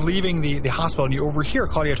you're leaving the hospital, and you overhear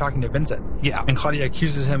Claudia talking to Vincent. Yeah. And Claudia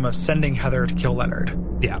accuses him of sending Heather to kill Leonard.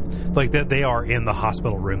 Yeah, like they are in the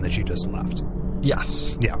hospital room that you just left.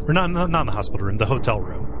 Yes. Yeah, or not in the hospital room, the hotel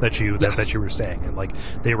room that you were staying in.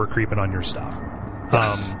 They were creeping on your stuff.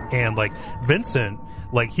 Yes. And Vincent,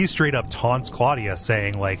 he straight up taunts Claudia,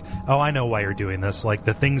 saying "Oh, I know why you're doing this.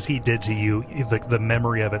 The things he did to you, the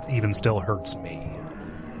memory of it even still hurts me."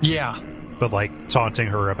 Yeah. But taunting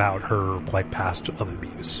her about her past of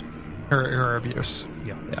abuse. Her abuse.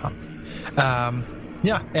 Yeah. Yeah.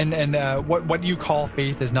 Yeah. And what you call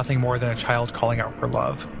faith is nothing more than a child calling out for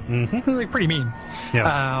love. Mm-hmm. Pretty mean.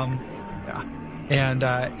 Yeah. Yeah. And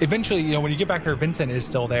eventually, when you get back there, Vincent is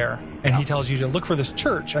still there, and he tells you to look for this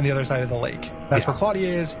church on the other side of the lake. That's where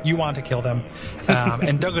Claudia is. You want to kill them.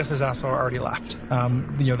 And Douglas is also already left.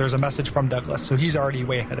 There's a message from Douglas, so he's already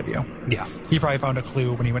way ahead of you. Yeah. He probably found a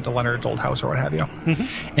clue when he went to Leonard's old house or what have you.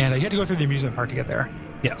 Mm-hmm. And you had to go through the amusement park to get there.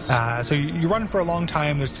 Yes. So you run for a long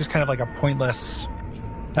time. There's just kind of a pointless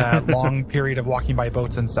long period of walking by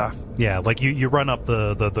boats and stuff. Yeah, you run up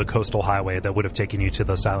the coastal highway that would have taken you to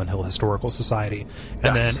the Silent Hill Historical Society,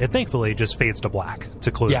 and then it thankfully just fades to black to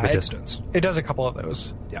close the distance. It does a couple of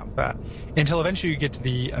those. Yeah. Until eventually you get to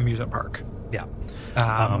the amusement park. Yeah.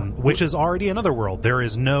 Which is already another world. There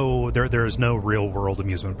is no real world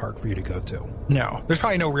amusement park for you to go to. No, there's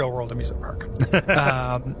probably no real world amusement park.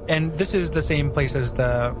 And this is the same place as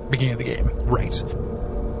the beginning of the game. Right.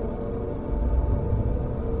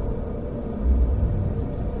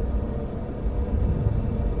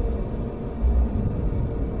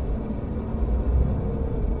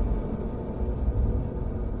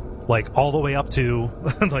 like all the way up to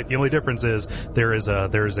like the only difference is there is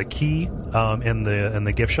a key in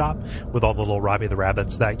the gift shop with all the little Robbie the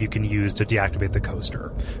Rabbits that you can use to deactivate the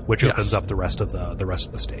coaster, which opens up the rest of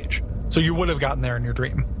the stage. So you would have gotten there in your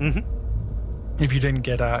dream. If you didn't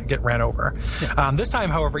get ran over. Yeah. This time,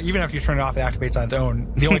 however, even after you turn it off, it activates on its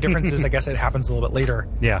own. The only difference is, I guess, it happens a little bit later.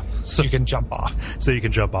 Yeah. So you can jump off. So you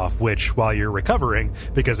can jump off, which, while you're recovering,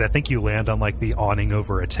 because I think you land on, like, the awning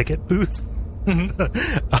over a ticket booth,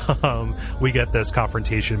 we get this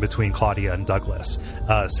confrontation between Claudia and Douglas,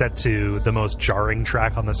 set to the most jarring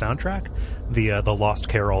track on the soundtrack, the Lost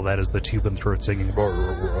Carol, that is the tube and throat singing,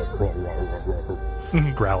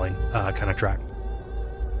 growling kind of track.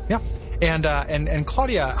 Yeah. And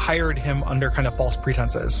Claudia hired him under kind of false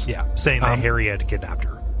pretenses. Yeah, saying that Harry had kidnapped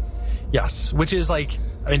her. Yes, which is like,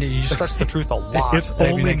 I mean, you stress the truth a lot. It's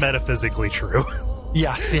only metaphysically true.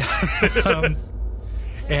 Yes, yeah.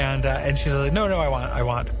 And she's like, no, I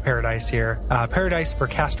want paradise here. Paradise for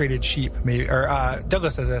castrated sheep, maybe. Or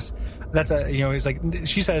Douglas says this. That's he's like,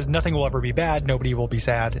 she says nothing will ever be bad, nobody will be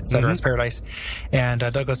sad, etc. It's paradise. And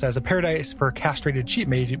Douglas says a paradise for castrated sheep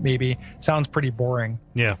maybe sounds pretty boring.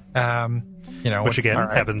 Yeah. Which again,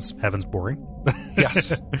 right. heaven's boring.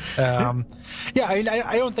 Yes. Yeah. I mean,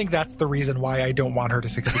 I don't think that's the reason why I don't want her to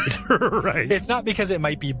succeed. Right. It's not because it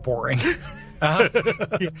might be boring.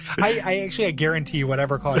 I guarantee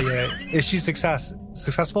whatever Claudia, if she's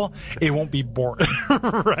successful, it won't be boring.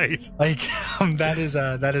 Right. Like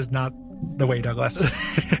that is not the way Douglas.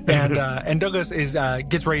 And Douglas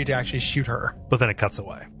gets ready to actually shoot her. But then it cuts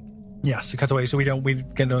away. Yes, it cuts away, so we don't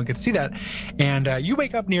get to see that. And you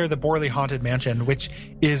wake up near the Borley Haunted Mansion, which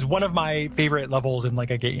is one of my favorite levels in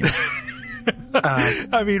like a game.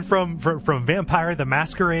 I mean, from Vampire the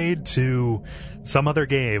Masquerade to some other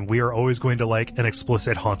game, we are always going to like an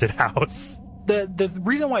explicit haunted house. The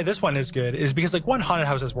reason why this one is good is because, like, one, haunted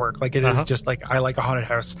houses work. Like, it is just like, I like a haunted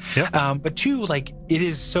house. Yeah. But two, like, it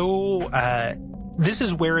is so this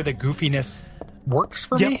is where the goofiness works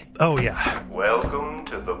for me. Oh yeah. Welcome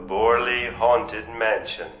to the Borley Haunted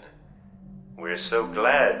Mansion. We're so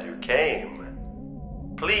glad you came.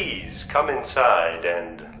 Please come inside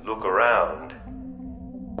and look around.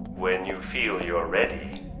 When you feel you're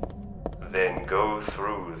ready, then go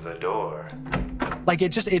through the door. Like,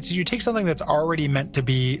 it's you take something that's already meant to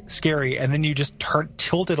be scary and then you just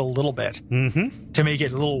tilt it a little bit to make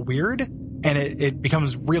it a little weird, and it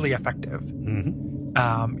becomes really effective.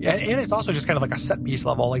 And it's also just kind of like a set piece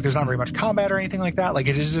level. Like, there's not very much combat or anything like that. Like,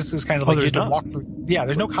 it is just this kind of like you have to walk through. Yeah,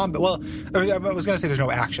 there's no combat. Well, I was going to say there's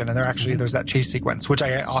no action, and there's that chase sequence, which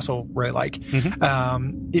I also really like.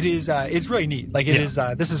 It's really neat. Like,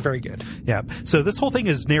 this is very good. Yeah. So this whole thing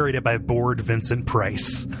is narrated by bored Vincent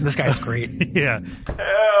Price. This guy's great. Yeah.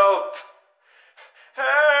 Help!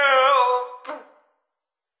 Help!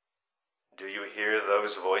 Do you hear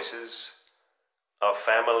those voices? A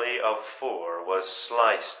family of 4 was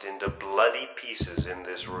sliced into bloody pieces in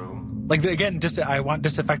this room. Like, again, I want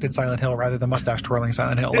disaffected Silent Hill rather than mustache twirling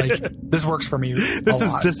Silent Hill. Like, this works for me. This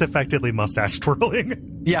is disaffectedly mustache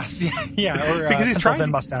twirling. Yes, yeah, or because he's trying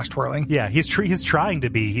mustache twirling. Yeah, he's trying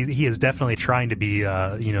to be. He is definitely trying to be,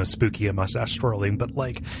 spooky and mustache twirling, but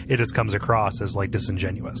like it just comes across as like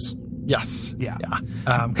disingenuous. Yes. Yeah.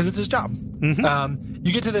 Because it's his job.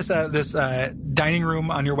 You get to this dining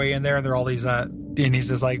room on your way in there, and there are all these. And he's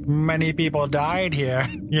just like, many people died here,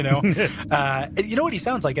 you know. You know what he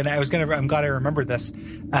sounds like, and I'm glad I remembered this.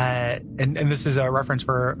 And this is a reference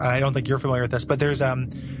for, I don't think you're familiar with this, but there's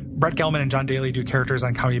Brett Gelman and John Daly do characters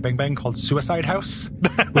on Comedy Bang Bang called Suicide House,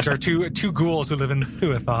 which are two ghouls who live in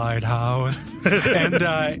Suicide House, and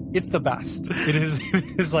it's the best. It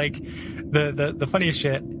is like the funniest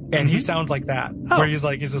shit, and he sounds like that, where he's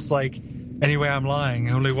just like. Anyway, I'm lying.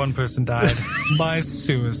 Only one person died by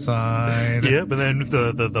suicide. Yep, and then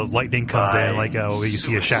the lightning comes in, like you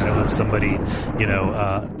see a shadow of somebody,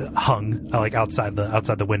 hung like outside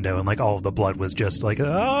the window, and like all of the blood was just like,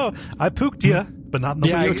 oh, I pooked you, but not in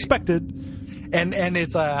the way you expected. And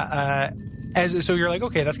it's so you're like,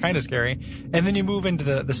 okay, that's kind of scary, and then you move into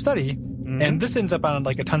the study, and this ends up on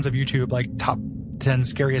like a tons of YouTube, like top 10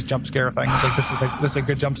 scariest jump scare things. Like, this is a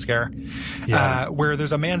good jump scare. Yeah. Where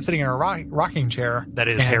there's a man sitting in a rocking chair. That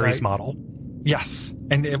is Harry's model. Yes,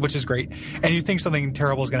 and which is great. And you think something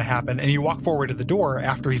terrible is going to happen, and you walk forward to the door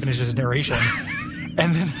after he finishes his narration,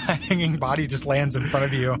 and then a hanging body just lands in front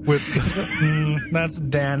of you. That's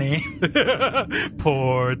Danny.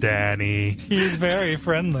 Poor Danny. He's very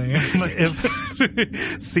friendly.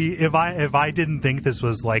 If I didn't think this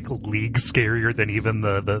was like league scarier than even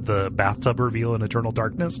the bathtub reveal in Eternal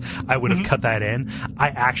Darkness, I would have cut that in. I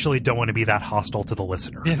actually don't want to be that hostile to the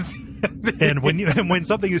listener. And when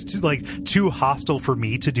something is too hostile for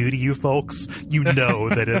me to do to you folks, you know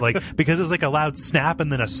that it because it's like a loud snap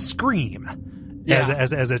and then a scream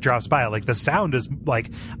as it drops by. Like the sound is like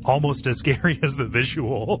almost as scary as the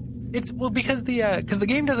visual. It's because the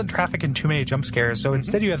game doesn't traffic in too many jump scares, so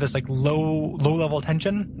instead you have this like low level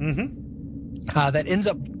tension that ends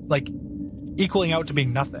up like equaling out to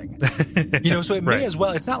being nothing. So it may as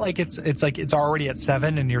well. It's not like it's already at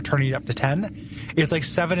 7 and you're turning it up to 10. It's like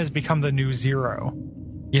 7 has become the new 0.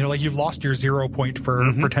 Like you've lost your 0 point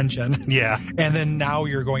for tension. Yeah. And then now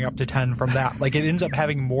you're going up to 10 from that. Like it ends up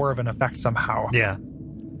having more of an effect somehow. Yeah.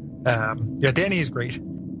 Danny is great.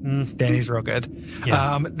 Danny's real good.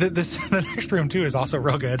 Yeah. The next room too is also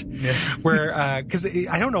real good. Yeah. Where because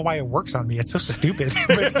I don't know why it works on me. It's so stupid.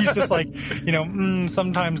 But he's just like,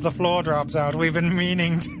 sometimes the floor drops out. We've been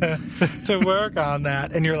meaning to work on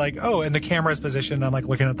that. And you're like, oh, and the camera's positioned. I'm like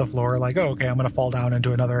looking at the floor, like, oh, okay, I'm gonna fall down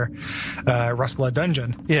into another Rustblood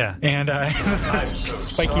dungeon. Yeah. And this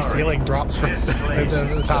spiky ceiling drops from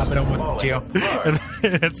the top and almost you. And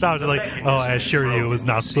it stops like, oh, I assure you, it was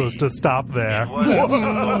not supposed to stop there.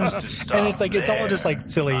 And it's like, it's all just like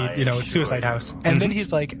silly, it's Suicide House. And then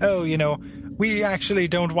he's like, oh, we actually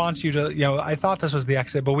don't want you to, I thought this was the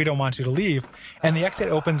exit, but we don't want you to leave. And the exit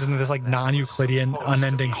opens into this like non-Euclidean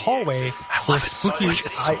unending hallway. It's so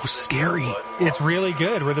scary. It's really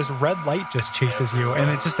good where this red light just chases you. And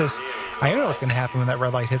it's just this, I don't know what's going to happen when that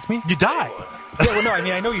red light hits me. You die. Yeah, well, no, I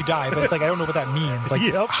mean, I know you die, but it's like, I don't know what that means. Like,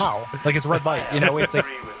 how? Like, it's red light, it's like,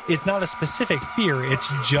 it's not a specific fear. It's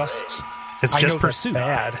just pursuit.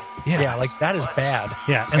 Bad. Yeah. Like that is bad.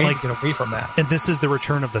 Yeah, and I like need to get away from that. And this is the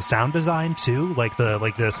return of the sound design too. Like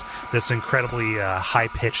this incredibly high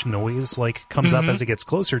pitched noise comes up as it gets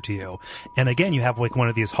closer to you. And again, you have like one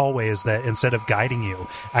of these hallways that instead of guiding you,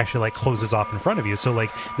 actually closes off in front of you. So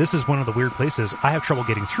this is one of the weird places. I have trouble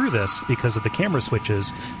getting through this because of the camera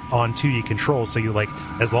switches on 2D control. So you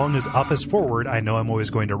as long as up is forward, I know I'm always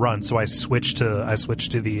going to run. So I switch to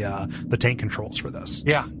the tank controls for this.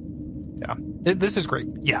 Yeah. Yeah, this is great.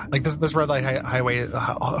 Yeah, like this red light highway,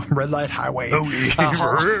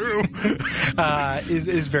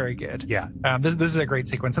 is very good. Yeah, this is a great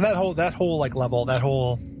sequence, and that whole level, that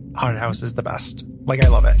whole haunted house is the best. Like I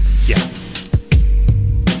love it. Yeah.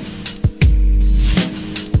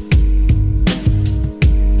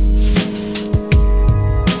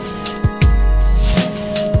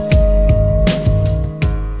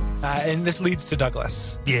 And this leads to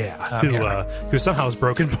Douglas. Yeah, who somehow has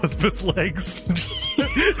broken both of his legs.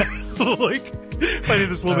 Fighting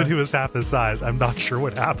this woman who is half his size. I'm not sure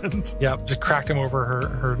what happened. Yeah, just cracked him over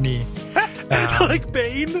her knee. Like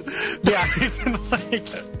Bane? Yeah, he's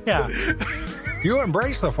yeah. You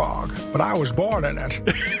embrace the fog, but I was born in it.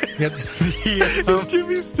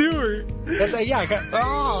 Jimmy Stewart. That's I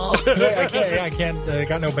can't. I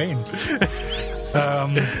got no Bane.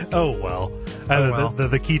 Oh well.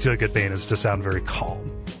 The key to a good Bane is to sound very calm.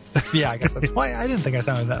 Yeah, I guess that's why I didn't think I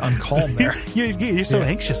sounded that uncalm there. You're so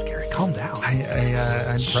anxious, Gary. Calm down.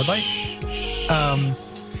 I'm red light.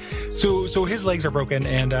 So his legs are broken,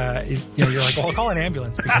 and you're like, well, I'll call an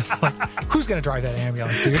ambulance because who's gonna drive that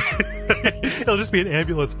ambulance, dude? It'll just be an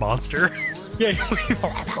ambulance monster. Yeah,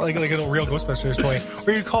 like a real Ghostbusters toy,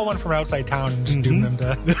 or you call one from outside town and just doom them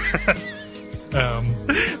to.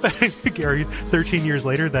 Gary, 13 years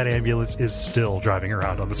later, that ambulance is still driving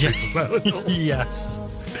around on the streets of Silent Hill. Yes.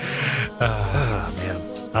 Man.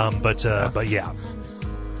 But yeah.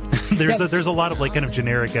 There's a lot of kind of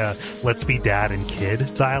generic let's be dad and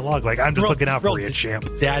kid dialogue. I'm just looking out for you, champ.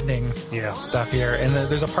 Daddening stuff here. And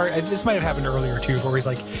there's a part, this might have happened earlier too, where he's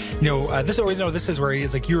like, this is where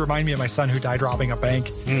he's like, you remind me of my son who died robbing a bank.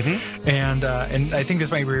 Mm-hmm. And I think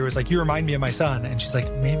this might be where he was like, you remind me of my son. And she's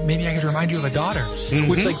like, maybe I could remind you of a daughter. Mm-hmm.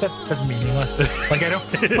 Which that's meaninless. I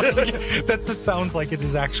don't that sounds like it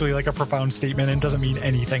is actually a profound statement and doesn't mean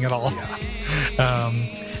anything at all.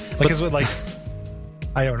 Yeah.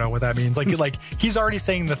 I don't know what that means. He's already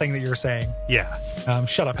saying the thing that you're saying. Yeah.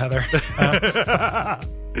 Shut up, Heather.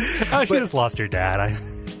 She just lost her dad.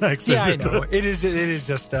 Yeah, I know. It is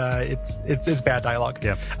just it's bad dialogue.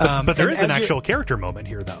 Yeah. But there is an actual character moment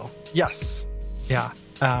here, though. Yes. Yeah.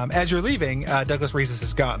 As you're leaving, Douglas raises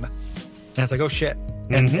his gun, and it's like, oh shit.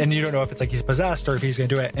 And you don't know if it's he's possessed or if he's going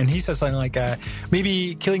to do it. And he says something like,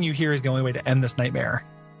 maybe killing you here is the only way to end this nightmare.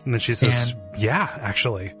 And then she says, yeah,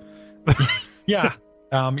 actually. Yeah.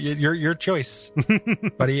 Your choice,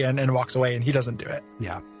 buddy, and walks away, and he doesn't do it.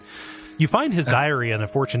 Yeah. You find his diary in the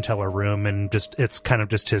fortune teller room, and it's kind of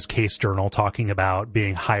just his case journal talking about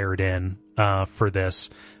being hired in for this,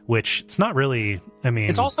 which it's not really, I mean...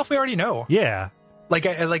 It's all stuff we already know. Yeah.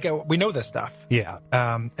 we know this stuff. Yeah.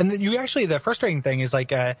 And then the frustrating thing is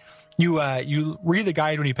you read the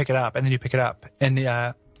guide when you pick it up, and then you pick it up. And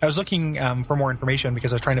I was looking for more information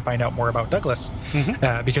because I was trying to find out more about Douglas,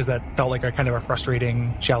 because that felt like a kind of a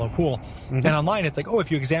frustrating shallow pool. And online, it's like, oh, if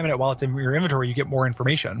you examine it while it's in your inventory, you get more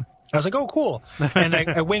information. I was like, oh, cool. And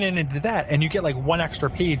I went in and did that, and you get like one extra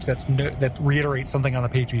page that reiterates something on the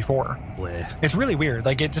page before. Bleh. It's really weird.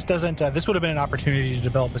 Like, it just doesn't. This would have been an opportunity to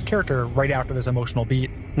develop this character right after this emotional beat,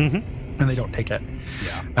 and they don't take it.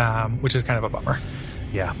 Yeah. Which is kind of a bummer.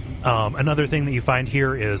 Yeah. Another thing that you find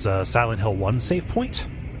here is Silent Hill 1 save point.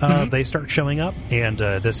 They start showing up, and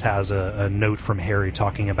this has a note from Harry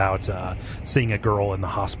talking about seeing a girl in the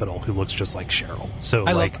hospital who looks just like Cheryl. So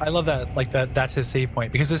I love that. Like that's his save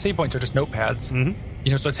point, because his save points are just notepads.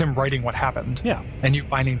 So it's him writing what happened. Yeah, and you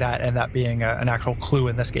finding that, and that being an actual clue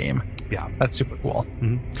in this game. Yeah, that's super cool.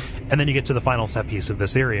 And then you get to the final set piece of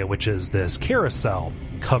this area, which is this carousel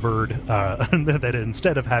covered that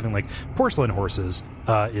instead of having like porcelain horses,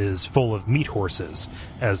 is full of meat horses.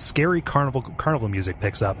 As scary carnival music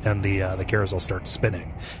picks up, and the carousel starts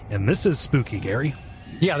spinning, and this is spooky, Gary.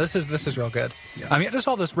 Yeah, this is real good. Yeah. I mean, I just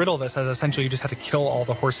saw this riddle that says essentially you just have to kill all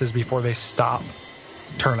the horses before they stop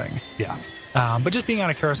turning. Yeah. But just being on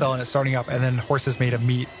a carousel and it's starting up, and then horses made of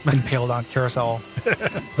meat impaled on carousel,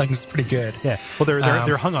 like, it's pretty good. Yeah. Well,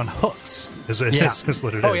 they're hung on hooks. Is what it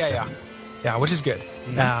is. Oh yeah, which is good.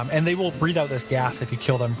 And they will breathe out this gas if you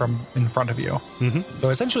kill them from in front of you. So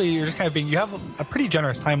essentially, you're just kind of you have a pretty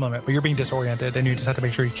generous time limit, but you're being disoriented, and you just have to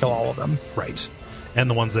make sure you kill all of them. Right. And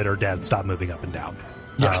the ones that are dead stop moving up and down.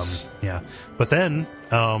 Yes. Yeah. But then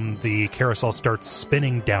the carousel starts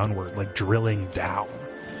spinning downward, like drilling down.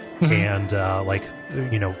 And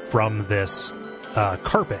from this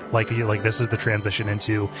carpet, like this is the transition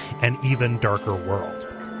into an even darker world.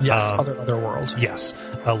 Yes, other world. Yes,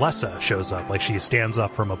 Alessa shows up. Like, she stands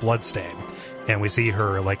up from a bloodstain, and we see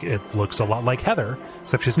her, like, it looks a lot like Heather,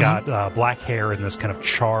 except she's got black hair and this kind of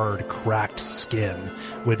charred, cracked skin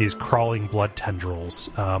with these crawling blood tendrils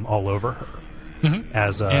all over her.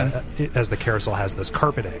 As the carousel has this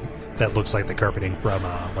carpeting that looks like the carpeting from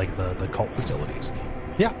the cult facilities.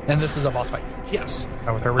 Yeah, and this is a boss fight. Yes.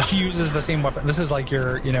 With her, where she uses the same weapon. This is like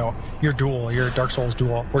your duel, your Dark Souls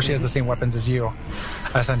duel, where she has the same weapons as you,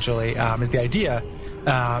 essentially, is the idea.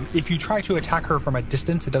 If you try to attack her from a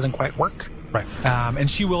distance, it doesn't quite work. Right.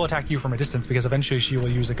 And she will attack you from a distance, because eventually she will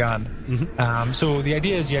use a gun. So the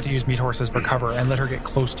idea is you have to use meat horses for cover and let her get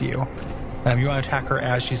close to you. You want to attack her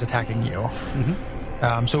as she's attacking you.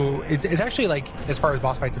 So it's actually, like, as far as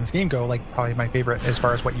boss fights in this game go, like, probably my favorite as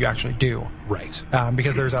far as what you actually do. Right.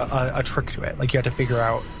 Because there's a trick to it. Like, you have to figure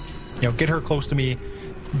out, get her close to me,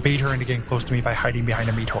 bait her into getting close to me by hiding behind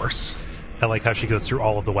a meat horse. I like how she goes through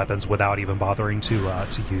all of the weapons without even bothering to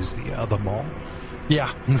use the maul.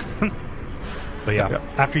 Yeah. But yeah,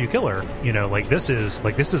 after you kill her, this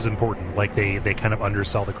is important. Like, they kind of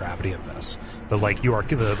undersell the gravity of this. But, like, you are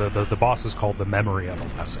the boss is called the Memory of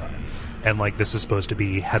Alessa. And, like, this is supposed to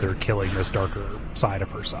be Heather killing this darker side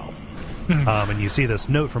of herself. And you see this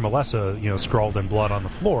note from Alessa, scrawled in blood on the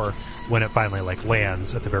floor when it finally, like,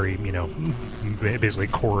 lands at the very, basically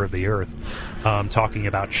core of the earth, talking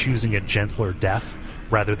about choosing a gentler death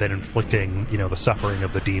rather than inflicting, the suffering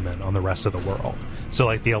of the demon on the rest of the world. So,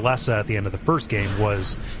 like, the Alessa at the end of the first game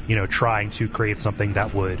was, trying to create something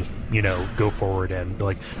that would, go forward and,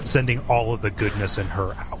 like, sending all of the goodness in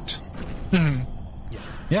her out.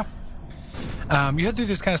 Yeah. You head through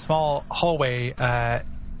this kind of small hallway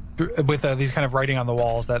with these kind of writing on the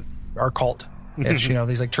walls that are cult-ish,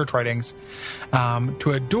 these like church writings,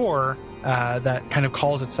 to a door that kind of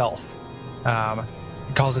calls itself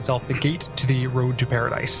the gate to the road to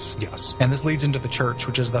paradise. Yes. And this leads into the church,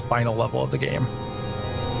 which is the final level of the game.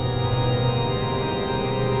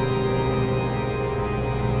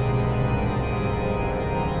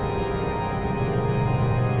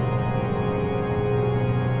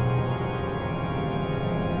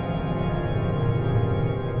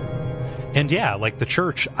 And yeah, like the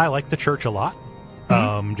church, I like the church a lot.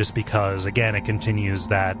 Just because, again, it continues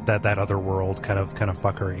that other world kind of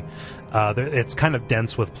fuckery. It's kind of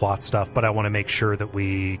dense with plot stuff, but I want to make sure that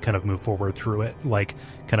we kind of move forward through it, like,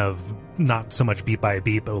 kind of not so much beat by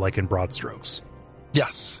beat, but like in broad strokes.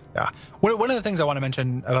 Yes. Yeah. One of the things I want to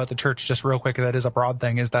mention about the church, just real quick, that is a broad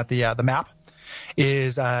thing, is that the map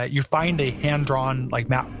is you find a hand-drawn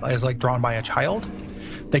map as drawn by a child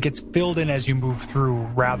that gets filled in as you move through,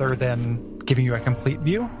 rather than giving you a complete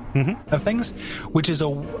view of things, which is a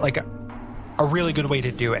really good way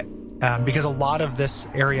to do it, because a lot of this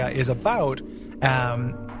area is about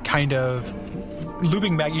kind of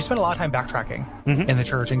looping back. You spend a lot of time backtracking in the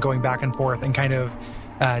church and going back and forth and kind of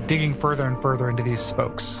digging further and further into these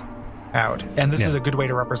spokes out. And this is a good way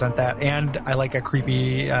to represent that. And I like a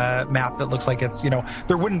creepy map that looks like it's,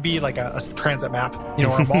 there wouldn't be like a transit map,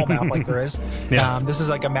 or a mall map like there is. This is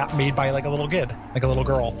like a map made by like a little kid, like a little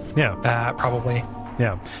girl. Probably.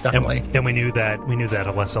 Yeah, definitely. And we knew that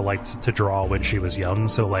Alessa liked to draw when she was young.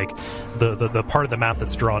 So like the part of the map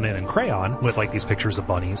that's drawn in crayon with like these pictures of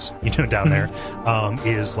bunnies, down there,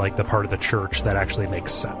 is like the part of the church that actually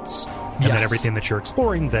makes sense. And then everything that you're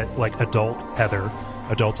exploring that like adult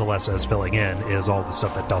Alessa is filling in is all the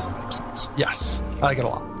stuff that doesn't make sense. Yes, I like it a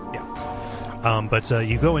lot. But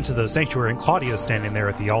you go into the sanctuary and Claudia's standing there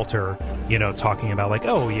at the altar, talking about like,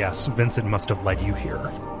 oh yes, Vincent must have led you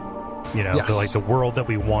here. The world that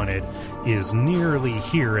we wanted is nearly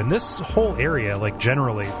here. And this whole area, like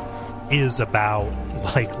generally, is about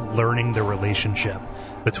like learning the relationship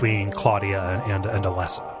between Claudia and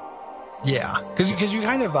Alessa. Yeah, because you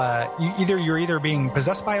kind of you're either being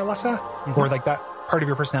possessed by Alessa or like that part of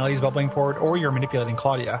your personality is bubbling forward, or you're manipulating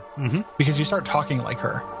Claudia because you start talking like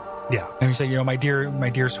her. Yeah, and you say, my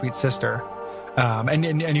dear sweet sister.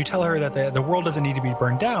 And you tell her that the world doesn't need to be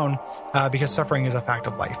burned down because suffering is a fact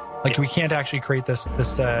of life. Like we can't actually create this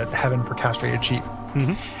heaven for castrated sheep.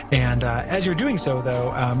 And as you're doing so,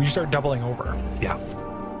 though, you start doubling over. Yeah,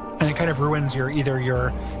 and it kind of ruins your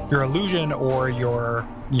illusion or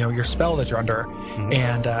your spell that you're under.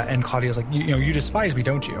 And Claudia's like, you despise me,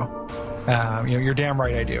 don't you? You're damn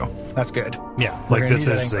right I do. That's good. Yeah, like this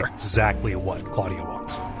is exactly what Claudia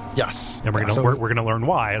wants. Yes, and we're gonna learn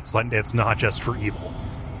why it's not just for evil.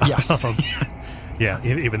 Yes,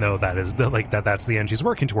 even though that's the end she's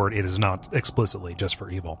working toward, it is not explicitly just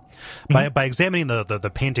for evil. By examining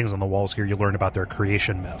the paintings on the walls here, you learn about their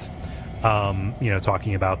creation myth.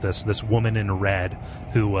 Talking about this woman in red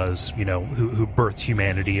who was who birthed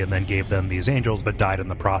humanity and then gave them these angels, but died in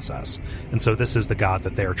the process. And so this is the god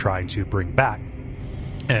that they're trying to bring back.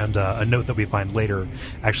 And a note that we find later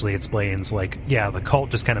actually explains, the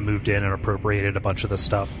cult just kind of moved in and appropriated a bunch of the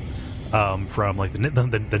stuff from like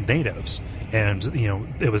the natives, and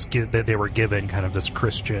it was they were given kind of this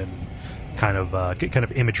Christian kind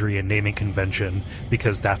of imagery and naming convention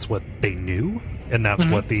because that's what they knew, and that's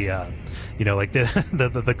what the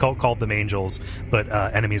the cult called them angels, but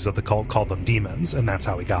enemies of the cult called them demons, and that's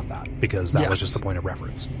how we got that, because that was just the point of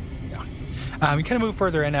reference. You kind of move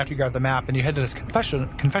further in after you got the map, and you head to this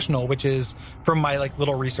confessional, which is, from my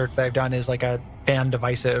little research that I've done, is like a fan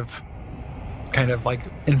divisive kind of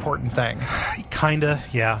important thing. Kinda,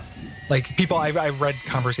 yeah. Like people, I've read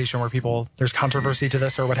conversation where there's controversy to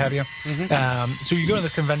this or what have you. So you go to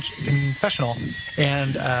this confessional,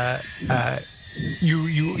 and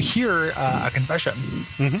you hear a confession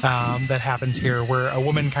that happens here, where a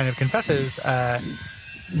woman kind of confesses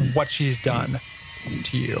what she's done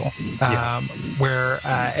to you, where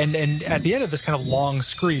and at the end of this kind of long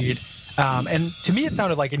screed, and to me it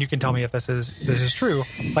sounded like, and you can tell me if this is true,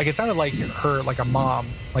 like it sounded like her, like a mom,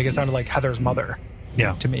 like it sounded like Heather's mother,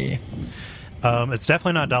 to me. It's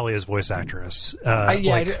definitely not Dahlia's voice actress.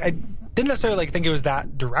 I didn't necessarily think it was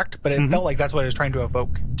that direct, but it felt like that's what it was trying to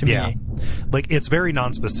evoke to me. Like it's very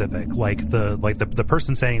non-specific. Like the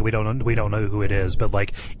person saying we don't know who it is, but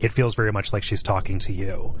like it feels very much like she's talking to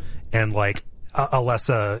you, and like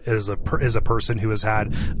Alessa is a person who has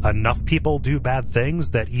had enough people do bad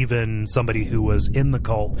things that even somebody who was in the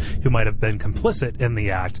cult, who might have been complicit in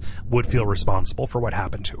the act, would feel responsible for what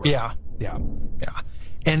happened to her. Yeah.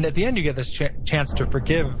 And at the end, you get this chance to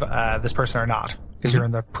forgive this person or not, because you're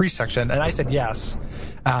in the priest section. And I said yes,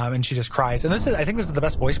 and she just cries. And I think this is the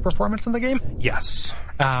best voice performance in the game. Yes.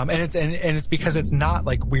 And it's because it's not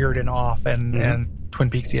like weird and off and Twin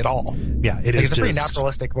Peaksy at all. Yeah, it is. It's a pretty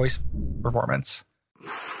naturalistic voice performance.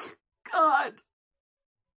 God,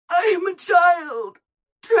 I am a child,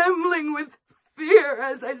 trembling with fear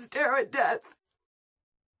as I stare at death.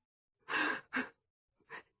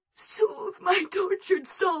 Soothe my tortured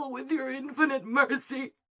soul with your infinite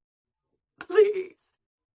mercy. Please,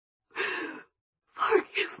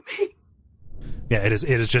 forgive me. Yeah, it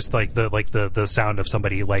is just like the sound of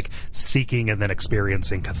somebody like seeking and then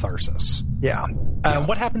experiencing catharsis. Yeah.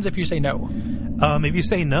 What happens if you say no? If you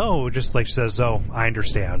say no, just like she says, "Oh, I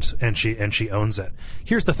understand," and she owns it.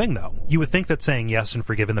 Here's the thing, though: you would think that saying yes and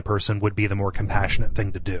forgiving the person would be the more compassionate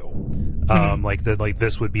thing to do. Like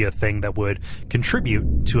this would be a thing that would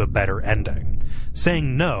contribute to a better ending.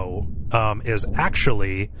 Saying no is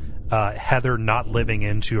actually Heather not living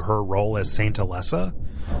into her role as Saint Alessa.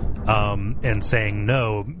 And saying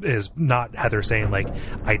no is not Heather saying like,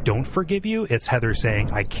 I don't forgive you. It's Heather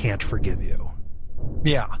saying, I can't forgive you.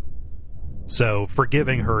 Yeah. So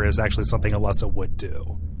forgiving her is actually something Alessa would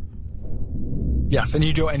do. Yes, and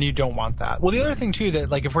you don't want that. Well, the other thing too, that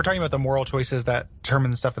like if we're talking about the moral choices that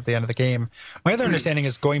determine stuff at the end of the game, my other understanding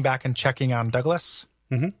is going back and checking on Douglas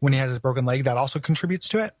when he has his broken leg. That also contributes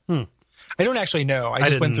to it. I don't actually know. I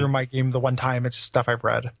just went through my game the one time. It's stuff I've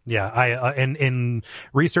read. Yeah, I in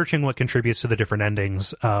researching what contributes to the different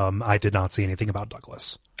endings, I did not see anything about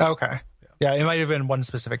Douglas. Okay. Yeah, it might have been one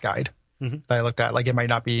specific guide that I looked at. Like it might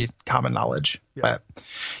not be common knowledge, but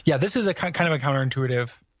yeah, this is a kind of a counterintuitive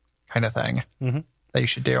kind of thing that you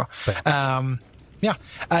should do. So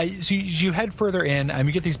you head further in,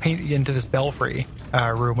 you get these into this belfry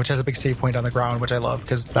room, which has a big save point on the ground, which I love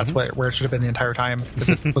because that's where it should have been the entire time, because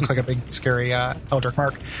it looks like a big scary Eldritch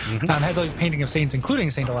Mark. Has all these paintings of saints, including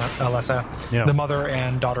Saint Alessa, the mother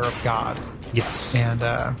and daughter of God. Yes. And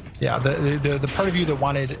the part of you that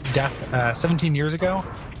wanted death 17 years ago,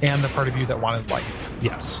 and the part of you that wanted life.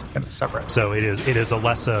 Yes. Kind of separate. So it is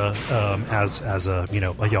Alessa as a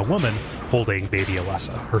a young woman holding baby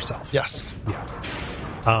Alessa herself. Yes. Yeah.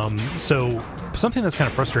 So something that's kind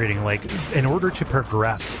of frustrating, like in order to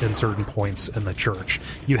progress in certain points in the church,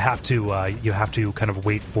 you have to kind of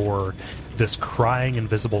wait for this crying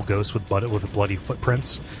invisible ghost with bloody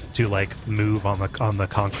footprints to like move on the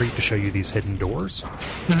concrete to show you these hidden doors.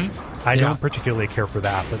 I don't particularly care for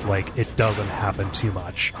that, but like it doesn't happen too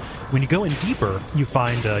much. When you go in deeper, you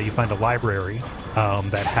find a library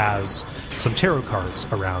that has some tarot cards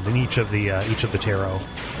around, and each of the tarot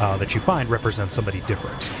that you find represents somebody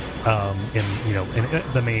different in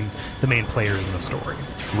the main players in the story,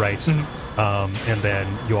 right? And then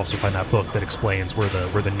you also find that book that explains where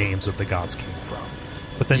the names of the gods came from.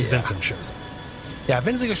 But then Vincent shows up. Yeah,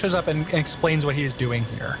 Vincent shows up and explains what he is doing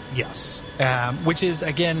here. Yes. Which is,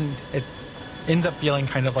 again, it ends up feeling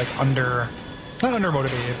kind of like not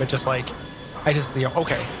undermotivated, but just like,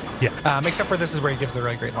 okay. Yeah. Except for this is where he gives the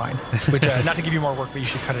really great line, which, not to give you more work, but you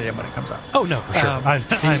should cut it in when it comes up. Oh, no, for sure.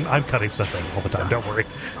 I'm cutting stuff in all the time. Don't worry.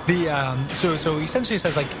 So essentially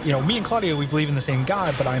says, like, me and Claudia, we believe in the same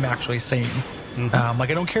God, but I'm actually sane.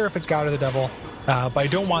 Like, I don't care if it's God or the devil, but I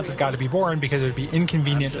don't want this God to be born because it would be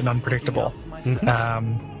inconvenient and unpredictable. It's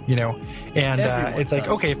like,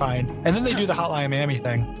 okay, fine. And then they do the Hotline Miami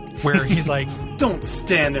thing where he's like, don't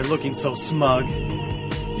stand there looking so smug.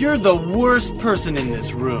 You're the worst person in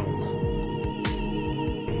this room.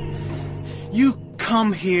 You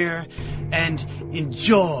come here and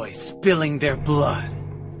enjoy spilling their blood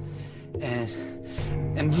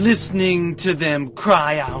and listening to them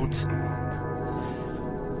cry out.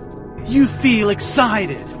 You feel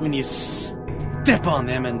excited when you step on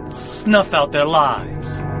them and snuff out their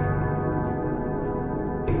lives.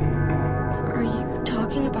 Are you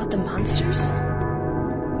talking about the monsters?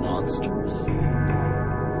 Monsters?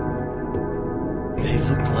 They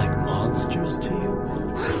look like monsters to you?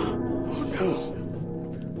 Oh, no.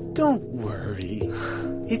 Don't worry.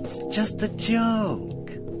 It's just a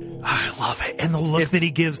joke. I love it. And the look that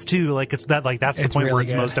he gives too, like that's the point really where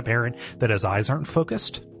it's good. most apparent that his eyes aren't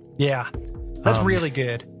focused. Yeah. That's really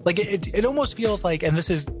good. Like it almost feels like, and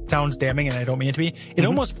this sounds damning and I don't mean it to be, it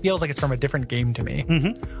almost feels like it's from a different game to me.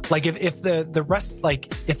 Like if the rest,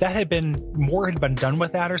 like if that had been done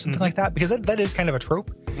with that or something like that, because that is kind of a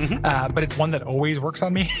trope, but it's one that always works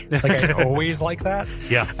on me. Like I always like that.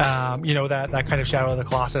 Yeah. That kind of Shadow of the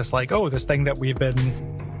Colossus, like, oh, this thing that we've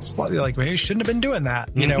been slightly like, we shouldn't have been doing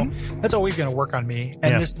that. That's always going to work on me.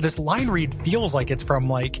 And this line read feels like it's from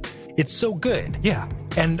like, it's so good. Yeah.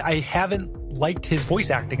 And I haven't liked his voice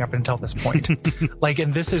acting up until this point.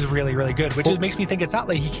 And this is really, really good, which makes me think it's not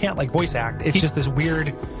like he can't like voice act. It's just this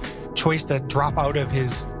weird choice to drop out of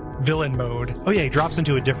his villain mode. Oh yeah, he drops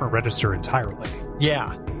into a different register entirely.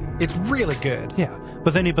 Yeah. It's really good. Yeah.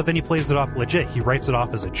 But then he plays it off legit. He writes it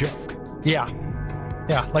off as a joke. Yeah.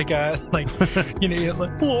 Yeah, like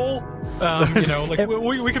lol.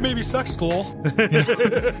 We could maybe sex, lol.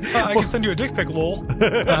 I can send you a dick pic, lol.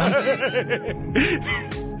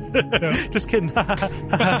 Just kidding.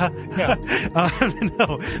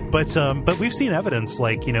 No, but we've seen evidence,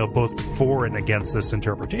 both for and against this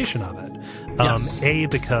interpretation of it.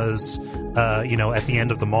 Because at the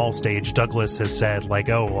end of the mall stage, Douglas has said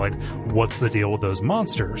what's the deal with those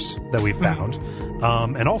monsters that we found?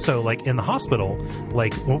 And also in the hospital,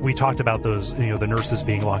 when we talked about those, the nurses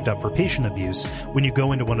being locked up for patient abuse. When you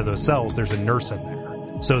go into one of those cells, there's a nurse in there.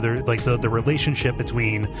 So they're the relationship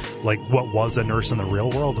between what was a nurse in the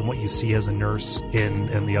real world and what you see as a nurse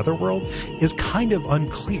in the other world is kind of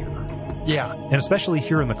unclear. Yeah. And especially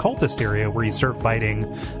here in the cultist area where you start fighting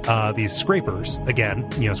these scrapers.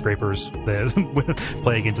 Again, scrapers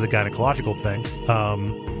playing into the gynecological thing,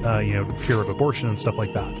 fear of abortion and stuff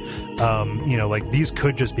like that. Like these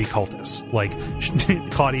could just be cultists. Like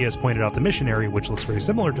Claudia has pointed out the missionary, which looks very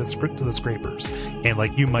similar to the scrapers. And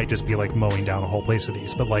like you might just be like mowing down a whole place of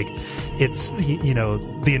these. But like it's,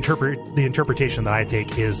 the interpretation that I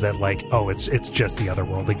take is that like, oh, it's just the other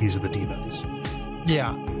world. Like these are the demons.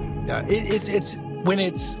 Yeah. Yeah,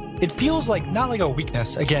 it feels like not like a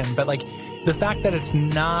weakness again, but like the fact that it's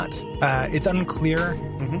not, it's unclear.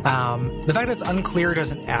 Mm-hmm. The fact that it's unclear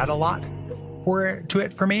doesn't add a lot to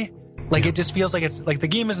it for me. Like it just feels like it's like the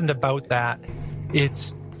game isn't about that.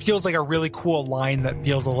 It feels like a really cool line that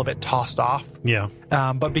feels a little bit tossed off. Yeah.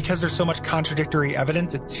 But because there's so much contradictory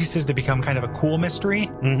evidence, it ceases to become kind of a cool mystery,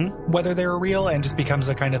 whether they're real, and just becomes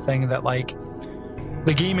the kind of thing that like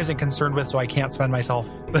the game isn't concerned with, so I can't spend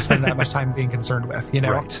that much time being concerned with,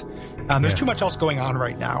 Right. There's too much else going on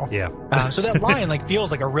right now. Yeah. So that line like feels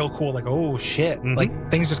like a real cool, like, oh shit, like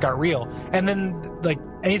things just got real. And then like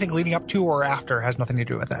anything leading up to or after has nothing to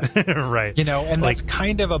do with that. Right. And that's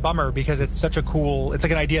kind of a bummer because it's such a cool, it's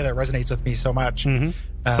like an idea that resonates with me so much.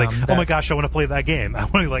 It's like, oh my gosh, I want to play that game. I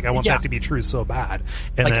want that to be true so bad.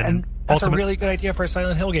 And that's a really good idea for a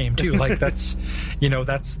Silent Hill game too. Like that's,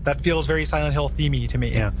 that feels very Silent Hill themey to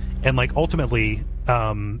me. Yeah. And like ultimately,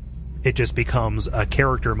 it just becomes a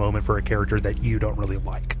character moment for a character that you don't really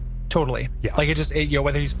like. Totally. Yeah. Like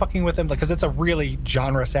whether he's fucking with him, because it's a really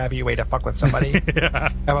genre savvy way to fuck with somebody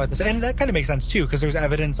about this. And that kind of makes sense too, because there's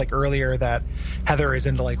evidence like earlier that Heather is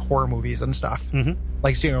into like horror movies and stuff. Mm-hmm.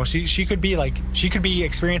 Like, she could be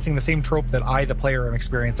experiencing the same trope that I, the player, am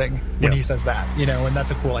experiencing when he says that, and that's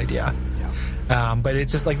a cool idea. Yeah. But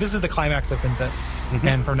it's just like, this is the climax of Vincent. Mm-hmm.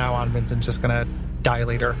 And from now on, Vincent's just going to die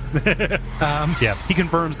later. He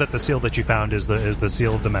confirms that the seal that you found is the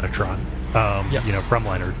seal of the Metatron, from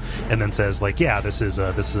Leonard, and then says like, this is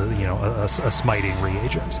a smiting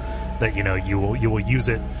reagent that you will use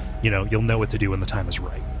it, you'll know what to do when the time is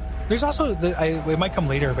right. There's also it might come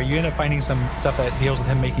later, but you end up finding some stuff that deals with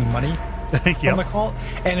him making money from the cult,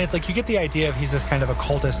 and it's like you get the idea of he's this kind of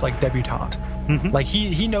occultist like debutante. Mm-hmm. Like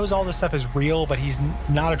he knows all this stuff is real, but he's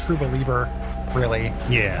not a true believer. Really,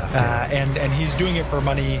 and he's doing it for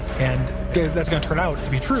money, and that's going to turn out to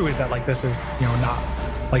be true. Is that like this is not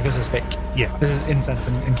like this is fake? Yeah, this is incense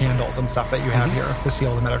and candles and stuff that you have here. The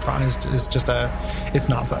seal of the Metatron is just it's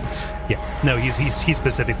nonsense. Yeah, no, he's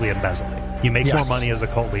specifically embezzling. You make more money as a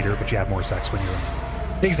cult leader, but you have more sex when you're in.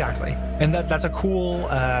 Exactly, and that's a cool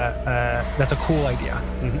idea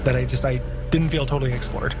that I didn't feel totally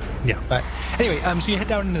explored. Yeah. But anyway, so you head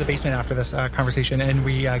down into the basement after this conversation, and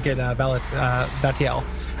we get Vatiel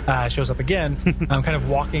shows up again, kind of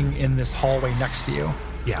walking in this hallway next to you.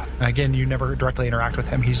 Yeah. Again, you never directly interact with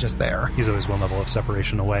him. He's just there. He's always one level of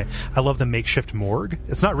separation away. I love the makeshift morgue.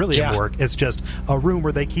 It's not really a morgue. It's just a room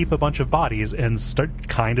where they keep a bunch of bodies and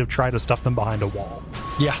try to stuff them behind a wall.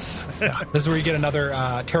 Yes. Yeah. This is where you get another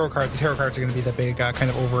tarot card. The tarot cards are going to be the big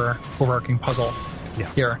kind of overarching puzzle.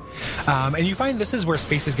 Here. And you find this is where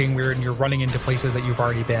space is getting weird and you're running into places that you've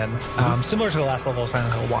already been. Similar to the last level of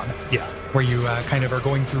Silent Hill 1. Yeah. Where you kind of are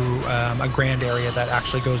going through a grand area that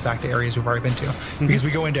actually goes back to areas we've already been to. Because we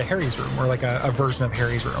go into Harry's room, or like a version of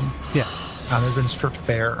Harry's room. Yeah. Has been stripped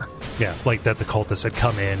bare. Yeah, like that the cultists had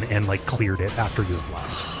come in and like cleared it after you have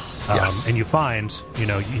left. Yes. And you find,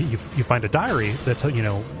 you find a diary that's,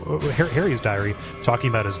 Harry's diary talking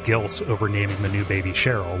about his guilt over naming the new baby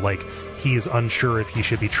Cheryl. Like, he's unsure if he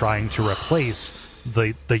should be trying to replace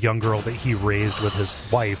the young girl that he raised with his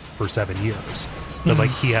wife for 7 years. But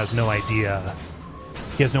like, he has no idea,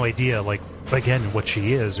 like, again, what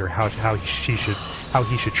she is or how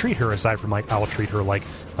he should treat her, aside from like, I'll treat her like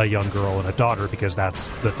a young girl and a daughter because that's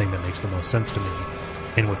the thing that makes the most sense to me.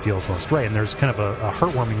 And what feels most right. And there's kind of a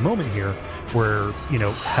heartwarming moment here where,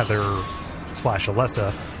 Heather /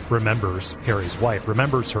 Alessa remembers Harry's wife,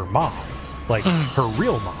 remembers her mom, like her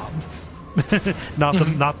real mom. not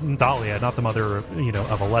Dahlia, not the mother, of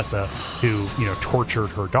Alessa, who, tortured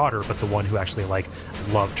her daughter, but the one who actually like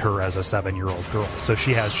loved her as a 7-year-old girl. So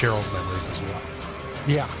she has Cheryl's memories as well.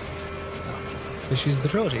 Yeah. She's the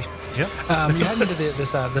trilogy. Yeah. You head into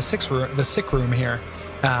the sick room here.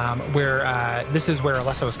 Where this is where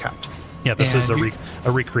Alessa was kept. Yeah, this is a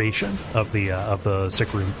recreation of the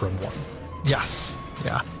sick room from 1. Yes,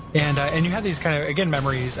 yeah, and you have these kind of again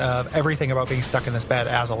memories of everything about being stuck in this bed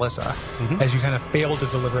as Alessa, as you kind of fail to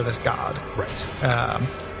deliver this god. Right.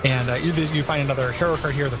 You find another hero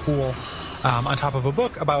card here, the Fool, on top of a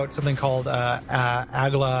book about something called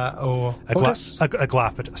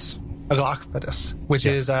Aglaophotis. Aglaophatus, which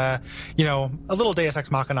is a little Deus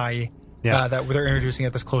Ex Machina that they're introducing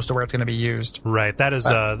it this close to where it's going to be used. Right. That is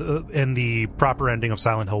in the proper ending of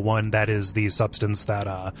Silent Hill 1. That is the substance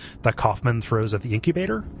that Kaufman throws at the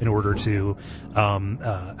incubator in order to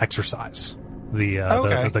exorcise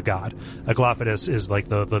the god. Aglaophatus is like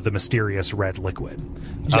the mysterious red liquid.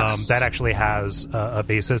 Yes. That actually has a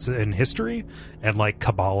basis in history and like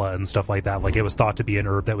Kabbalah and stuff like that. Like it was thought to be an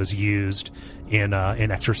herb that was used in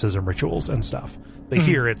exorcism rituals and stuff. But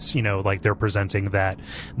here it's, like they're presenting that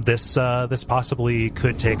this possibly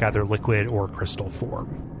could take either liquid or crystal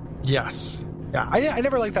form. Yes. Yeah, I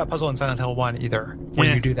never liked that puzzle in Silent Hill 1 either,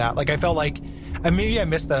 when you do that. Like, I felt like maybe I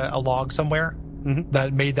missed a log somewhere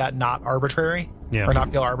that made that not arbitrary, or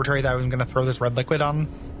not feel arbitrary that I was going to throw this red liquid on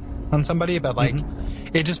somebody, but like,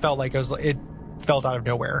 it just felt like it felt out of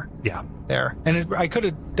nowhere. Yeah. There. And I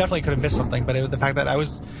definitely could have missed something, but the fact that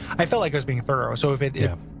I felt like I was being thorough. So if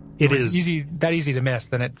it was easy to miss,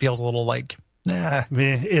 then it feels a little like, nah.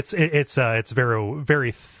 It's very,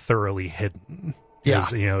 very thoroughly hidden.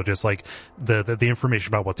 Yeah. Just like the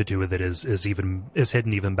information about what to do with it is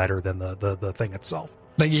hidden even better than the thing itself.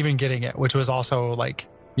 Like even getting it, which was also like,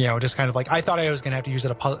 just kind of like, I thought I was going to have to use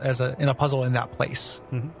it in a puzzle in that place.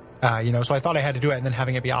 So I thought I had to do it, and then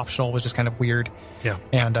having it be optional was just kind of weird. Yeah.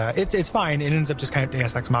 And it's fine. It ends up just kind of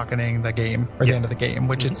Deus Ex Machinaing the game, or the end of the game,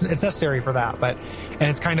 which it's necessary for that. And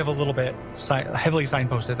it's kind of a little bit heavily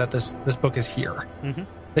signposted that this book is here.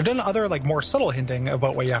 They've done other like more subtle hinting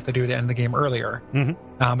about what you have to do to end the game earlier.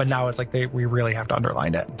 But now it's like we really have to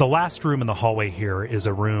underline it. The last room in the hallway here is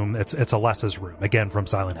a room. It's Alessa's room, again from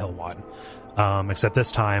Silent Hill 1. Except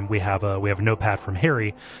this time we have a notepad from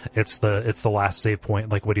Harry. It's the last save point,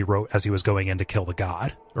 like what he wrote as he was going in to kill the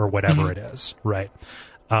god or whatever it is, right?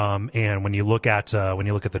 And when you look at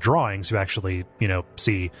the drawings, you actually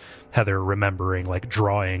see Heather remembering like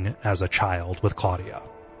drawing as a child with Claudia,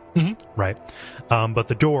 right? But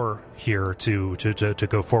the door here to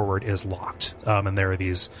go forward is locked, and there are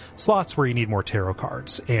these slots where you need more tarot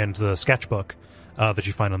cards, and the sketchbook that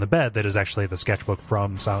you find on the bed, that is actually the sketchbook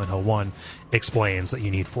from Silent Hill 1, explains that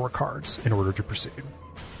you need 4 cards in order to proceed.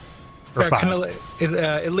 Or 5.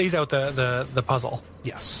 It lays out the puzzle.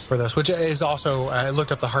 Yes. For this, which is also, I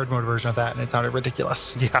looked up the hard mode version of that, and it sounded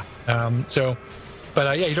ridiculous. Yeah.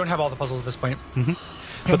 You don't have all the puzzles at this point.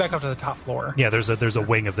 Go back up to the top floor. Yeah, there's a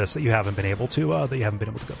wing of this that you haven't been able to go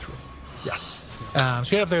through. Yes. So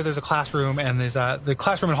you get up there, there's a classroom, and there's the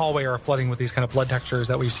classroom and hallway are flooding with these kind of blood textures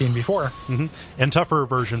that we've seen before. And tougher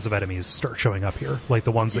versions of enemies start showing up here. Like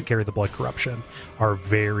the ones that carry the blood corruption are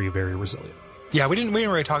very, very resilient. Yeah, we didn't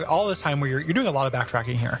really talk all this time where you're doing a lot of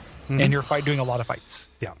backtracking here, and you're doing a lot of fights.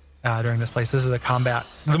 Yeah. During this place, this is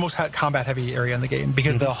the most combat heavy area in the game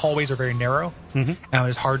because the hallways are very narrow, and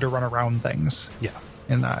it's hard to run around things. Yeah.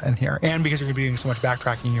 In here, and because you're going to be doing so much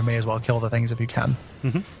backtracking, you may as well kill the things if you can.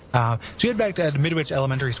 So you head back to Midwich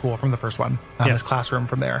Elementary School from the first one, this classroom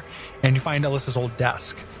from there, and you find Alyssa's old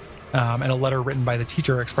desk, and a letter written by the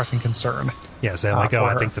teacher expressing concern. Yeah, saying like,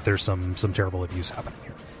 I think that there's some terrible abuse happening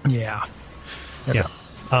here. Yeah. Yeah.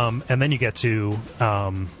 And then you get to,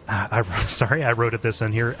 I wrote this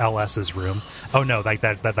in here, LS's room. Oh no, like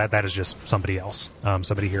that is just somebody else,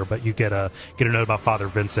 somebody here. But you get a note about Father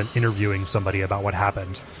Vincent interviewing somebody about what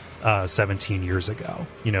happened 17 years ago.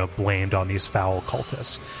 Blamed on these foul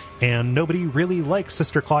cultists, and nobody really likes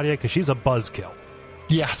Sister Claudia because she's a buzzkill.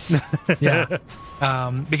 Yes. Yeah.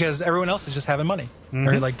 Because everyone else is just having money.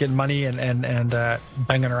 They're like getting money and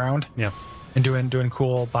banging around. Yeah. And doing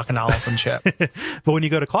cool bacchanals and shit. But when you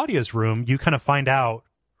go to Claudia's room, you kind of find out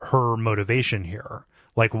her motivation here,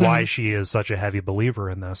 like why she is such a heavy believer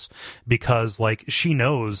in this, because like she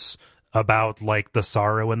knows about like the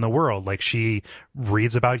sorrow in the world. Like she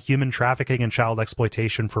reads about human trafficking and child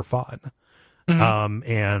exploitation for fun.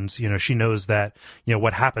 And she knows that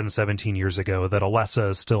what happened 17 years ago, that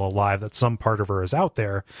Alessa is still alive, that some part of her is out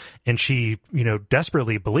there, and she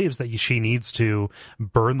desperately believes that she needs to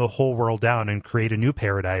burn the whole world down and create a new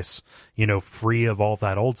paradise, free of all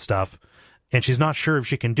that old stuff. And she's not sure if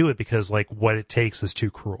she can do it because like what it takes is too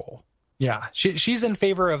cruel. Yeah, she's in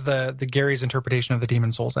favor of the Gary's interpretation of the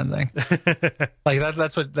Demon Souls ending. Like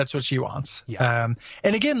that's what she wants. Yeah.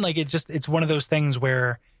 And again, like it's one of those things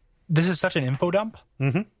where this is such an info dump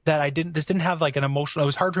that this didn't have like an emotional, it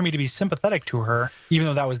was hard for me to be sympathetic to her, even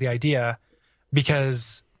though that was the idea,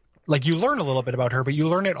 because like you learn a little bit about her, but you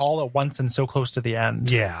learn it all at once and so close to the end.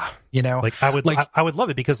 Yeah. Like I would love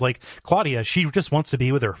it because like Claudia, she just wants to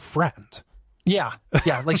be with her friend. Yeah.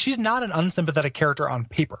 Yeah. Like she's not an unsympathetic character on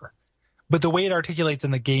paper, but the way it articulates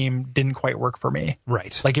in the game didn't quite work for me.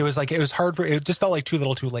 Right. Like it was hard it just felt like too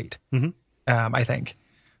little too late. I think.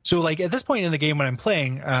 So like at this point in the game when I'm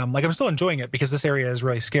playing, like I'm still enjoying it because this area is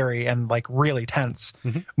really scary and like really tense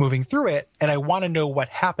moving through it. And I want to know what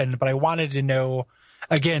happened, but I wanted to know,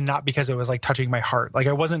 again, not because it was like touching my heart. Like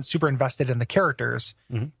I wasn't super invested in the characters.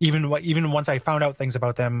 Even once I found out things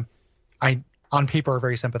about them, I on paper are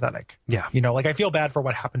very sympathetic. Yeah. You know, like I feel bad for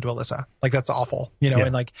what happened to Alyssa. Like that's awful, you know,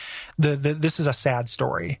 and like this is a sad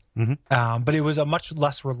story. But it was a much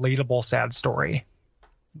less relatable sad story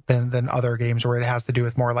than other games where it has to do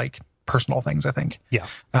with more like personal things, I think. Yeah.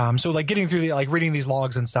 So like getting through like reading these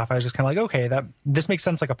logs and stuff, I was just kind of like, okay, this makes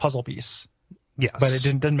sense like a puzzle piece. Yes. But it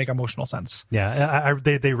didn't make emotional sense. Yeah,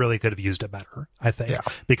 they really could have used it better, I think.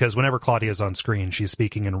 Because whenever Claudia's on screen, she's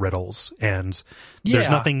speaking in riddles, and there's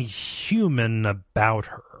nothing human about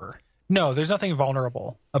her. No, there's nothing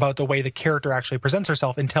vulnerable about the way the character actually presents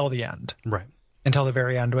herself until the end. Right. Until the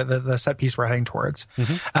very end, with the set piece we're heading towards.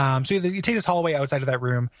 So you take this hallway outside of that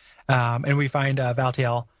room, and we find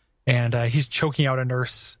Valtiel, and he's choking out a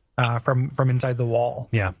nurse from inside the wall.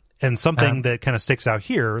 Yeah. And something that kind of sticks out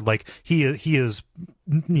here, like he is,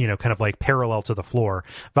 you know, kind of like parallel to the floor.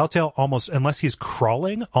 Valtiel almost, unless he's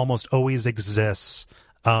crawling, almost always exists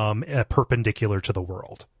perpendicular to the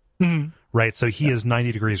world. Right. So he is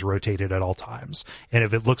 90 degrees rotated at all times. And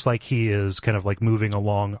if it looks like he is kind of like moving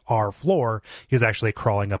along our floor, he's actually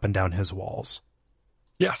crawling up and down his walls.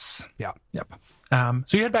 Yes. Yeah. Yep.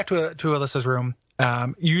 So you head back to Alyssa's room.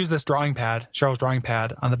 You use this drawing pad, Cheryl's drawing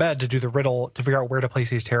pad, on the bed to do the riddle to figure out where to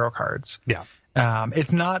place these tarot cards. Yeah.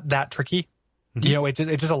 It's not that tricky. You know, it's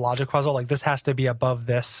just a logic puzzle. Like this has to be above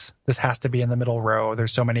this. This has to be in the middle row.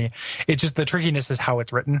 There's so many. It's just the trickiness is how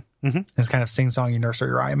it's written. It's kind of sing-songy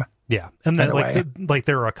nursery rhyme. Yeah. And then like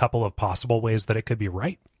there are a couple of possible ways that it could be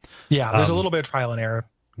right. Yeah. There's a little bit of trial and error,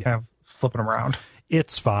 kind of flipping them around.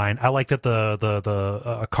 It's fine. I like that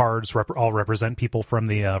the cards all represent people from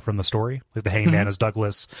the story. Like the hangman is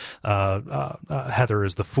Douglas, Heather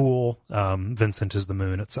is the fool, Vincent is the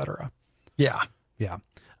moon, etc. Yeah. Yeah.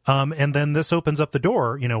 And then this opens up the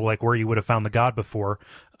door, you know, like where you would have found the god before,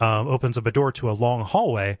 opens up a door to a long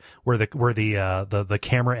hallway where the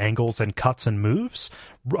camera angles and cuts and moves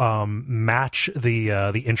match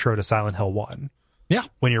the intro to Silent Hill 1. Yeah,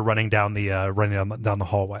 when you're running down the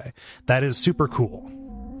hallway, that is super cool.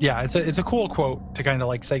 Yeah, it's a cool quote to kind of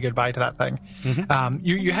like say goodbye to that thing.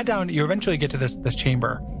 You head down. You eventually get to this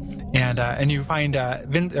chamber, and you find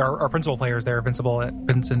our principal players there,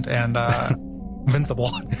 Vincent and Vincible,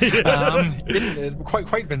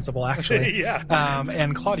 quite Vincible actually.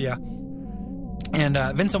 And Claudia. And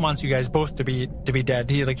Vincent wants you guys both to be dead.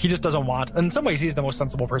 He just doesn't want. In some ways, he's the most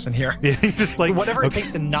sensible person here. Yeah, he's just like whatever it takes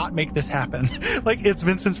to not make this happen. Like it's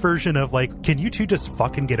Vincent's version of like, can you two just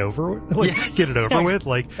fucking get it over with?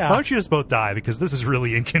 Like, why don't you just both die because this is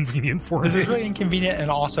really inconvenient for me. This is really inconvenient,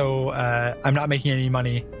 and also I'm not making any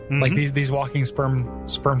money. Like these walking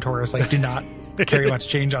sperm tours like do not carry much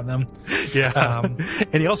change on them. Yeah.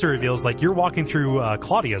 And he also reveals like you're walking through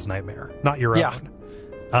Claudia's nightmare, not your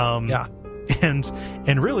own. Yeah.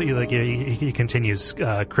 And really, like he continues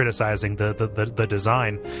criticizing the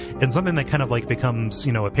design, and something that kind of like becomes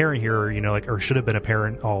apparent here, like or should have been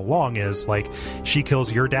apparent all along is like she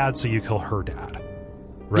kills your dad, so you kill her dad,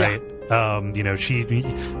 right? Yeah.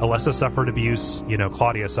 Alessa suffered abuse,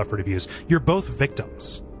 Claudia suffered abuse. You're both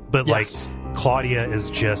victims, but like Claudia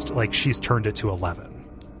is just like she's turned it to 11.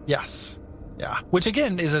 Yes. Yeah. Which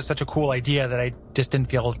again is such a cool idea that I just didn't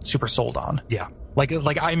feel super sold on. Yeah.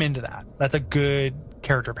 Like I'm into that. That's a good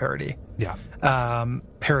character parody. Yeah.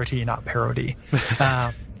 Parody, not parody.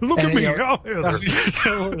 Look at me. I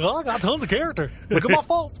got tons of character. Look at my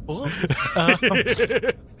faults.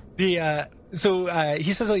 So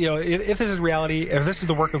he says that, if this is reality, if this is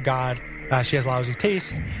the work of God, she has lousy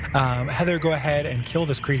taste. Heather, go ahead and kill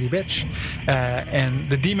this crazy bitch.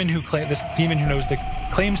 And the demon claims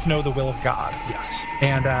to know the will of God. Yes.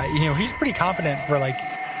 And he's pretty confident for like.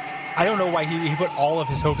 I don't know why he put all of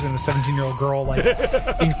his hopes in the 17-year-old girl like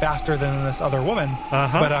being faster than this other woman,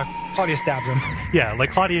 but Claudia stabs him. Yeah,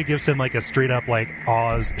 like Claudia gives him like a straight up like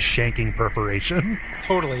Oz shanking perforation.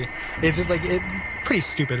 Totally, it's just like pretty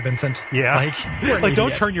stupid, Vincent. Yeah, like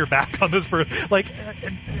don't turn your back on this person. Like,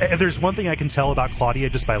 if there's one thing I can tell about Claudia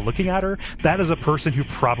just by looking at her, that is a person who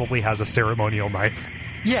probably has a ceremonial knife.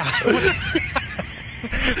 Yeah.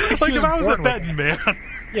 Like if I was a betting man.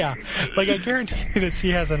 Yeah, like I guarantee you that she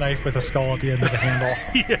has a knife with a skull at the end of the handle.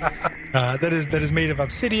 Yeah, that is made of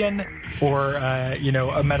obsidian or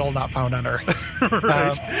a metal not found on Earth,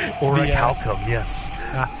 right. Or a calcum. Yes.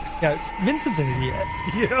 Yeah, Vincent's an idiot.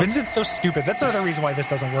 Yeah. Vincent's so stupid. That's another reason why this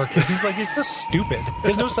doesn't work. Because he's so stupid.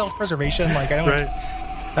 There's no self-preservation. Like I don't. Right.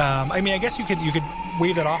 I mean, I guess you could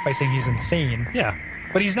wave that off by saying he's insane. Yeah.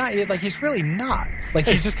 but he's not, like, he's really not. Like,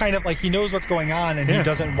 he's just kind of, like, he knows what's going on, and he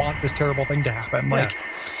doesn't want this terrible thing to happen. Like,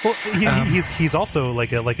 well, he's also,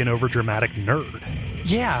 like, an overdramatic nerd.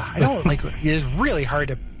 Yeah, I don't, like, it is really hard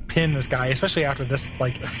to pin this guy, especially after this.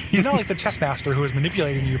 Like, he's not like the chess master who is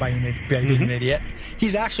manipulating you by being an idiot.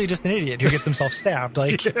 He's actually just an idiot who gets himself stabbed.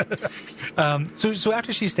 Like, so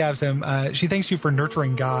after she stabs him, she thanks you for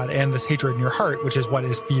nurturing God and this hatred in your heart, which is what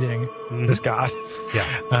is feeding this God.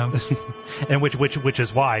 Yeah, and which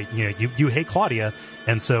is why you hate Claudia,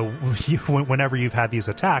 and so whenever you've had these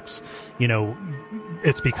attacks,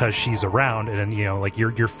 it's because she's around, and like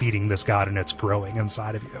you're feeding this God, and it's growing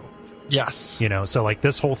inside of you. Yes. So like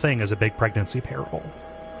this whole thing is a big pregnancy parable.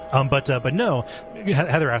 But no,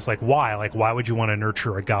 Heather asks, like, why? Like, why would you want to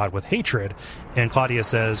nurture a God with hatred? And Claudia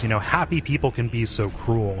says, happy people can be so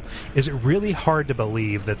cruel. Is it really hard to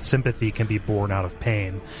believe that sympathy can be born out of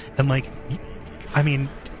pain? And like, I mean,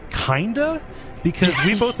 kinda, because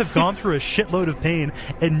we both have gone through a shitload of pain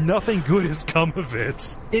and nothing good has come of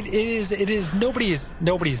it. It is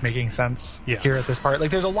nobody's making sense here at this part. Like,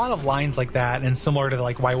 there's a lot of lines like that, and similar to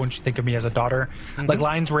like, why wouldn't you think of me as a daughter? Like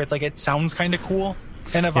lines where it's like, it sounds kind of cool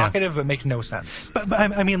and evocative, but makes no sense. But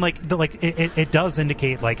I mean, like, it does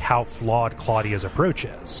indicate like how flawed Claudia's approach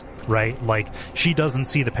is, right? Like, she doesn't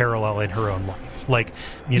see the parallel in her own life. Like,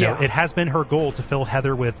 it has been her goal to fill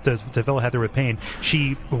Heather with pain.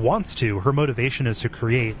 She wants to. Her motivation is to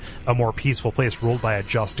create a more peaceful place ruled by a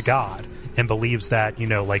just God, and believes that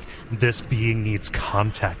like this being needs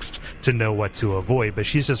context to know what to avoid. But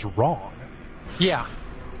she's just wrong. Yeah,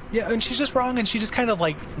 and she's just wrong, and she just kind of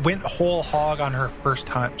like went whole hog on her first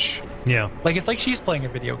hunch. Yeah, like it's like she's playing a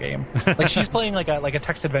video game. Like she's playing like a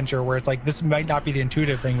text adventure where it's like, this might not be the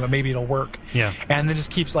intuitive thing, but maybe it'll work. Yeah, and then just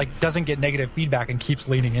keeps like, doesn't get negative feedback and keeps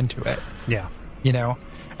leaning into it. Yeah,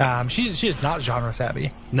 she is not genre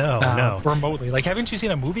savvy. No, remotely. Like, haven't you seen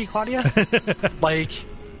a movie, Claudia? Like,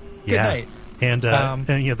 good night. And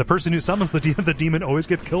the person who summons the demon always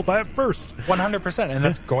gets killed by it first. 100%, and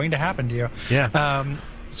that's going to happen to you. Yeah.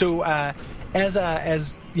 So as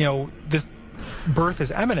this birth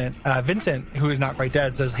is imminent, Vincent, who is not quite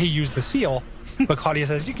dead, says, hey, use the seal. But Claudia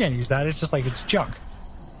says, you can't use that. It's just like, it's junk.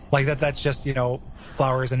 Like that's just,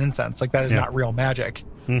 flowers and incense. Like, that is not real magic.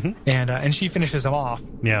 And she finishes him off.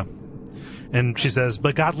 Yeah. And she says,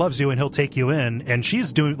 but God loves you and he'll take you in. And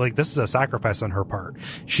she's doing, like, this is a sacrifice on her part.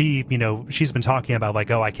 She, she's been talking about,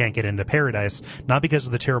 like, oh, I can't get into paradise, not because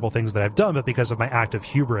of the terrible things that I've done, but because of my act of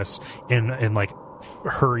hubris in like,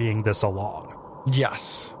 hurrying this along.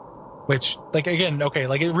 Yes. Which, like, again, okay,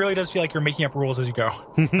 like, it really does feel like you're making up rules as you go.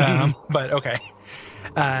 But okay.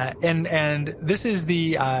 And this is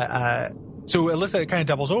the, so Alyssa kind of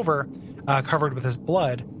doubles over, covered with his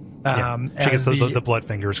blood. She gets the blood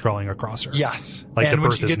fingers crawling across her. Yes. Like, and the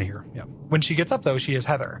birth isn't here. Yeah. When she gets up, though, she is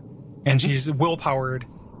Heather. And she's willpowered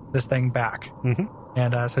this thing back.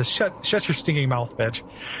 And says, shut your stinking mouth, bitch.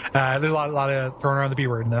 There's a lot of throwing around the B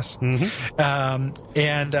word in this.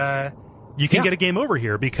 You can get a game over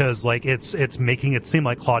here because, like, it's making it seem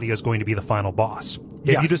like Claudia is going to be the final boss.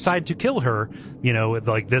 If you decide to kill her,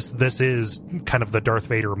 like, this is kind of the Darth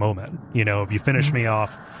Vader moment. If you finish me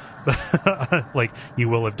off, like, you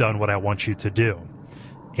will have done what I want you to do.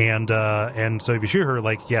 And so if you shoot her,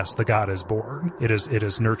 like, yes, the God is born. It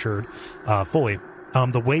is nurtured fully.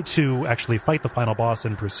 The way to actually fight the final boss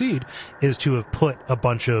and proceed is to have put a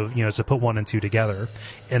bunch of, to put 1 and 2 together.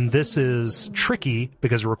 And this is tricky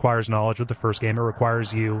because it requires knowledge of the first game. It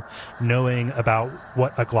requires you knowing about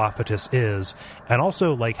what a Glophatus is, and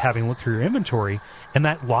also, like, having looked through your inventory. And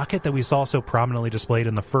that locket that we saw so prominently displayed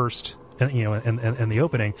in the first, in the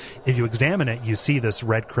opening, if you examine it, you see this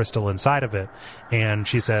red crystal inside of it. And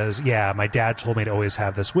she says, yeah, my dad told me to always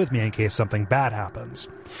have this with me in case something bad happens.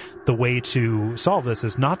 The way to solve this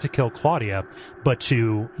is not to kill Claudia, but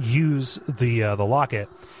to use the locket.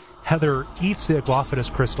 Heather eats the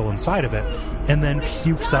Glophatus crystal inside of it and then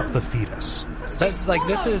pukes up the fetus. That's like,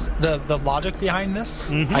 this is the logic behind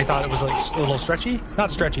this. I thought it was like a little stretchy.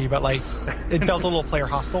 Not stretchy, but like, it felt a little player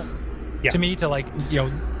hostile to me, to like,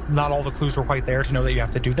 not all the clues were quite there to know that you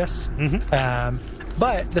have to do this.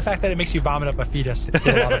 But the fact that it makes you vomit up a fetus is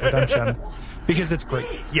a lot of redemption, because it's great.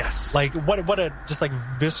 Yes. Like, what a just like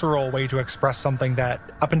visceral way to express something that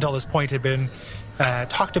up until this point had been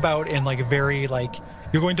talked about in like a very like,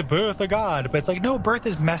 you're going to birth a god, but it's like, no, birth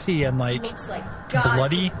is messy and like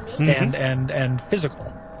bloody and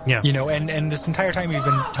physical. Yeah. And this entire time we've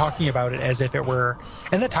been talking about it as if it were,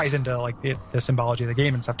 and that ties into like the symbology of the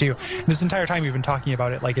game and stuff too. This entire time we've been talking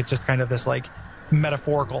about it like it's just kind of this like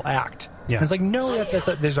metaphorical act. And it's like, no,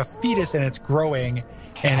 there's a fetus and it's growing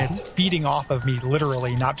and it's feeding off of me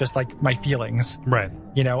literally, not just like my feelings. Right.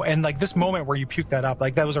 You know, and like this moment where you puke that up,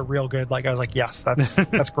 like that was a real good, like I was like, yes,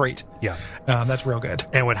 that's great. Yeah. That's real good.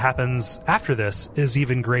 And what happens after this is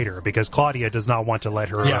even greater because Claudia does not want to let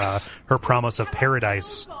her her promise of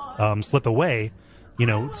paradise slip away, you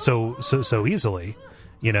know, so easily.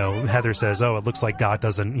 You know, Heather says, "Oh, it looks like God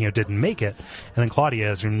didn't make it." And then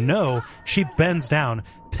Claudia, as you know, she bends down,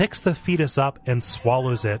 picks the fetus up, and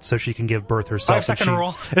swallows it so she can give birth herself. 5 second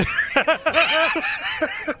rule.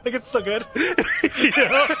 I think it's so good.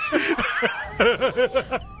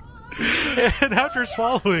 And after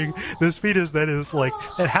swallowing this fetus that is like,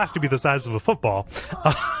 it has to be the size of a football,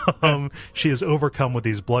 she is overcome with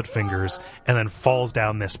these blood fingers and then falls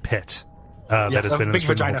down this pit. That has been in big this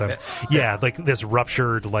room the vagina whole time. pit. Yeah, like this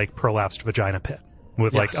ruptured, like prolapsed vagina pit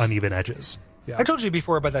with like uneven edges. Yeah. I told you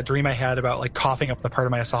before about that dream I had about like coughing up the part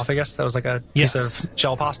of my esophagus that was like a piece of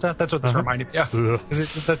gel pasta. That's what this reminded me of.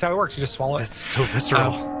 That's how it works. You just swallow it. It's so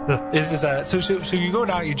visceral. So you go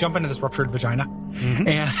down, you jump into this ruptured vagina,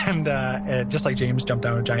 and just like James jumped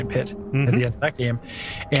down a giant pit at the end of that game,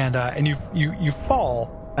 and you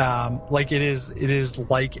fall. Like it is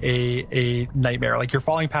like a nightmare. Like you're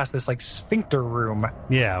falling past this like sphincter room.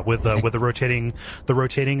 Yeah, with the rotating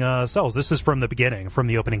cells. This is from the beginning, from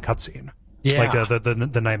the opening cutscene. Yeah, like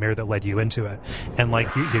the nightmare that led you into it, and like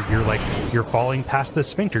you're falling past the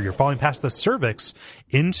sphincter, you're falling past the cervix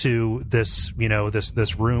into this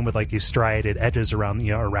this room with like these striated edges around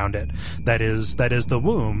it. That is the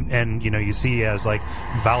womb, and you see as like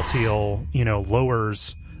Valtiel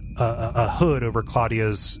lowers a hood over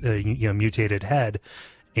Claudia's mutated head,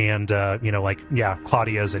 and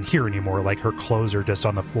Claudia isn't here anymore. Like her clothes are just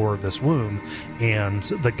on the floor of this womb, and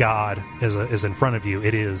the god is in front of you.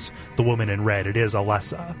 It is the woman in red. It is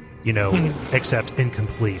Alessa, except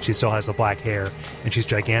incomplete. She still has the black hair, and she's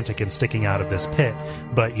gigantic and sticking out of this pit.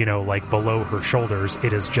 But like below her shoulders,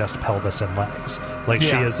 it is just pelvis and legs. Like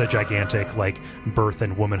she is a gigantic like birth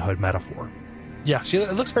and womanhood metaphor. Yeah,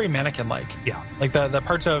 it looks very mannequin-like. Yeah. Like the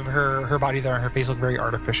parts of her body there on her face look very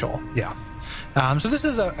artificial. Yeah. So this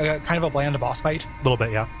is a kind of a bland boss fight. A little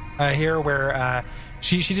bit, yeah. Here where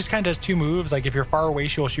she just kind of does two moves. Like if you're far away,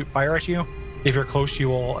 she will shoot fire at you. If you're close, she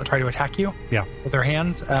will try to attack you. Yeah. With her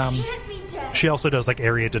hands. She also does like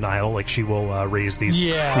area denial. Like she will raise these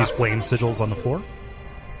flame sigils on the floor.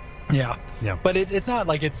 Yeah. Yeah. But it's not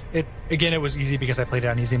like it was easy because I played it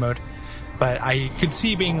on easy mode. But I could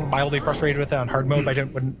see being mildly frustrated with it on hard mode, but I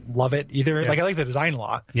wouldn't love it either. Yeah. Like I like the design a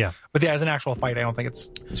lot. Yeah. But as an actual fight, I don't think it's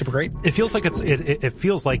super great. It feels like it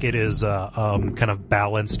feels like it is kind of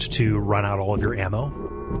balanced to run out all of your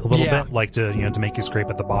ammo a little bit, like to make you scrape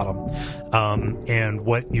at the bottom. And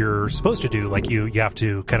what you're supposed to do, like you have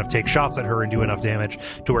to kind of take shots at her and do enough damage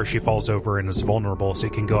to where she falls over and is vulnerable, so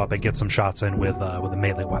you can go up and get some shots in with a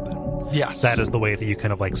melee weapon. Yes. That is the way that you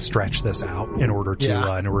kind of like stretch this out in order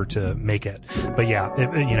to make it. But yeah,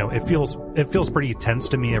 it feels pretty tense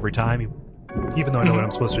to me every time, even though I know what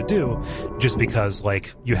I'm supposed to do, just because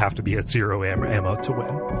like you have to be at zero ammo to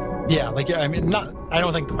win. Yeah, like I mean, I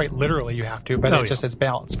don't think quite literally you have to, but it's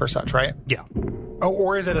balanced for such, right? Yeah.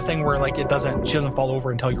 Or is it a thing where like she doesn't fall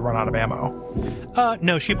over until you run out of ammo?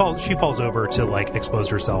 No, she falls over to like expose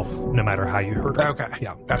herself no matter how you hurt her. Okay.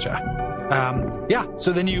 Yeah. Gotcha.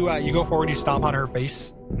 So then you go forward, you stomp on her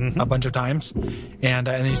face a bunch of times, and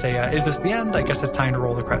then you say, "Is this the end? I guess it's time to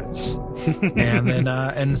roll the credits." And then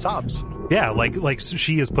and sobs. Yeah, like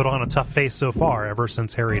she has put on a tough face so far ever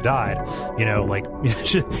since Harry died. Like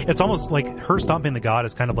it's almost like her stomping the god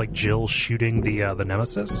is kind of like Jill shooting the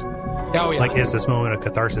nemesis. Oh yeah. Like is this moment of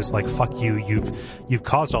catharsis? Like fuck you, you've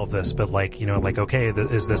caused all this, but like okay,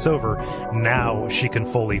 is this over? Now she can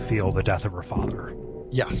fully feel the death of her father.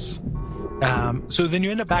 Yes. So then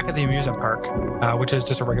you end up back at the amusement park, which is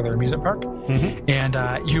just a regular amusement park, and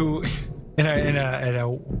you in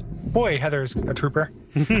a boy, Heather's a trooper.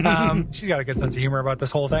 She's got a good sense of humor about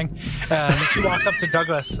this whole thing. She walks up to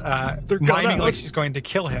Douglas, miming like she's going to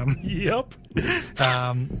kill him. Yep.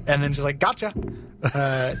 And then she's like, "Gotcha.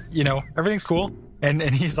 Everything's cool." And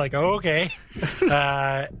he's like, "Oh, okay."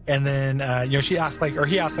 And then he asks like, "What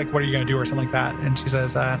are you gonna do?" or something like that. And she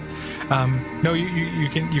says, "No, you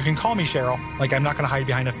can call me Cheryl. Like I'm not gonna hide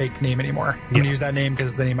behind a fake name anymore. I'm gonna use that name because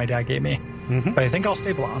it's the name my dad gave me. But I think I'll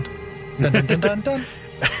stay blonde." Dun, dun, dun, dun, dun.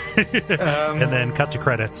 And then cut to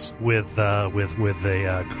credits with a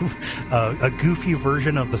goofy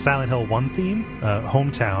version of the Silent Hill 1 theme,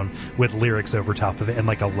 Hometown, with lyrics over top of it and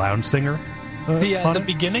like a lounge singer. The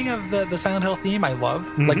beginning of the Silent Hill theme I love,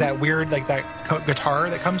 like that weird like that guitar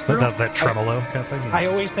that comes through, that tremolo kind of thing. I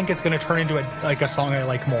always think it's going to turn into a song I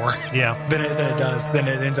like more than it does. Then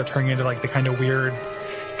it ends up turning into like the kind of weird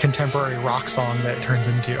contemporary rock song that it turns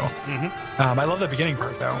into. I love the beginning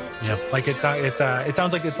part though. Like it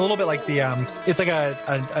sounds like it's a little bit like the it's like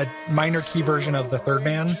a minor key version of the Third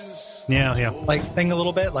Man like thing a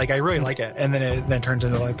little bit. Like I really like it, and then it then turns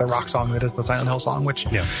into like the rock song that is the Silent Hill song, which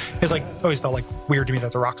is like always felt like weird to me.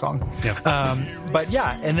 That's a rock song. But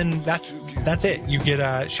yeah, and then that's it. You get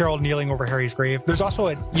Cheryl kneeling over Harry's grave. There's also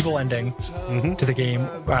an evil ending to the game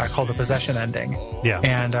called the possession ending.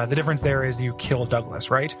 And the difference there is you kill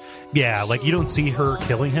Douglas, right? Like you don't see her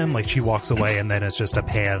killing him. Like she walks away, and then it's just a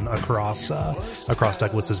pan across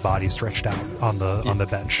Douglas's body stretched out on the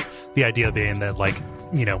bench. The idea being that like,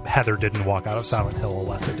 you know, Heather didn't walk out of Silent Hill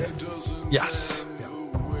unless it did. Yes.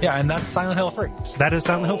 Yeah, and that's Silent Hill 3. That is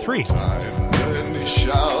Silent Hill 3. And he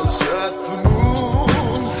shouts at the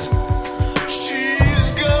moon,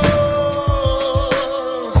 she's gone,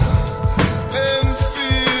 and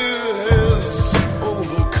fear has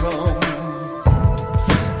overcome.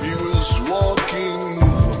 He was walking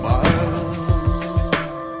the mile.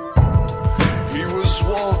 He was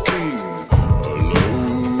walking alone.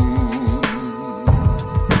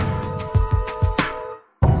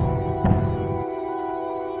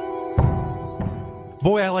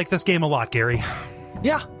 Boy, I like this game a lot, Gary.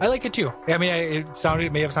 Yeah, I like it too. I mean,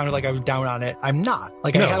 it may have sounded like I was down on it. I'm not.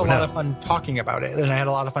 Like, I had a lot of fun talking about it, and I had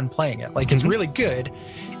a lot of fun playing it. Like, it's really good.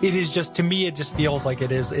 It is just, to me, it just feels like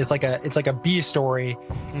it's like a B story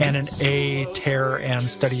and an A tear and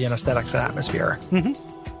study in aesthetics and atmosphere.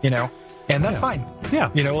 You know? And that's fine.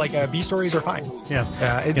 You know, like B stories are fine.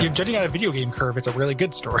 You're judging on a video game curve, it's a really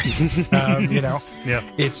good story. You know?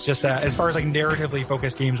 It's just, as far as like narratively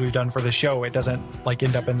focused games we've done for the show, it doesn't like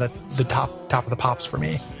end up in the top of the pops for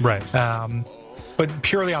me. Right. But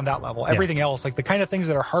purely on that level, everything else, like the kind of things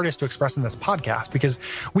that are hardest to express in this podcast, because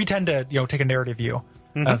we tend to, you know, take a narrative view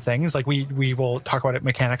of things. Like we will talk about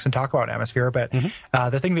mechanics and talk about atmosphere, but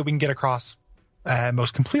the thing that we can get across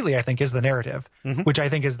most completely, I think, is the narrative, which I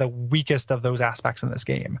think is the weakest of those aspects in this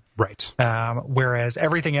game. Right. Whereas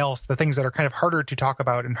everything else, the things that are kind of harder to talk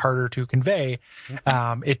about and harder to convey,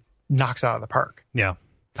 it knocks out of the park. Yeah.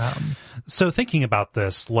 So thinking about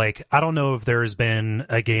this, like, I don't know if there's been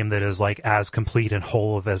a game that is like as complete and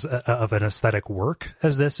whole of an aesthetic work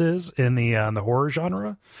as this is in the horror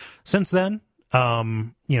genre since then.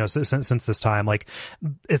 You know, since this time, like,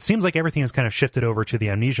 it seems like everything has kind of shifted over to the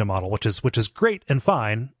Amnesia model, which is great and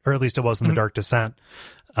fine, or at least it was in the Dark Descent.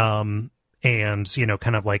 And, you know,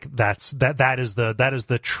 kind of like that is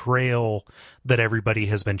the trail that everybody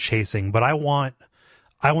has been chasing. But I want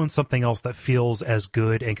something else that feels as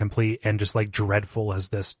good and complete and just like dreadful as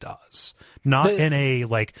this does. Not in a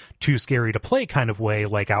like too scary to play kind of way,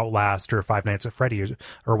 like Outlast or Five Nights at Freddy's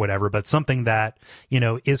or whatever, but something that, you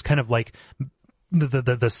know, is kind of like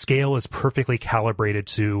the scale is perfectly calibrated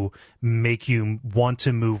to make you want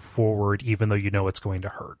to move forward, even though you know it's going to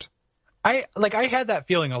hurt. I had that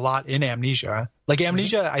feeling a lot in Amnesia. Like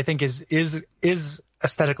Amnesia, I think is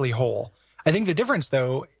aesthetically whole. I think the difference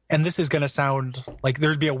though, and this is going to sound like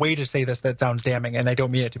there'd be a way to say this that sounds damning, and I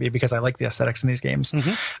don't mean it to be because I like the aesthetics in these games,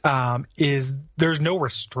 is there's no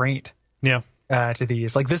restraint. To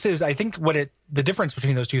these. Like this is, I think the difference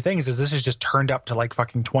between those two things is this is just turned up to like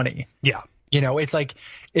fucking 20. You know, it's like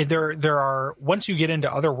there are, once you get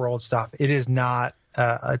into Otherworld stuff, it is not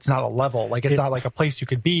it's not a level, like it's not like a place you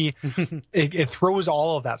could be. It throws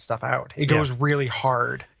all of that stuff out. It goes really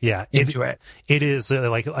hard into it. It is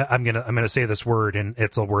like, I'm gonna say this word, and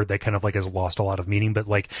it's a word that kind of like has lost a lot of meaning, but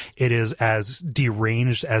like it is as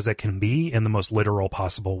deranged as it can be in the most literal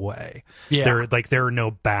possible way. There are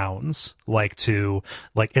no bounds like to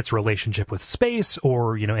like its relationship with space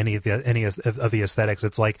or, you know, any of the aesthetics.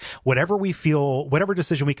 It's like whatever we feel, whatever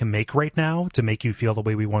decision we can make right now to make you feel the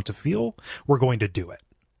way we want to feel, we're going to do it.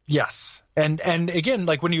 Yes. And again,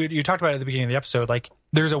 like when you talked about it at the beginning of the episode, like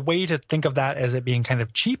there's a way to think of that as it being kind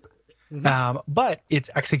of cheap, but it's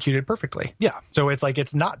executed perfectly. So it's like,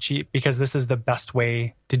 it's not cheap because this is the best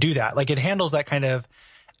way to do that. Like it handles that kind of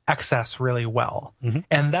excess really well.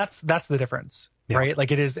 And that's the difference, right?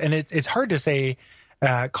 Like it is, and it's hard to say,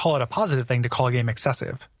 call it a positive thing to call a game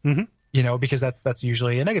excessive, you know, because that's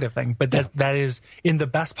usually a negative thing, but that is in the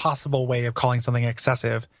best possible way of calling something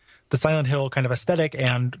excessive. The Silent Hill kind of aesthetic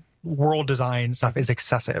and world design stuff is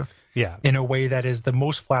excessive. In a way that is the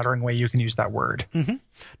most flattering way you can use that word.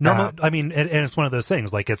 Normally, I mean, and it's one of those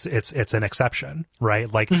things, like it's an exception, right?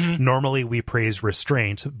 Like normally we praise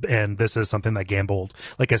restraint, and this is something that gambled,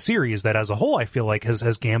 like a series that as a whole, I feel like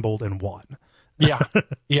has gambled and won.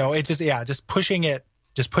 Yeah. Just pushing it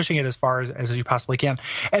as far as you possibly can.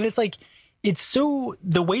 And it's like,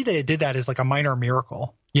 the way that it did that is like a minor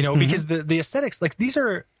miracle, because the aesthetics, like these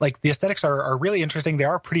are like, the aesthetics are really interesting. They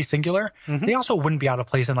are pretty singular. They also wouldn't be out of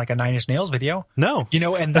place in like a Nine Inch Nails video. No.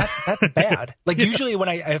 And that's bad. Like usually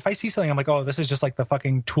if I see something, I'm like, oh, this is just like the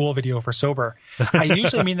fucking Tool video for Sober. I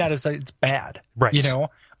usually mean that as it's bad, right?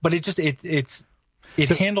 But it just, it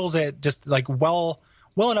handles it just like well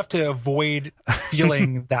enough to avoid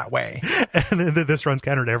feeling that way. And this runs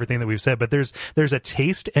counter to everything that we've said, but there's a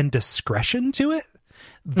taste and discretion to it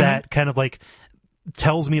that kind of like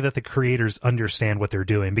tells me that the creators understand what they're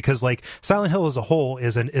doing, because like Silent Hill as a whole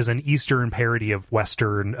is an Eastern parody of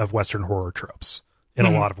Western horror tropes in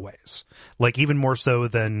a lot of ways, like even more so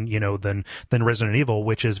than Resident Evil,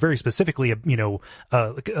 which is very specifically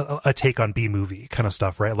a take on B movie kind of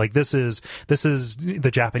stuff, right? Like this is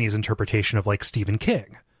the Japanese interpretation of like Stephen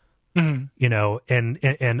King, and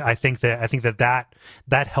I think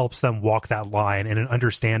that helps them walk that line, and an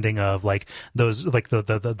understanding of like those, like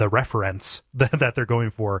the reference that they're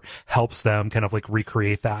going for helps them kind of like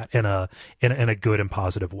recreate that in a good and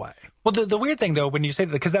positive way. Well, the weird thing though, when you say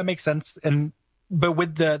that, because that makes sense, but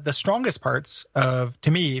with the strongest parts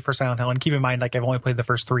to me for Silent Hill, and keep in mind, like I've only played the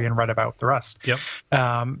first 3 and read about the rest. Yep.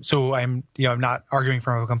 So I'm not arguing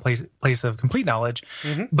from a place of complete knowledge,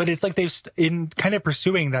 but it's like they've in kind of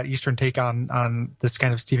pursuing that Eastern take on this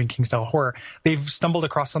kind of Stephen King style horror, they've stumbled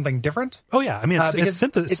across something different. Oh yeah, I mean it's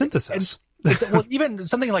synthesis. Well, even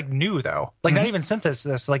something like new though, like not even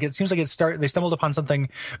synthesis. Like it seems like they stumbled upon something,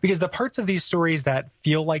 because the parts of these stories that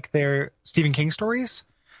feel like they're Stephen King stories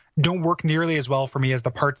don't work nearly as well for me as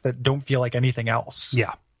the parts that don't feel like anything else.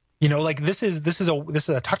 Yeah. Like this is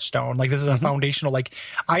a touchstone. Like this is a foundational, like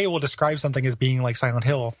I will describe something as being like Silent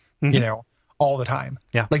Hill, all the time.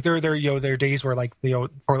 Yeah. Like there are days where like,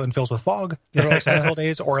 Portland fills with fog. There are like Silent Hill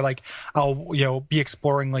days, or like I'll, be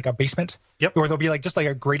exploring like a basement. Yep. Or there'll be like just like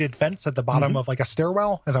a graded fence at the bottom of like a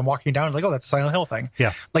stairwell as I'm walking down, like, oh, that's a Silent Hill thing.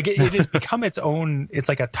 Yeah. Like it has become its own, it's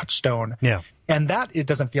like a touchstone. Yeah. And it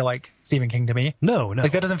doesn't feel like Stephen King to me. No.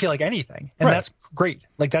 Like that doesn't feel like anything. And that's great.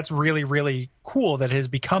 Like that's really, really cool that it has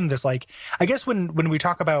become this, like, I guess when we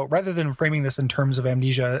talk about, rather than framing this in terms of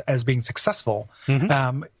Amnesia as being successful,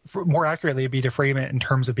 more accurately it'd be to frame it in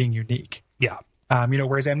terms of being unique. Yeah.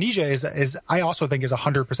 Whereas Amnesia is I also think is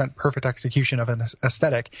 100% perfect execution of an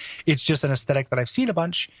aesthetic. It's just an aesthetic that I've seen a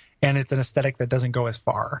bunch, and it's an aesthetic that doesn't go as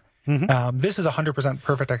far. This is 100%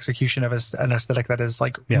 perfect execution of an aesthetic that is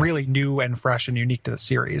like really new and fresh and unique to the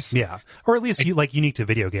series. Yeah. Or at least unique to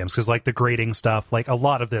video games, because like the grading stuff, like a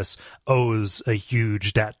lot of this owes a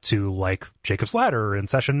huge debt to like Jacob's Ladder and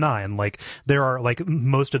Session 9. Like there are like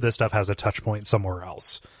most of this stuff has a touch point somewhere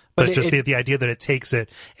else. But just the idea that it takes it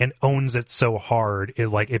and owns it so hard,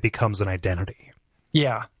 it becomes an identity.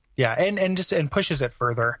 Yeah. Yeah. And pushes it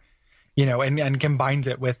further, and combines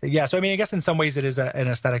it with, So, I mean, I guess in some ways it is an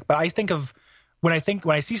aesthetic, but I think of, when I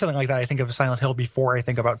see something like that, I think of Silent Hill before I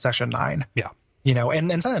think about Session 9. Yeah.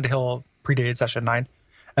 And Silent Hill predated Session 9.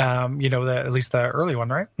 At least the early one,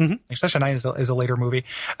 right? Like Session 9 is a later movie.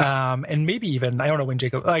 And maybe even, I don't know when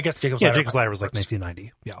Jacob's Ladder was like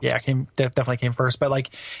 1990. Yeah. Definitely came first, but like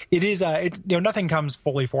it is, nothing comes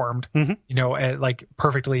fully formed, like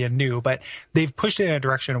perfectly and new, but they've pushed it in a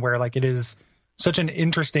direction where like it is such an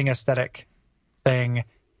interesting aesthetic thing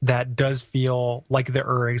that does feel like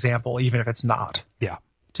the example, even if it's not. Yeah.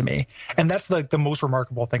 To me. And that's the most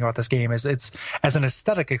remarkable thing about this game is it's, as an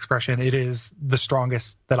aesthetic expression, it is the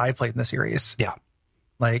strongest that I played in the series. Yeah.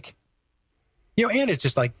 Like, and it's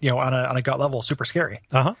just like, on a gut level, super scary.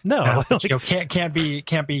 No, can't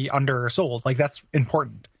be undersold. Like that's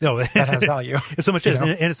important. No, that has value. It so much is, and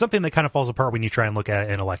it's something that kind of falls apart when you try and look at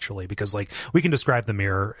it intellectually, because like we can describe the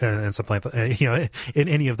mirror and something like that, in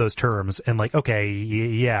any of those terms, and like, okay,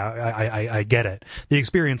 yeah, I get it. The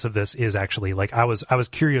experience of this is actually like I was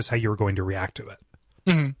curious how you were going to react to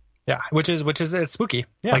it. Yeah, which is it's spooky.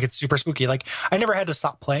 Yeah. Like it's super spooky. Like I never had to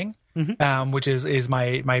stop playing, which is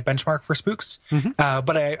my benchmark for spooks.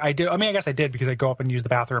 But I did. I mean, I guess I did because I go up and use the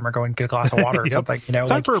bathroom or go and get a glass of water or something.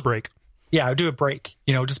 Time for a break. Yeah, I do a break.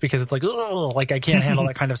 Just because it's like, ugh, like I can't handle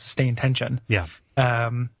that kind of sustained tension. Yeah.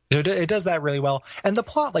 It does that really well. And the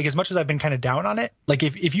plot, like as much as I've been kind of down on it, like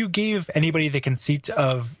if you gave anybody the conceit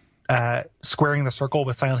of squaring the circle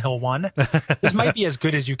with Silent Hill 1, this might be as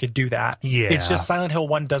good as you could do that. Yeah. It's just Silent Hill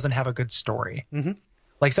 1 doesn't have a good story.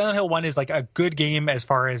 Like Silent Hill 1 is like a good game as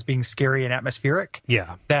far as being scary and atmospheric.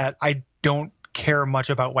 Yeah. That I don't care much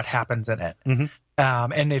about what happens in it.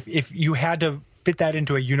 And if you had to fit that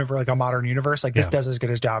into a universe, like a modern universe, like this does as good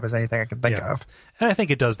a job as anything I can think of. And I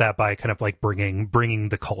think it does that by kind of like bringing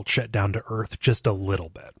the cult shit down to earth just a little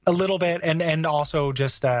bit. And also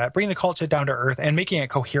just bringing the cult shit down to earth and making it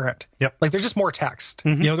coherent. Yep. Like there's just more text.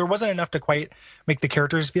 You know, there wasn't enough to quite make the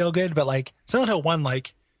characters feel good, but like Silent Hill 1,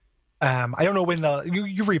 like I don't know when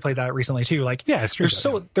you replayed that recently too. Like there's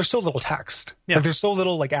so little text. Like there's so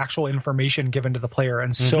little like actual information given to the player,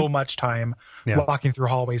 and so much time walking through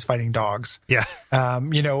hallways fighting dogs. Yeah.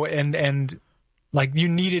 You know, and like you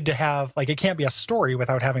needed to have like it can't be a story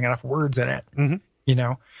without having enough words in it. You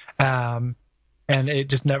know, and it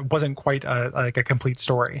just wasn't quite like a complete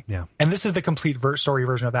story. Yeah. And this is the complete story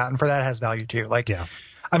version of that, and for that it has value too. Like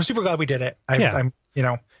I'm super glad we did it. I'm you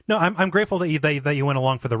know. No, I'm grateful that you went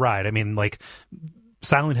along for the ride. I mean, like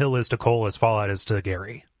Silent Hill is to Cole as Fallout is to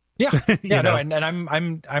Gary. Yeah, yeah, no, and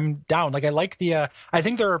I'm down. Like I like the. I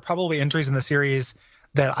think there are probably entries in the series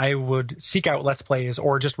that I would seek out Let's Plays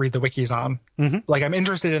or just read the wikis on. Like I'm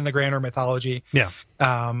interested in the grander mythology. Yeah.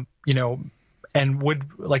 You know, and would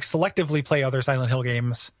like selectively play other Silent Hill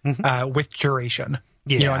games with curation.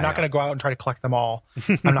 Yeah, you know, I'm not going to go out and try to collect them all.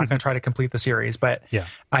 I'm not going to try to complete the series, but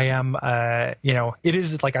I am, you know, it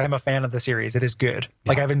is like, I'm a fan of the series. It is good.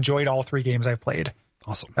 Like I've enjoyed all 3 games I've played.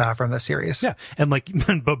 Awesome. From the series. Yeah. And like,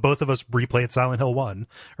 but both of us replayed Silent Hill 1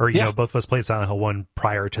 or, you know, both of us played Silent Hill 1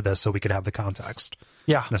 prior to this so we could have the context.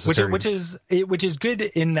 Yeah. Which is good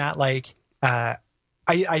in that, like, I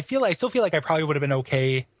still feel like I probably would have been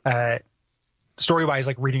okay, story-wise,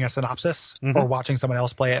 like reading a synopsis or watching someone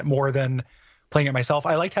else play it more than playing it myself.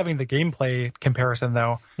 I liked having the gameplay comparison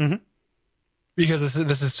though, because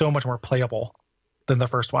this is so much more playable than the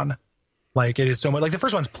first one. Like it is so much like the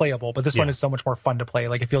first one's playable, but this one is so much more fun to play.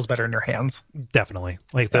 Like it feels better in your hands. Definitely.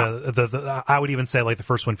 Like the I would even say like the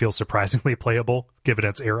first one feels surprisingly playable given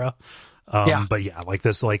its era. But yeah, like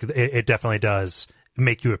this, like it definitely does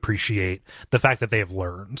make you appreciate the fact that they have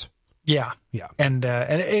learned. Yeah. And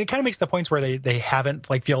it kind of makes the points where they haven't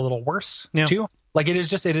like feel a little worse too. Like it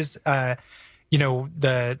is you know,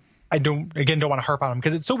 I don't want to harp on them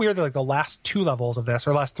because it's so weird that like the last 2 levels of this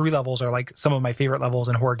or last 3 levels are like some of my favorite levels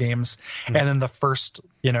in horror games. And then the first,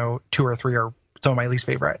 you know, 2 or 3 are some of my least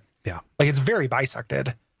favorite. Yeah. Like it's very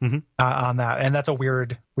bisected on that. And that's a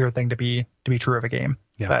weird thing to be true of a game.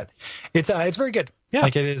 Yeah. But it's very good. Yeah.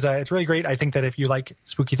 Like it is, it's really great. I think that if you like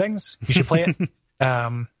spooky things, you should play it.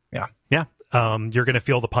 Yeah. You're going to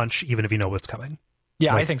feel the punch even if you know what's coming.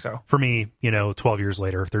 Yeah, like, I think so. For me, you know, 12 years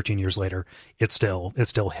later, 13 years later, it still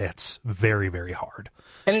hits very, very hard.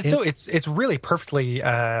 And it's really perfectly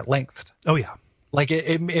lengthed. Oh yeah. Like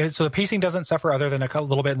so the pacing doesn't suffer other than a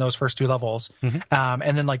little bit in those first 2 levels.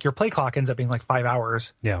 And then like your play clock ends up being like 5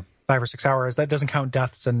 hours. Yeah. 5 or 6 hours. That doesn't count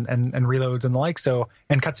deaths and reloads and the like. So,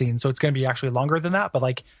 and cutscenes. So it's going to be actually longer than that. But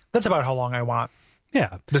like, that's about how long I want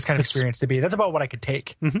this kind of experience to be. That's about what I could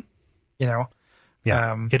take, you know?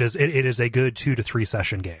 Yeah, it is a good 2 to 3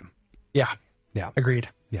 session game. Yeah, agreed.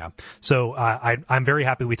 Yeah, so I'm very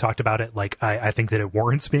happy we talked about it. Like I think that it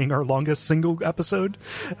warrants being our longest single episode.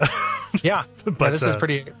 But this is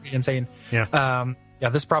pretty insane. Yeah,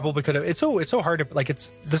 this probably could have. It's so hard to like.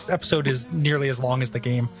 This episode is nearly as long as the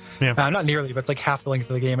game. Yeah, not nearly, but it's like half the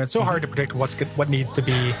length of the game. It's so hard to predict what needs to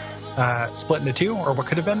be split into 2 or what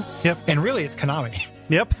could have been. Yep, and really, it's Konami.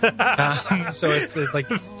 Yep. So it's like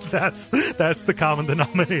that's the common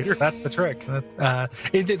denominator. That's the trick.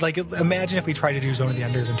 Like imagine if we tried to do Zone of the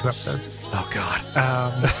Enders in 2 episodes. Oh God.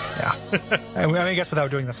 Yeah. I mean, I guess without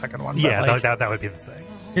doing the second one. Yeah, like, that would be the thing.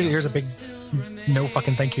 Here's a big no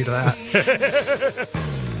fucking thank you to that. And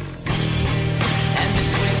the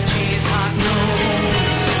Swiss cheese hot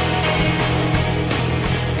nose.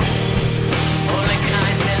 Oh, the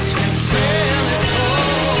kindness can fill its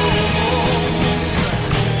holes.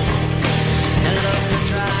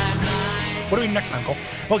 What do we do next time, Cole?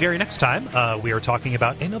 Well, Gary, next time we are talking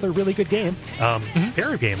about another really good game.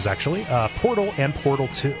 Pair of games, actually. Portal and Portal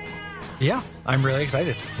 2. Yeah, I'm really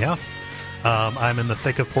excited. Yeah. I'm in the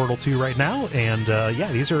thick of Portal 2 right now, and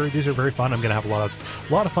these are very fun. I'm going to have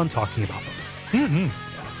a lot of fun talking about them.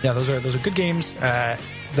 Yeah, those are good games.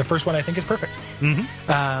 The first one I think is perfect. And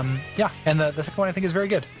the second one I think is very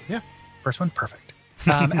good. Yeah, first one perfect.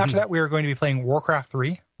 After that, we are going to be playing Warcraft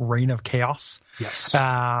 3: Reign of Chaos. Yes,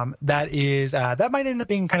 that might end up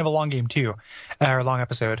being kind of a long game too, or a long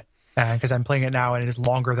episode. Because I'm playing it now and it is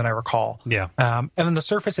longer than I recall. Yeah. And on the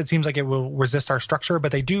surface, it seems like it will resist our structure,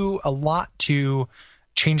 but they do a lot to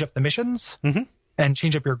change up the missions and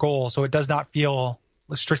change up your goals. So it does not feel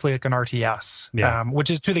strictly like an RTS, which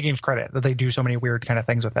is to the game's credit that they do so many weird kind of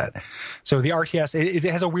things with it. So the RTS, it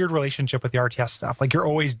has a weird relationship with the RTS stuff. Like you're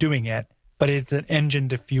always doing it, but it's an engine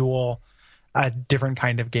to fuel a different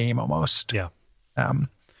kind of game almost. Yeah. And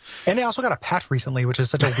they also got a patch recently, which is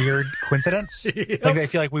such a weird coincidence. Yep. Like I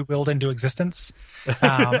feel like we willed into existence,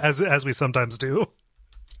 as we sometimes do.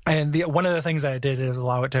 And one of the things that it did is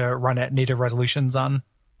allow it to run at native resolutions on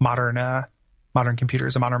modern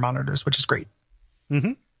computers and modern monitors, which is great.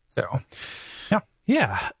 Mm-hmm. So,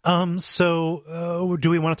 yeah. So do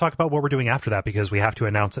we want to talk about what we're doing after that, because we have to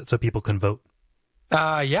announce it so people can vote?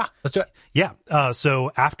 Yeah, let's do it. Yeah.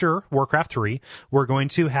 So after Warcraft 3, we're going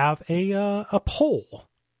to have a poll.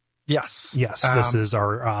 Yes. This is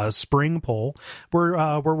our spring poll.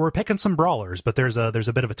 We're picking some brawlers, but there's a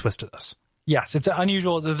bit of a twist to this. Yes, it's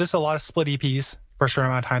unusual. There's a lot of split EPs for a short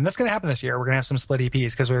amount of time. That's going to happen this year. We're going to have some split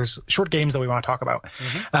EPs because there's short games that we want to talk about.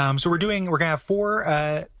 Mm-hmm. So we're going to have four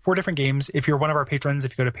different games. If you're one of our patrons,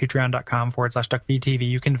 if you go to patreon.com/DuckFeedTV,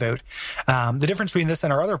 you can vote. The difference between this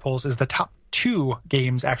and our other polls is the top 2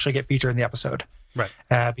 games actually get featured in the episode. Right.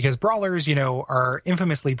 Because brawlers, are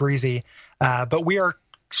infamously breezy, but we are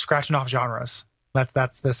scratching off genres.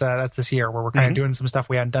 That's this year where we're kind of doing some stuff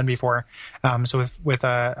we hadn't done before. So with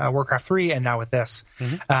Warcraft 3 and now with this.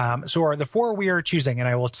 Mm-hmm. So the 4 we are choosing, and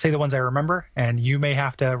I will say the ones I remember, and you may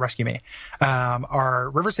have to rescue me, are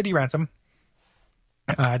River City Ransom,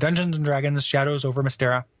 Dungeons and Dragons Shadows over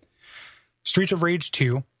Mystera, Streets of Rage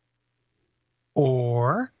 2,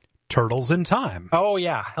 or Turtles in Time. Oh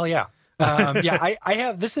yeah, hell yeah. I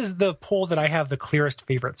have, this is the poll that I have the clearest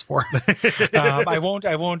favorites for. I won't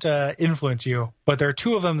influence you, but there are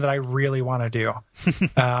 2 of them that I really want to do.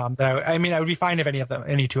 I would be fine if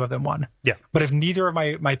any 2 of them won. Yeah. But if neither of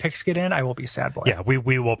my picks get in, I will be sad boy. Yeah,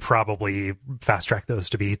 we will probably fast track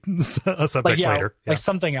those to be a subject later. Like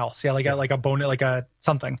something else. Yeah, like a bonus, like a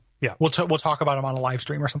something. Yeah, we'll talk about them on a live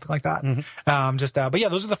stream or something like that. Mm-hmm. But yeah,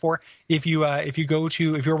 those are the 4. If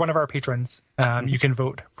you're one of our patrons, you can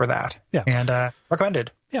vote for that. Yeah, and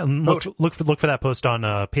recommended. Yeah, and look for that post on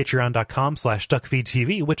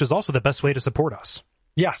patreon.com/DuckFeedTV, which is also the best way to support us.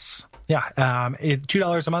 Yes, yeah.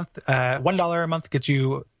 $2 a month, $1 a month gets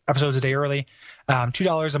you episodes a day early.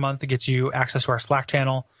 $2 a month gets you access to our Slack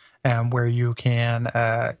channel. Where you can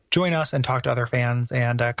join us and talk to other fans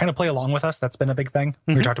and kind of play along with us. That's been a big thing.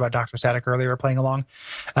 Mm-hmm. We talked about Dr. Static earlier playing along,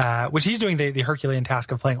 which he's doing the Herculean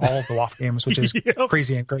task of playing all of the WoF games, which is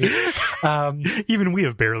crazy and great. Even we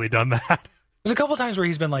have barely done that. There's a couple of times where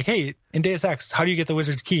he's been like, hey, in Deus Ex, how do you get the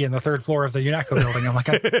wizard's key in the 3rd floor of the UNATCO building? I'm like,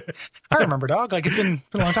 I remember, dog. Like, it's been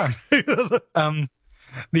a long time.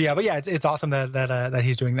 But yeah, it's awesome that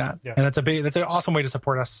he's doing that, and that's an awesome way to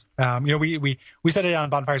support us. We said it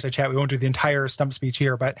on Bonfireside Chat. We won't do the entire stump speech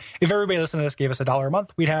here, but if everybody listening to this gave us $1 a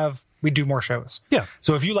month, we'd do more shows. Yeah.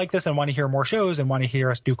 So if you like this and want to hear more shows and want to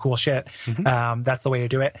hear us do cool shit, that's the way to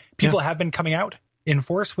do it. People have been coming out in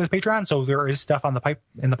force with Patreon, so there is stuff in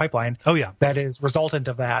the pipeline. Oh yeah, that is resultant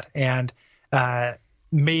of that, and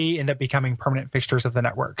may end up becoming permanent fixtures of the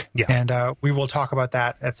network. Yeah. And we will talk about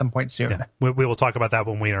that at some point soon. Yeah. We will talk about that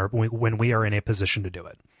when we are in a position to do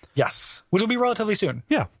it. Yes, which will be relatively soon.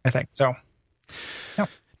 Yeah, I think so. Yeah.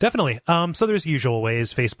 Definitely. So there's usual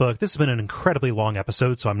ways. Facebook. This has been an incredibly long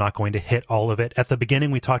episode, so I'm not going to hit all of it. At the beginning,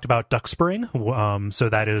 we talked about Duck Spring. So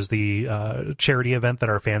that is the charity event that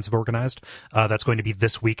our fans have organized. That's going to be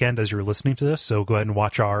this weekend as you're listening to this. So go ahead and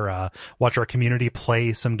watch our community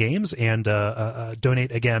play some games and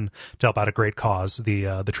donate again to help out a great cause,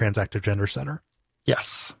 the Transactive Gender Center.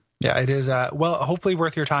 Yes. Yeah, it is. Hopefully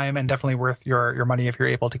worth your time and definitely worth your money if you're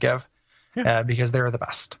able to give, because they're the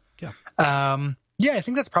best. Yeah. Yeah, I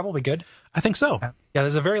think that's probably good. I think so. Yeah,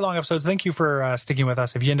 there's a very long episode. So thank you for sticking with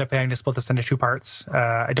us. If you end up having to split this into 2 parts,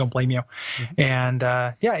 I don't blame you. Mm-hmm. And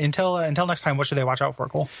until next time, what should they watch out for,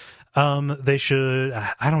 Cole? They should.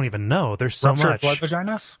 I don't even know. There's so Ruptured much. blood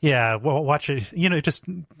vaginas? Yeah. Well, watch it. Just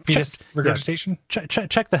fetus regurgitation.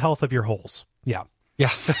 Check the health of your holes. Yeah.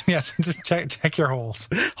 Yes. Yes. Just check your holes.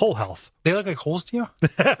 Hole health. They look like holes to you?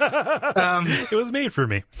 It was made for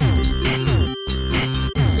me.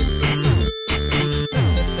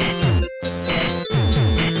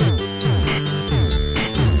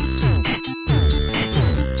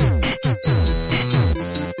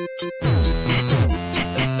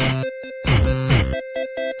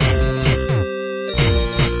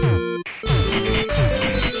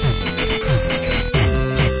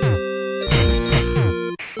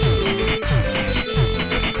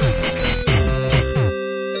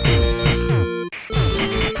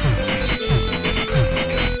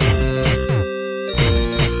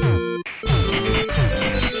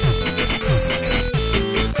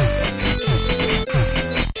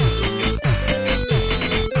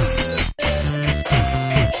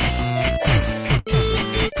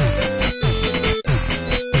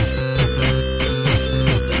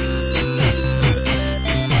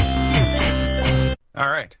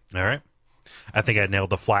 I think I nailed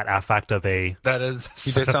the flat affect of a... That is,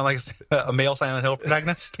 you just sound like a male Silent Hill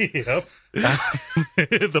protagonist. Yep.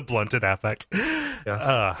 The blunted affect.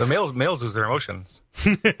 Yes. The males lose their emotions.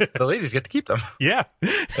 The ladies get to keep them. Yeah.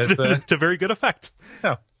 It's a very good effect.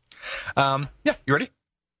 Yeah. You ready?